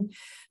 10,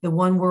 the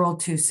one world,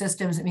 two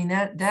systems, I mean,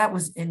 that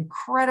was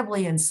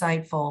incredibly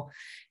insightful.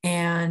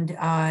 And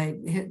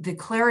the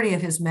clarity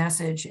of his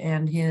message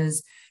and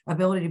his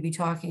ability to be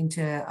talking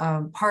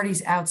to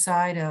parties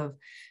outside of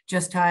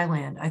just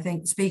Thailand, I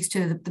think speaks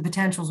to the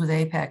potentials with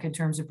APEC in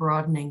terms of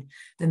broadening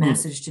the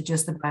message to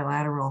just the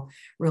bilateral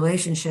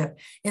relationship.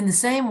 In the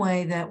same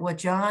way that what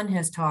John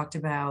has talked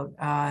about,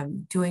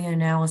 doing an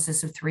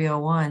analysis of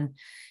 301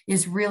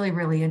 is really,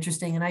 really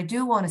interesting. And I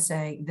do want to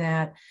say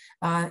that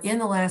in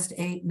the last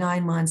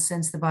 8-9 months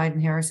since the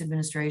Biden-Harris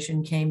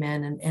administration came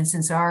in and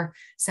since our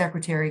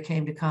secretary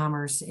came to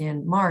Commerce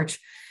in March,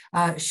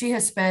 she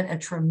has spent a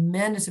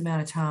tremendous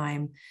amount of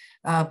time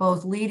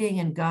both leading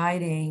and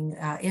guiding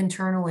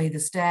internally the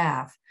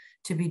staff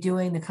to be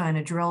doing the kind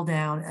of drill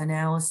down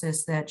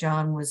analysis that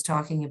John was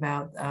talking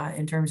about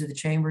in terms of the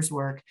chamber's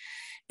work.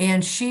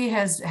 And she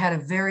has had a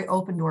very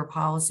open door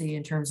policy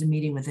in terms of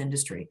meeting with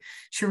industry.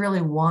 She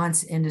really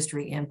wants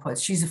industry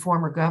inputs. She's a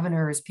former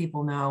governor, as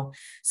people know.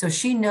 So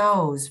she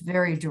knows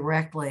very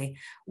directly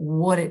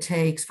what it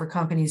takes for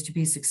companies to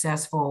be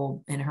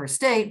successful in her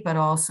state, but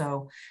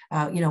also,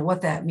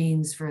 what that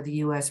means for the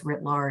US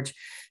writ large.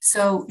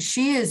 So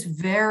she is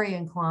very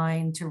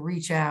inclined to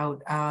reach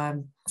out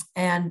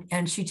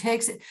and she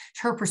takes it,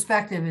 her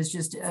perspective is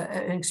just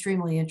an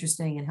extremely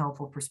interesting and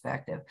helpful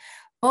perspective.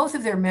 Both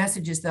of their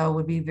messages, though,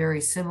 would be very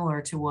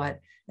similar to what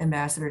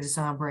Ambassador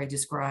Desambre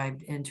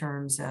described in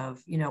terms of,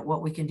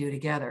 what we can do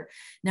together.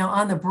 Now,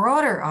 on the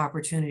broader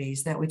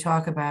opportunities that we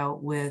talk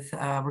about with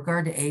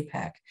regard to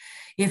APEC,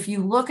 if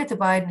you look at the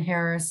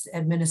Biden-Harris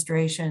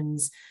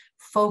administration's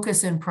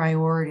focus and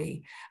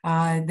priority,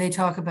 they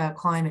talk about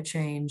climate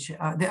change.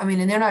 And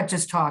they're not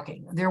just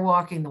talking, they're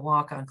walking the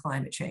walk on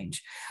climate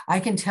change. I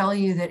can tell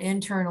you that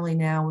internally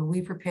now, when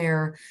we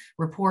prepare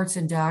reports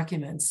and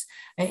documents,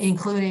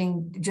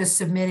 including just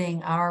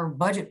submitting our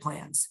budget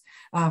plans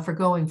for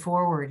going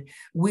forward,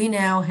 we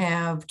now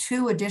have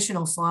 2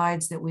 additional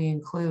slides that we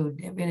include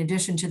in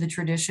addition to the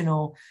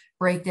traditional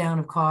breakdown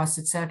of costs,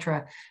 et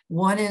cetera.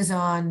 One is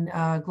on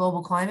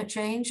global climate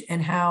change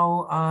and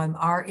how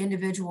our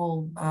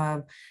individual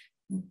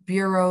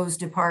bureaus,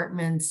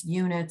 departments,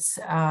 units,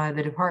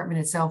 the department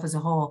itself as a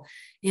whole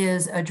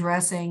is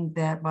addressing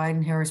that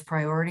Biden-Harris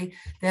priority.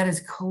 That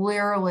is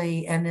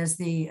clearly, and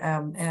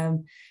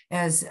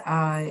as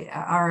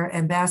our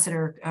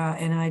ambassador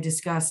and I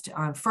discussed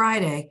on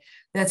Friday,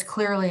 that's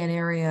clearly an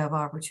area of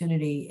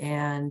opportunity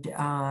and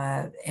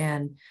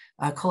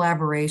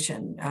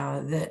collaboration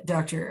that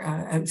that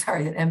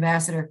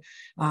Ambassador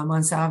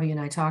Monsavi and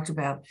I talked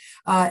about.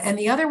 And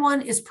the other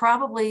one is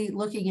probably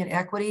looking at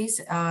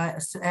equities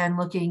and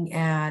looking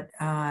at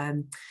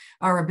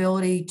our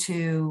ability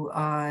to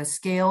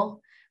scale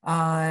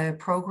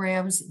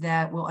programs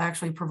that will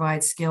actually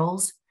provide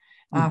skills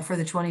for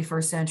the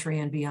 21st century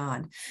and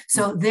beyond.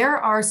 So there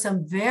are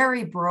some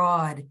very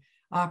broad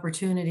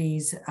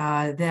opportunities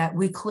that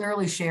we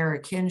clearly share a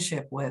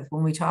kinship with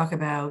when we talk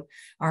about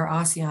our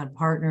ASEAN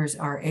partners,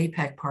 our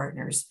APEC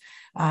partners,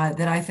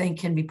 that I think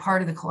can be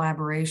part of the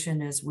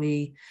collaboration as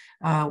we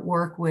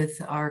work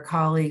with our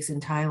colleagues in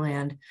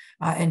Thailand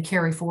and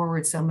carry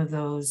forward some of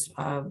those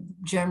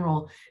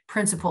general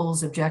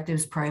principles,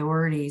 objectives,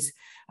 priorities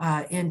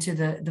into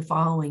the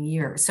following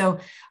year. So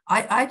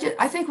I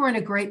think we're in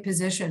a great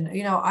position.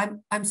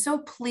 I'm so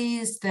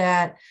pleased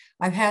that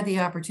I've had the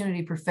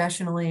opportunity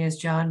professionally, as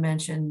John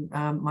mentioned,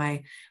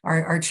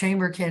 our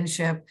chamber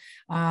kinship,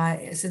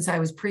 since I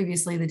was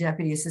previously the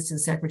Deputy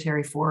Assistant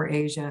Secretary for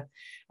Asia.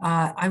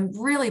 I'm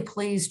really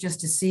pleased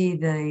just to see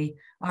the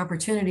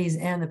opportunities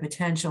and the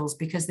potentials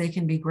because they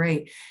can be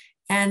great.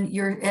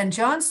 And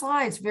John's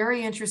slide's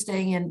very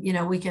interesting,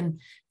 and we can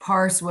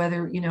parse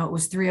whether it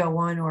was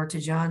 301, or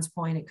to John's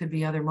point, it could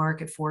be other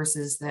market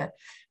forces that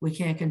we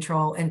can't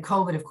control. And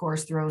COVID, of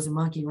course, throws a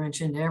monkey wrench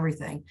into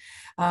everything.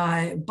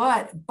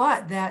 But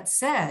that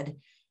said,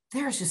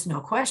 there's just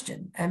no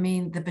question. I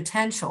mean, the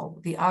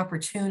potential, the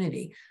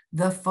opportunity,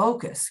 the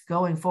focus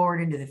going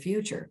forward into the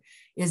future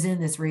is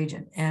in this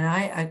region. And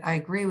I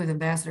agree with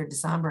Ambassador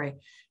Desambre.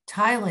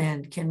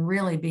 Thailand can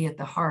really be at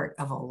the heart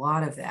of a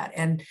lot of that.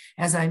 And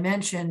as I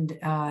mentioned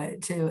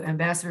to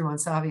Ambassador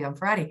Monsavi on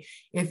Friday,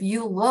 if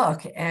you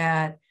look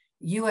at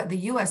the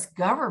US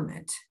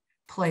government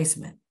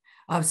placement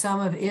of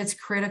some of its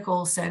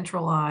critical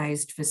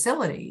centralized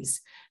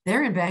facilities,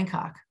 they're in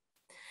Bangkok.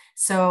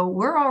 So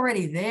we're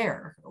already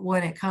there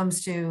when it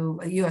comes to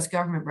a US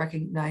government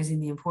recognizing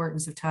the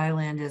importance of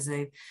Thailand as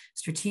a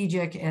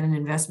strategic and an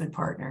investment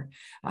partner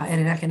and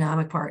an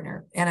economic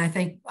partner. And I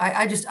think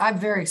I'm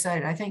very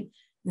excited. I think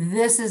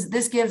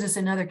this gives us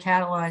another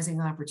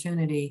catalyzing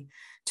opportunity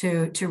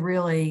to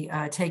really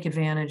take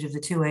advantage of the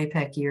 2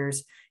 APEC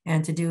years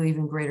and to do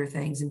even greater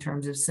things in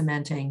terms of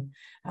cementing,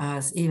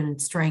 even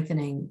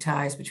strengthening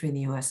ties between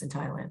the US and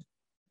Thailand.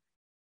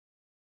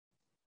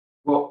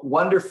 Well,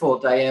 wonderful,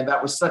 Diane.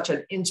 That was such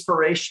an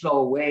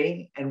inspirational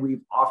way, and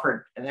we've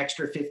offered an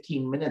extra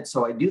 15 minutes.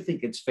 So I do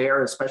think it's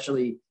fair,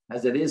 especially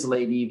as it is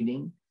late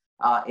evening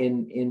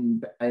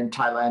in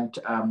Thailand.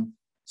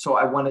 So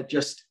I want to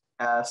just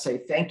say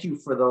thank you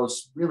for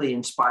those really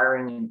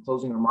inspiring and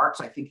closing remarks.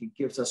 I think it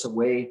gives us a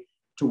way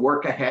to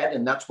work ahead,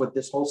 and that's what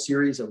this whole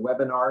series of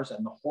webinars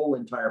and the whole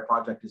entire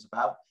project is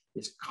about: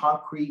 is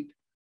concrete,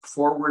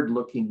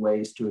 forward-looking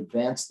ways to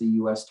advance the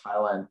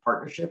US-Thailand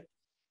partnership.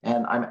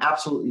 And I'm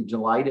absolutely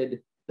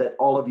delighted that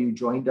all of you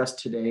joined us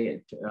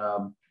today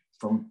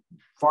from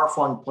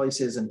far-flung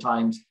places and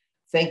times.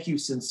 Thank you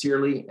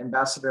sincerely,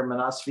 Ambassador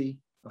Manasvi.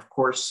 Of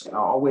course,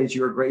 always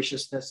your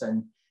graciousness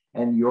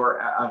and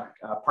your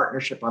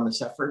partnership on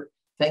this effort.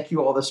 Thank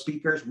you, all the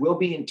speakers. We'll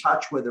be in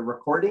touch with a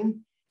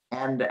recording.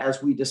 And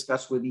as we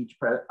discuss with each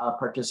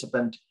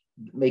participant,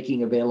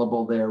 making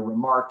available their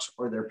remarks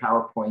or their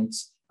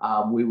PowerPoints,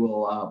 we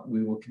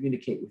will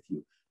communicate with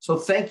you. So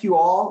thank you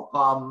all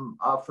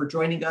for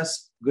joining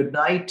us. Good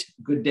night,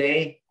 good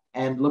day,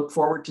 and look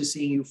forward to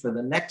seeing you for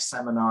the next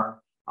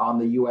seminar on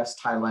the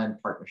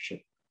US-Thailand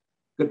partnership.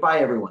 Goodbye,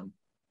 everyone.